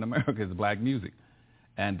art form in America is black music.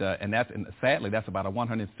 And sadly, that's about a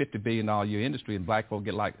 $150 billion a year industry, and black folk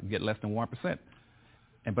get less than 1%.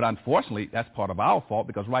 But unfortunately, that's part of our fault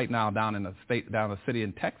because right now down in a city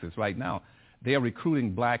in Texas right now, they are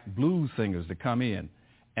recruiting black blues singers to come in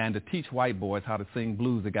and to teach white boys how to sing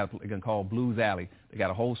blues. They're going to call Blues Alley. They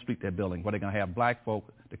got a whole street they're building where they're going to have black folk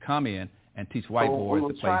to come in and teach white boys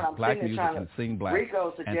to play black music and sing black,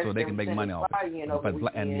 and so they can make money off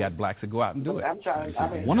it. And you got blacks that go out and do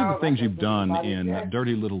it. One of the things you've done in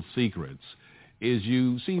Dirty Little Secrets is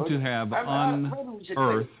you seem to have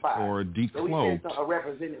unearthed or decloaked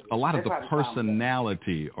a lot of the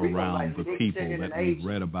personality around the people that we've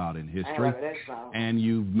read about in history, and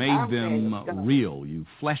you've made them real. You've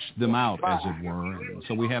fleshed them out, as it were.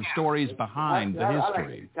 So we have stories behind the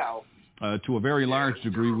history. To a very large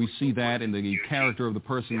degree, we see that in the character of the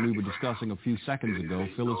person we were discussing a few seconds ago,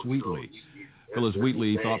 Phyllis Wheatley. Phyllis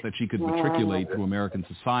Wheatley thought that she could matriculate through American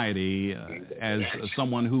society as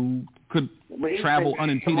someone who could travel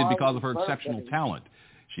unimpeded because of her exceptional talent.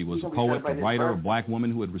 She was a poet, a writer, a black woman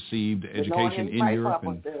who had received education in Europe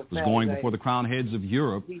and was going before the crown heads of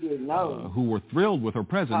Europe, who were thrilled with her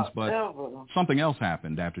presence, but something else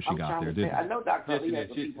happened after she got there, didn't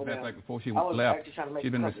it? Yes, before she left,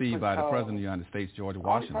 she'd been received by the President of the United States, George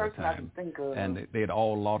Washington, at the time, and they had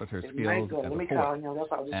all lauded her skills as a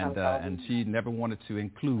poet, and she never wanted to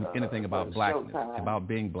include anything about blackness, about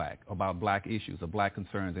being black, about black issues or black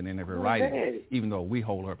concerns in any of her writing, even though we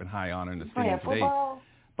hold her up in high honor in the city today.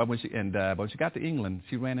 But when she got to England,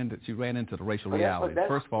 she ran into the racial reality.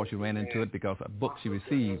 First of all, she ran into it because a book she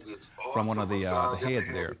received from one of the heads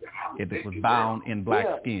there, it was bound in black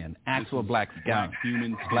skin, actual black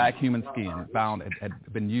skin, black human skin, bound had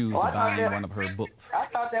been used to bind one of her books,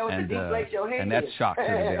 and that shocked her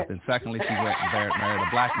to death. And secondly, she married a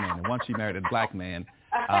black man, and once she married a black man,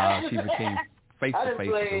 she became face to face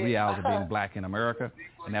with the reality of being black in America,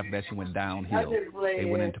 and after that she went downhill. They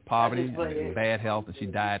went into poverty and bad health, and she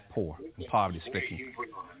died poor and poverty-stricken.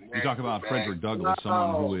 You talk about Frederick Douglass,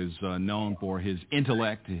 someone who is known for his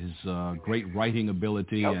intellect, his great writing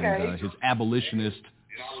ability, and his abolitionist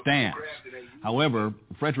stance. However,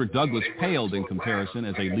 Frederick Douglass paled in comparison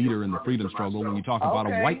as a leader in the freedom struggle when you talk about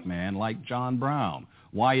a white man like John Brown.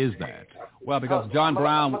 Why is that? Well, because John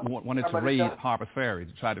Brown wanted to raid Harper's Ferry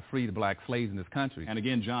to try to free the black slaves in this country. And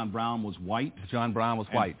again, John Brown was white. John Brown was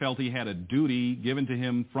white. Felt he had a duty given to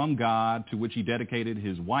him from God to which he dedicated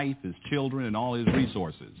his wife, his children, and all his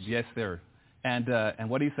resources. Yes, sir. And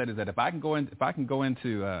what he said is that if I can go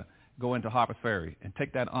into Harper's Ferry and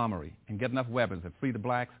take that armory and get enough weapons and free the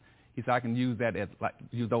blacks, he said I can use that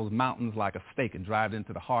use those mountains like a stake and drive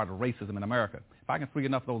into the heart of racism in America. If I can free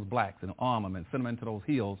enough of those blacks and arm them and send them into those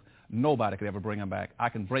hills, nobody could ever bring them back. I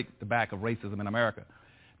can break the back of racism in America.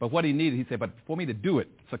 But what he needed, he said, but for me to do it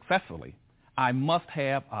successfully, I must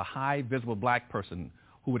have a high visible black person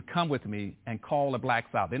who would come with me and call the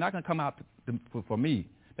blacks out. They're not going to come out for me.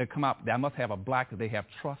 They come out. I must have a black that they have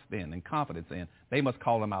trust in and confidence in. They must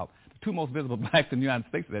call them out. The two most visible blacks in the United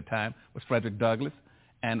States at that time was Frederick Douglass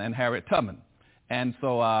and Harriet Tubman. And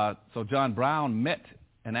so John Brown met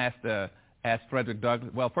and asked Frederick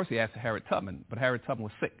Douglass. Well, first he asked Harriet Tubman, but Harriet Tubman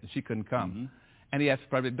was sick and she couldn't come. Mm-hmm. And he asked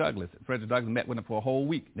Frederick Douglass. Frederick Douglass met with him for a whole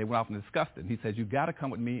week. They went off and discussed it. And he said, "You got to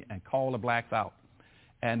come with me and call the blacks out."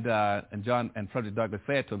 And Frederick Douglass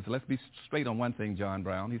said to him, "So let's be straight on one thing, John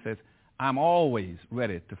Brown." He says, "I'm always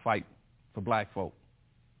ready to fight for black folk."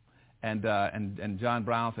 And John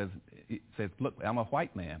Brown says, "Look, I'm a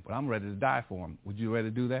white man, but I'm ready to die for him. Would you ready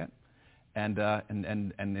to do that?" And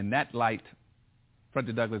in that light,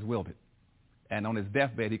 Frederick Douglass willed it. And on his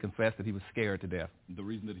deathbed, he confessed that he was scared to death. The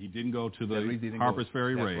reason that he didn't go to the Harper's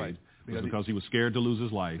Ferry raid was because he was scared to lose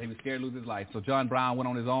his life. He was scared to lose his life. So John Brown went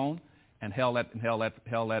on his own and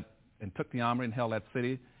took the armory and held that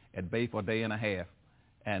city at bay for a day and a half.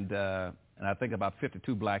 And I think about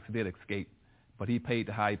 52 blacks did escape. But he paid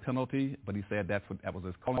the high penalty, but he said that was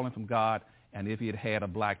his calling from God, and if he had had a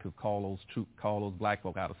black to call those black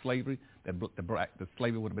folk out of slavery, the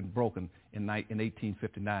slavery would have been broken in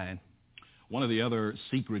 1859. One of the other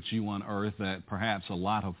secrets you unearth that perhaps a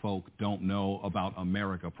lot of folk don't know about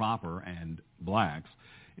America proper and blacks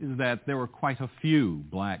is that there were quite a few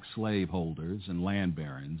black slaveholders and land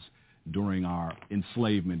barons during our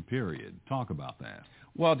enslavement period. Talk about that.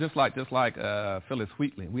 Well, just like Phyllis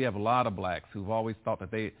Wheatley, we have a lot of blacks who've always thought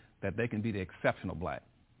that they can be the exceptional black,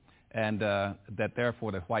 and that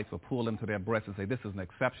therefore the whites will pull them to their breasts and say, this is an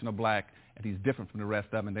exceptional black, and he's different from the rest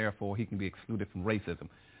of them, and therefore he can be excluded from racism.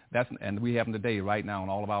 And we have them today, right now, on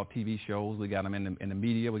all of our TV shows. We got them in the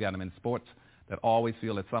media. We got them in sports that always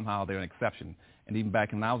feel that somehow they're an exception. And even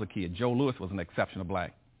back when I was a kid, Joe Louis was an exceptional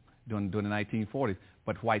black during the 1940s,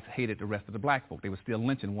 but whites hated the rest of the black folk. They were still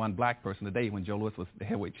lynching one black person a day when Joe Louis was the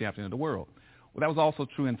heavyweight champion of the world. Well, that was also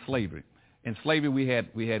true in slavery. In slavery, we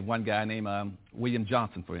had one guy named William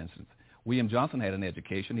Johnson, for instance. William Johnson had an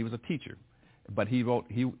education. He was a teacher, but he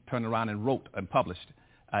turned around and wrote and published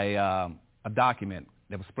a document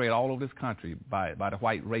that was spread all over this country by the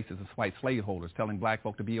white racists and white slaveholders, telling black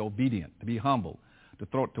folk to be obedient, to be humble,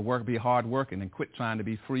 to work, be hard working, and quit trying to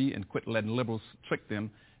be free, and quit letting liberals trick them,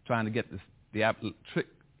 trying to get to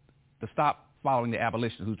stop following the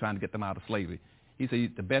abolitionists who are trying to get them out of slavery. He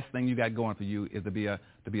said the best thing you got going for you is to be a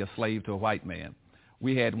slave to a white man.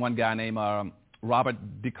 We had one guy named Robert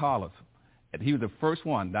DeCarlos. He was the first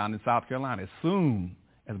one down in South Carolina. As soon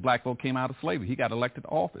as black folk came out of slavery, he got elected to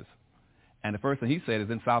office. And the first thing he said is,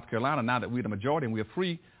 in South Carolina, now that we're the majority and we're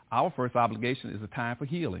free, our first obligation is a time for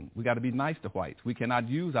healing. We got to be nice to whites. We cannot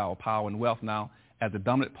use our power and wealth now as the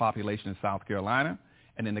dominant population in South Carolina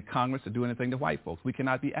and in the Congress to do anything to white folks. We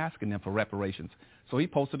cannot be asking them for reparations. So he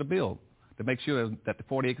posted a bill to make sure that the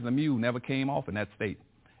 40 acres of mule never came off in that state,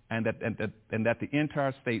 and that the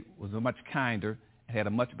entire state was much kinder and had a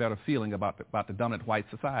much better feeling about the dominant white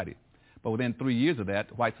society. But within 3 years of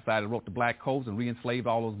that, white society wrote the black codes and re-enslaved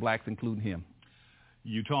all those blacks, including him.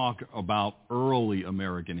 You talk about early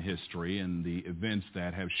American history and the events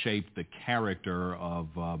that have shaped the character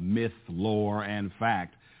of myth, lore, and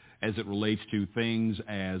fact as it relates to things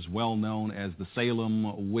as well known as the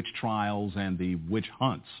Salem witch trials and the witch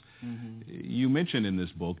hunts. Mm-hmm. You mentioned in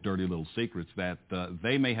this book, Dirty Little Secrets, that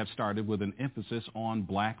they may have started with an emphasis on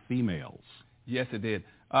black females. Yes, it did.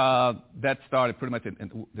 That started pretty much,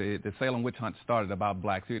 the Salem witch hunt started about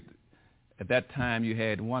blacks. At that time, you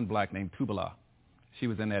had one black named Tubala. She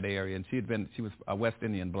was in that area, and she was a West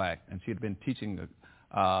Indian black, and she had been teaching 2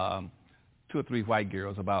 or 3 white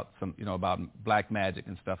girls about about black magic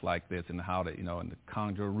and stuff like this, and how to, and the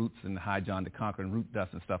conjure roots and the High John the Conqueror root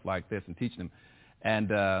dust and stuff like this, and teaching them.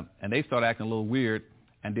 And they started acting a little weird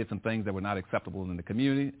and did some things that were not acceptable in the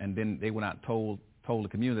community, and then they went out and told the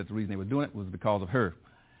community that the reason they were doing it was because of her.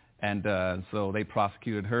 And so they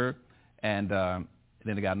prosecuted her, and then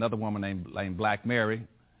they got another woman named Black Mary.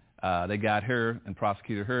 They got her and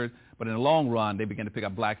prosecuted her. But in the long run, they began to pick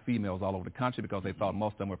up black females all over the country because they thought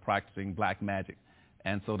most of them were practicing black magic.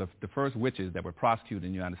 And so the first witches that were prosecuted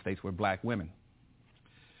in the United States were black women.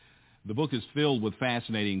 The book is filled with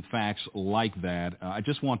fascinating facts like that. I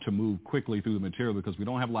just want to move quickly through the material because we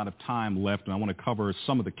don't have a lot of time left, and I want to cover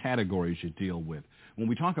some of the categories you deal with. When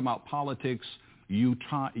we talk about politics, you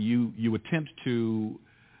attempt to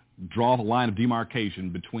draw the line of demarcation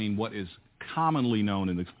between what is commonly known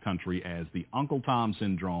in this country as the Uncle Tom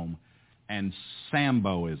syndrome and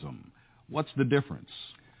Samboism. What's the difference?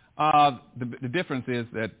 The difference is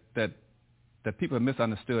that people have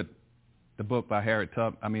misunderstood the book by Harriet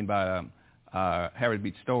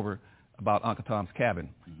Beach Stover about Uncle Tom's Cabin.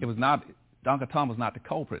 Mm-hmm. It was not, Uncle Tom was not the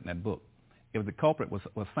culprit in that book. The culprit was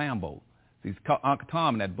Sambo. Uncle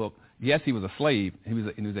Tom in that book, yes, he was a slave. He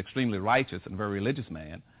was extremely righteous and a very religious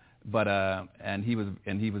man, but and he was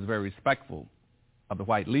very respectful of the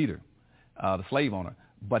white leader, the slave owner.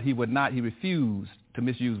 But he refused to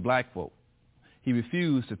misuse black folk. He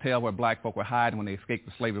refused to tell where black folk were hiding when they escaped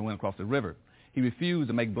the slavery and went across the river. He refused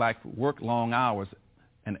to make blacks work long hours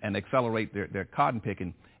and accelerate their cotton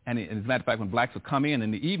picking. And as a matter of fact, when blacks would come in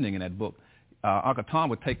the evening in that book, Uncle Tom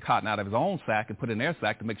would take cotton out of his own sack and put it in their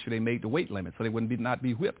sack to make sure they made the weight limit so they wouldn't not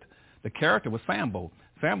be whipped. The character was Sambo.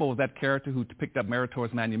 Sambo was that character who picked up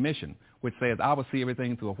meritorious manumission, which says, I would see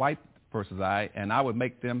everything through a white person's eye, and I would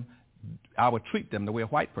treat them the way a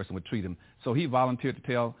white person would treat them. So he volunteered to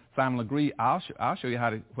tell Simon Legree, I'll show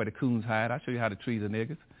you where the coons hide. I'll show you how to treat the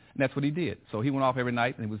niggas. And that's what he did. So he went off every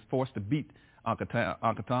night and he was forced to beat Uncle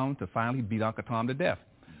Tom to finally beat Uncle Tom to death.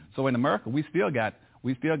 So in America, we still got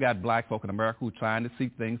black folk in America who are trying to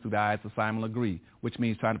see things through the eyes of Simon Legree, which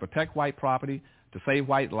means trying to protect white property, to save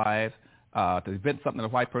white lives, to invent something that a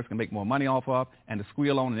white person can make more money off of, and to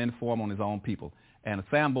squeal on and inform on his own people. And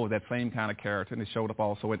Sambo is that same kind of character, and it showed up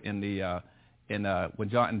also when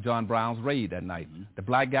John Brown's raid that night. Mm-hmm. The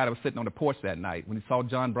black guy that was sitting on the porch that night, when he saw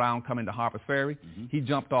John Brown come into Harper's Ferry, mm-hmm. he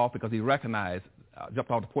jumped off because he recognized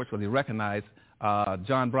jumped off the porch because he recognized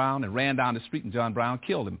John Brown and ran down the street, and John Brown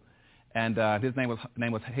killed him. And his name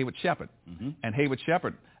was Hayward Shepherd. Mm-hmm. And Hayward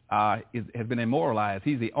Shepherd has been immortalized.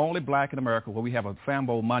 He's the only black in America where we have a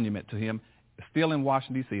Sambo monument to him, still in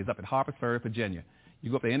Washington, D.C. It's up at Harpers Ferry, Virginia. You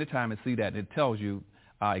go up there any time and see that, and it tells you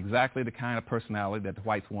exactly the kind of personality that the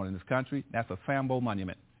whites want in this country. That's a Sambo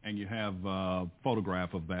monument. And you have a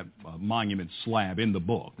photograph of that monument slab in the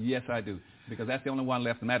book. Yes, I do, because that's the only one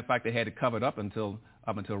left. As a matter of fact, they had it covered up until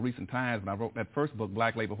recent times. When I wrote that first book,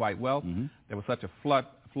 Black Labor, White Wealth, mm-hmm. there was such a flood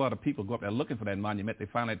of people go up there looking for that monument, they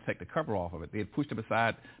finally had to take the cover off of it. They had pushed it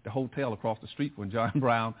beside the hotel across the street when John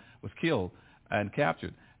Brown was killed and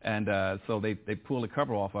captured. And so they pulled the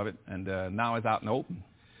cover off of it, and now it's out in the open.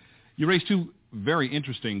 You raised two very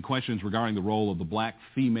interesting questions regarding the role of the black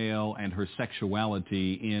female and her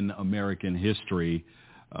sexuality in American history.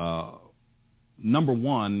 Number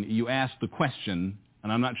one, you asked the question,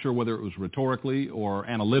 and I'm not sure whether it was rhetorically or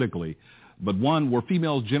analytically, but one, were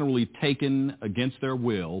females generally taken against their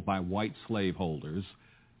will by white slaveholders?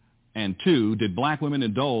 And two, did black women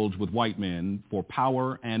indulge with white men for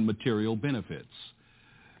power and material benefits?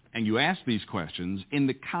 And you asked these questions in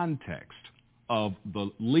the context of the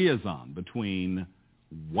liaison between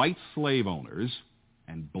white slave owners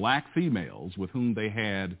and black females with whom they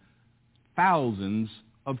had thousands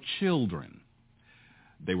of children.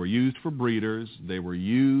 They were used for breeders. They were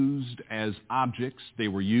used as objects. They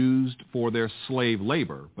were used for their slave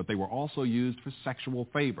labor, but they were also used for sexual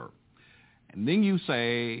favor. And then you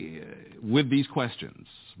say, with these questions,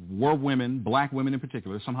 were women, black women in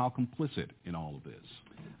particular, somehow complicit in all of this?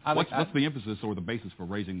 What's the emphasis or the basis for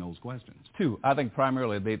raising those questions? Two, I think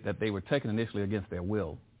primarily that they were taken initially against their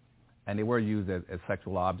will, and they were used as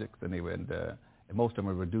sexual objects, and most of them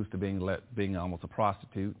were reduced to being almost a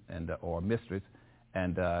prostitute or a mistress,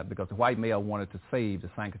 and because the white male wanted to save the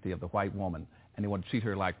sanctity of the white woman, and he wanted to treat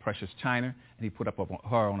her like precious china, and he put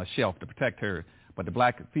her on a shelf to protect her. But the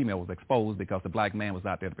black female was exposed because the black man was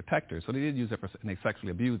out there to protect her, so they did use her and they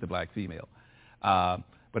sexually abused the black female.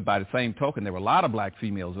 But by the same token, there were a lot of black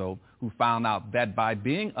females, though, who found out that by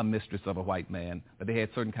being a mistress of a white man, that they had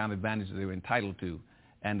certain kind of advantages they were entitled to,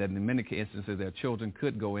 and that in many instances their children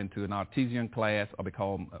could go into an artisan class or be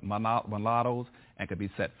called mulattoes and could be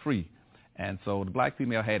set free. And so the black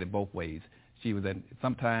female had it both ways.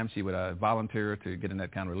 Sometimes she would volunteer to get in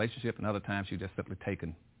that kind of relationship, and other times she was just simply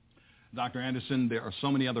taken. Dr. Anderson, there are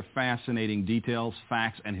so many other fascinating details,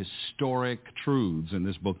 facts, and historic truths in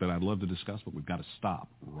this book that I'd love to discuss, but we've got to stop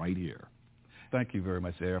right here. Thank you very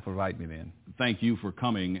much, Sarah, for inviting me in. Thank you for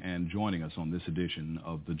coming and joining us on this edition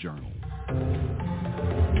of The Journal.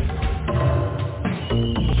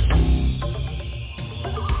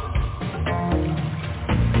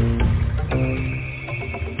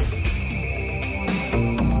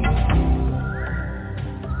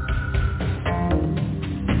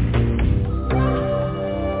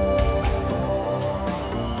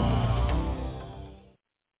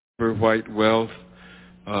 White Wealth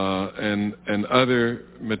and other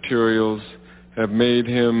materials have made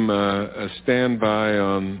him a standby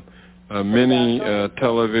on many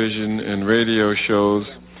television and radio shows,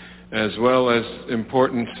 as well as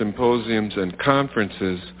important symposiums and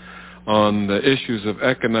conferences on the issues of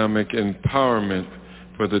economic empowerment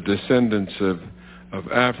for the descendants of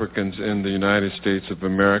Africans in the United States of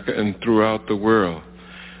America and throughout the world.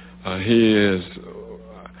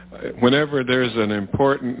 Whenever there's an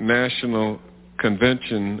important national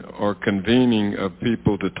convention or convening of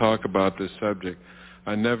people to talk about this subject,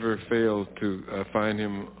 I never fail to find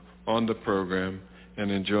him on the program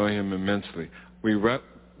and enjoy him immensely. We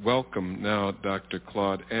welcome now Dr.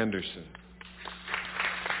 Claude Anderson.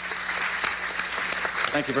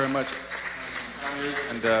 Thank you very much.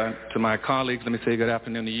 And to my colleagues, let me say good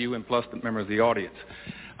afternoon to you and plus the members of the audience.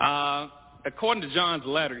 According to John's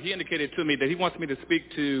letter, he indicated to me that he wants me to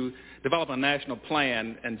speak to develop a national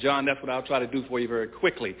plan, and John, that's what I'll try to do for you very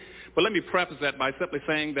quickly. But let me preface that by simply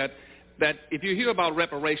saying that if you hear about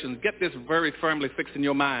reparations, get this very firmly fixed in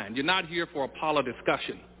your mind. You're not here for a parlor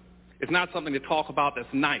discussion. It's not something to talk about that's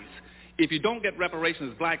nice. If you don't get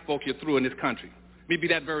reparations as black folk, you're through in this country. Let me be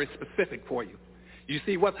that very specific for you. You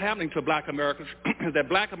see, what's happening to black Americans is that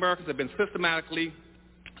black Americans have been systematically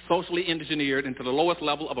socially engineered into the lowest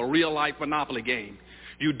level of a real-life monopoly game.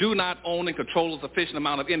 You do not own and control a sufficient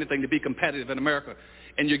amount of anything to be competitive in America.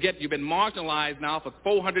 And you've been marginalized now for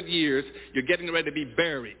 400 years. You're getting ready to be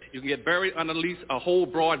buried. You can get buried under a whole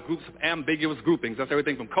broad groups of ambiguous groupings. That's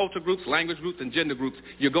everything from culture groups, language groups, and gender groups.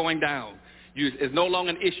 You're going down. It's no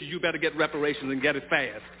longer an issue. You better get reparations and get it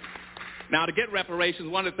fast. Now, to get reparations,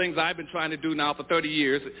 one of the things I've been trying to do now for 30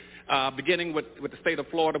 years, beginning with the state of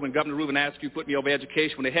Florida when Governor Reuben Askew put me over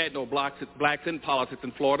education when they had no blacks in politics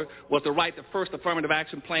in Florida, was to write the first affirmative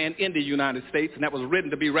action plan in the United States, and that was written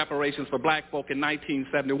to be reparations for black folk in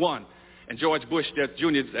 1971. And George Bush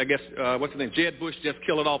Jr., I guess, Jed Bush just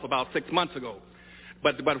killed it off about 6 months ago.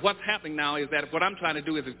 But what's happening now is that what I'm trying to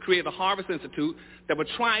do is create a Harvest Institute that would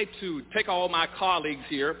try to take all my colleagues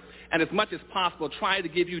here and as much as possible try to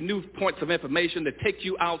give you new points of information that take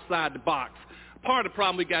you outside the box. Part of the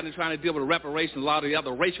problem we got in trying to deal with reparations, a lot of the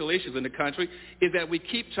other racial issues in the country, is that we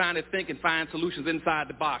keep trying to think and find solutions inside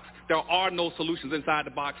the box. There are no solutions inside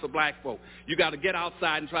the box for black folk. You got to get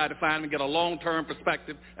outside and try to find them and get a long-term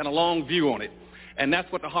perspective and a long view on it. And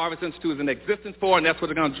that's what the Harvest Institute is in existence for, and that's what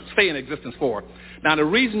they're going to stay in existence for. Now, the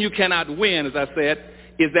reason you cannot win, as I said,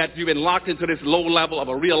 is that you've been locked into this low level of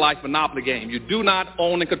a real-life monopoly game. You do not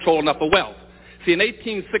own and control enough of wealth. See, in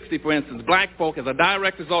 1860, for instance, black folk, as a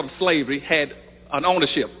direct result of slavery, had an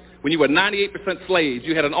ownership. When you were 98% slaves,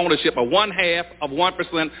 you had an ownership of 1/2 of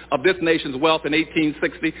 1% of this nation's wealth in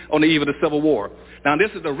 1860 on the eve of the Civil War. Now,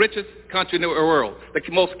 this is the richest country in the world, the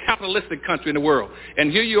most capitalistic country in the world.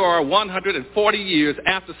 And here you are 140 years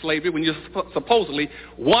after slavery when you're supposedly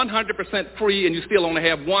 100% free and you still only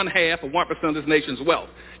have 1/2 of 1% of this nation's wealth.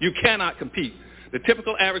 You cannot compete. The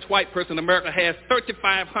typical average white person in America has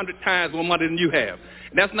 3,500 times more money than you have.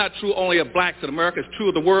 And that's not true only of blacks in America. It's true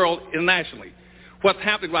of the world internationally. What's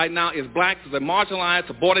happening right now is blacks is a marginalized,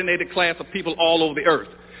 subordinated class of people all over the earth.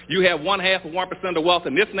 You have 1/2 of 1% of the wealth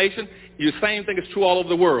in this nation. The same thing is true all over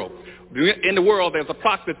the world. In the world, there's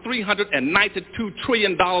approximately $392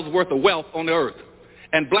 trillion worth of wealth on the earth.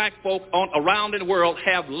 And black folk around the world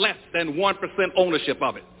have less than 1% ownership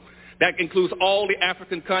of it. That includes all the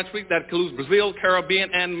African countries. That includes Brazil,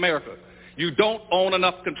 Caribbean, and America. You don't own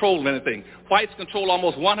enough control of anything. Whites control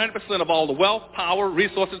almost 100% of all the wealth, power,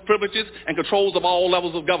 resources, privileges, and controls of all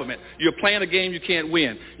levels of government. You're playing a game you can't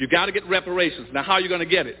win. You got to get reparations. Now, how are you going to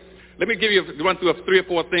get it? Let me run through 3 or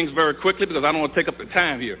 4 things very quickly because I don't want to take up the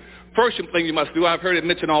time here. First thing you must do, I've heard it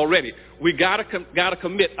mentioned already, we got to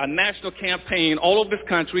commit a national campaign all over this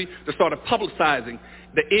country to start publicizing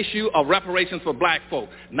the issue of reparations for black folk.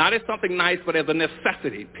 Not as something nice, but as a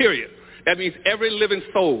necessity, period. That means every living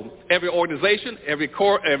soul, every organization, every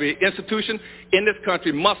institution in this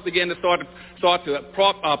country must begin to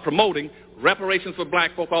start promoting reparations for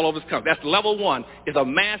black folk all over this country. That's level 1, is a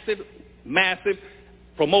massive, massive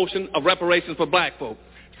promotion of reparations for black folk.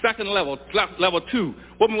 Second level 2,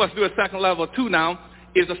 what we must do at second level 2 now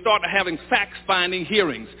is to start having fact-finding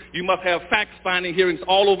hearings. You must have fact-finding hearings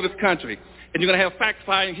all over this country. And you're going to have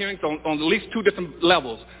fact-finding hearings on at least 2 different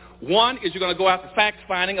levels. One is you're going to go after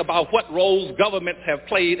fact-finding about what roles governments have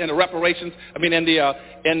played in the reparations, in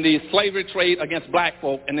the slavery trade against black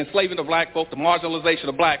folk, and the enslavement of black folk, the marginalization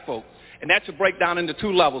of black folk. And that should break down into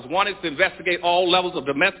 2 levels. One is to investigate all levels of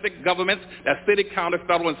domestic governments, that's city, county,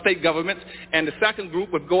 federal, and state governments. And the second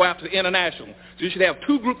group would go after international. So you should have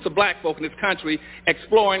 2 groups of black folk in this country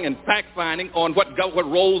exploring and fact-finding on what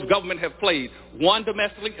roles government have played, one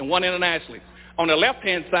domestically and one internationally. On the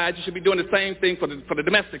left-hand side, you should be doing the same thing for the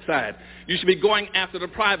domestic side. You should be going after the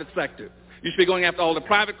private sector. You should be going after all the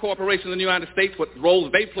private corporations in the United States, what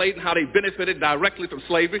roles they played and how they benefited directly from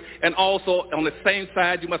slavery. And also, on the same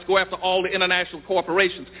side, you must go after all the international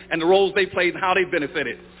corporations and the roles they played and how they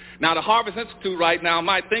benefited. Now, the Harvest Institute right now,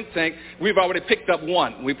 my think tank, we've already picked up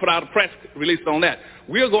one. We put out a press release on that.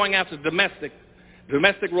 We're going after domestic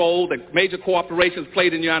role that major corporations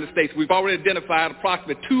played in the United States. We've already identified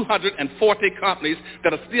approximately 240 companies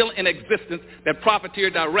that are still in existence that profiteer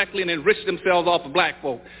directly and enrich themselves off of black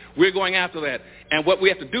folk. We're going after that. And what we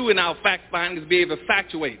have to do in our fact-finding is be able to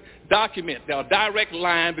factuate, document the direct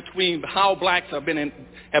line between how blacks have been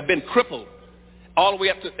crippled all the way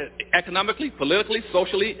up to economically, politically,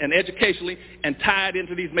 socially, and educationally, and tied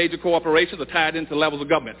into these major corporations or tied into levels of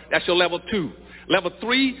government. That's your level 2. Level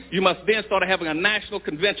 3, you must then start having a national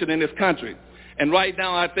convention in this country. And right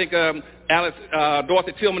now, I think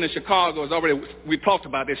Dorothy Tillman in Chicago has already, we talked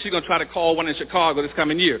about this. She's going to try to call one in Chicago this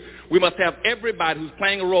coming year. We must have everybody who's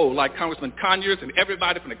playing a role, like Congressman Conyers and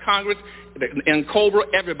everybody from the Congress and Cobra,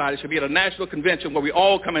 everybody should be at a national convention where we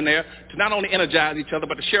all come in there to not only energize each other,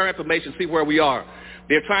 but to share information, see where we are.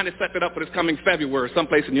 They're trying to set it up for this coming February,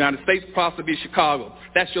 someplace in the United States, possibly Chicago.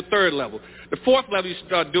 That's your 3rd level. The 4th level you should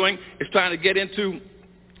start doing is trying to get into,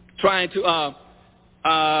 out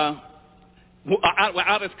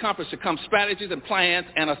of this conference should come strategies and plans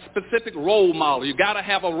and a specific role model. You got to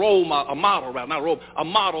have a model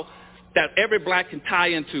that every black can tie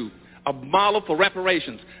into. a model for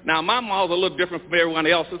reparations. Now, my model is a little different from everyone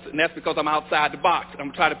else's, and that's because I'm outside the box.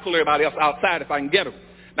 I'm trying to pull everybody else outside if I can get them.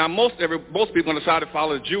 Now, most people are going to try to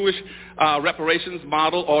follow the Jewish reparations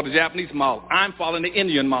model or the Japanese model. I'm following the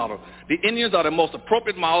Indian model. The Indians are the most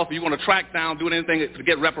appropriate model if you want to track down, do anything to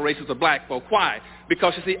get reparations of black folk. Why?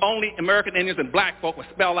 Because you see, only American Indians and black folk were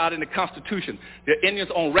spelled out in the Constitution. The Indians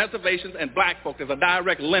on reservations and black folk. There's a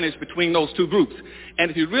direct lineage between those two groups. And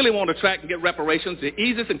if you really want to track and get reparations, the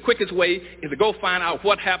easiest and quickest way is to go find out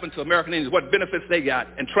what happened to American Indians, what benefits they got,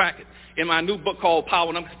 and track it. In my new book called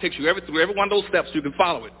Power Numbers, it takes you through every one of those steps. You can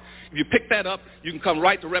follow it. If you pick that up, you can come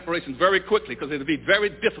right to reparations very quickly because it will be very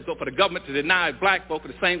difficult for the government to deny black folk for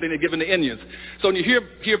the same thing they're giving the Indians. So when you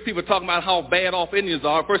hear people talking about how bad off Indians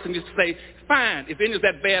are, first thing you say, fine, if Indians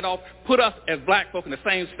that bad off, put us as black folk in the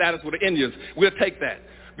same status with the Indians. We'll take that.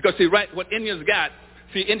 Because see, right, what Indians got,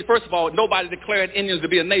 first of all, nobody declared Indians to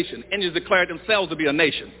be a nation. Indians declared themselves to be a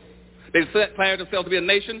nation. They declared themselves to be a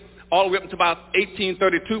nation all the way up until about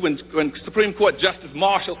 1832 when Supreme Court Justice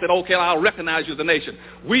Marshall said, okay, I'll recognize you as a nation.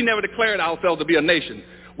 We never declared ourselves to be a nation.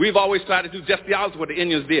 We've always tried to do just the opposite of what the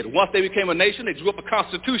Indians did. Once they became a nation, they drew up a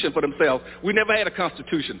constitution for themselves. We never had a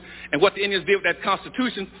constitution. And what the Indians did with that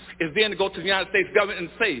constitution is then to go to the United States government and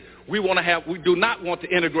say, we do not want to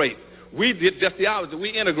integrate. We did just the opposite.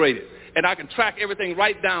 We integrated. And I can track everything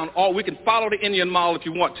right down, or we can follow the Indian model if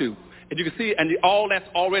you want to. And you can see, and all that's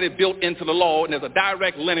already built into the law, and there's a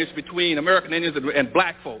direct lineage between American Indians and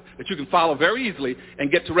black folk that you can follow very easily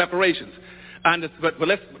and get to reparations.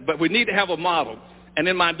 But we need to have a model. And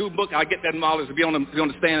in my new book, I get that model to be on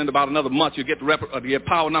the stand in about another month. You get the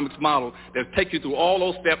Powernomics model that will take you through all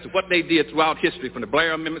those steps of what they did throughout history, from the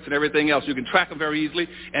Blair Amendments and everything else. You can track them very easily,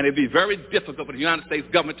 and it'd be very difficult for the United States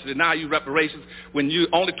government to deny you reparations when you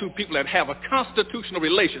only two people that have a constitutional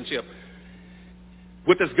relationship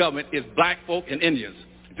with this government is black folk and Indians.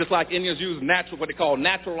 Just like Indians use what they call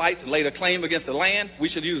natural rights and lay a claim against the land, we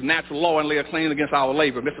should use natural law and lay a claim against our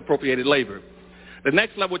labor, misappropriated labor. The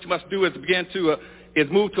next level what you must do is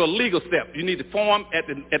move to a legal step. You need to form at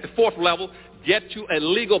the fourth level, get you a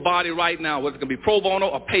legal body right now, whether it's going to be pro bono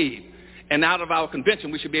or paid. And out of our convention,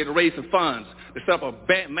 we should be able to raise some funds to set up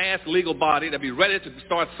a mass legal body that will be ready to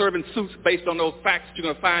start serving suits based on those facts that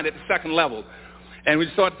you're going to find at the second level. And we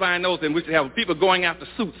start to find those, and we should have people going after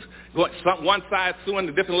suits. One side suing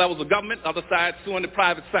the different levels of government, other side suing the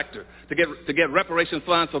private sector to get reparation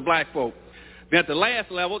funds for black folk. Then at the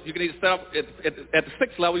last level, you need to set up, at the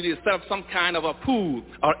sixth level, you need to set up some kind of a pool,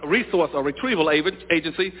 or resource, or retrieval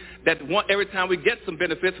agency that every time we get some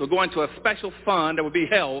benefits, we're going to a special fund that will be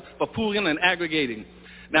held for pooling and aggregating.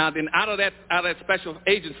 Now, then out of that special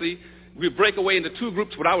agency, we break away into two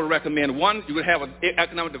groups, what I would recommend. One, you would have an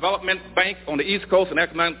economic development bank on the East Coast and an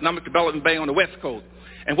economic development bank on the West Coast.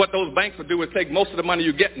 And what those banks would do is take most of the money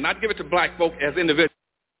you get and not give it to black folk as individuals.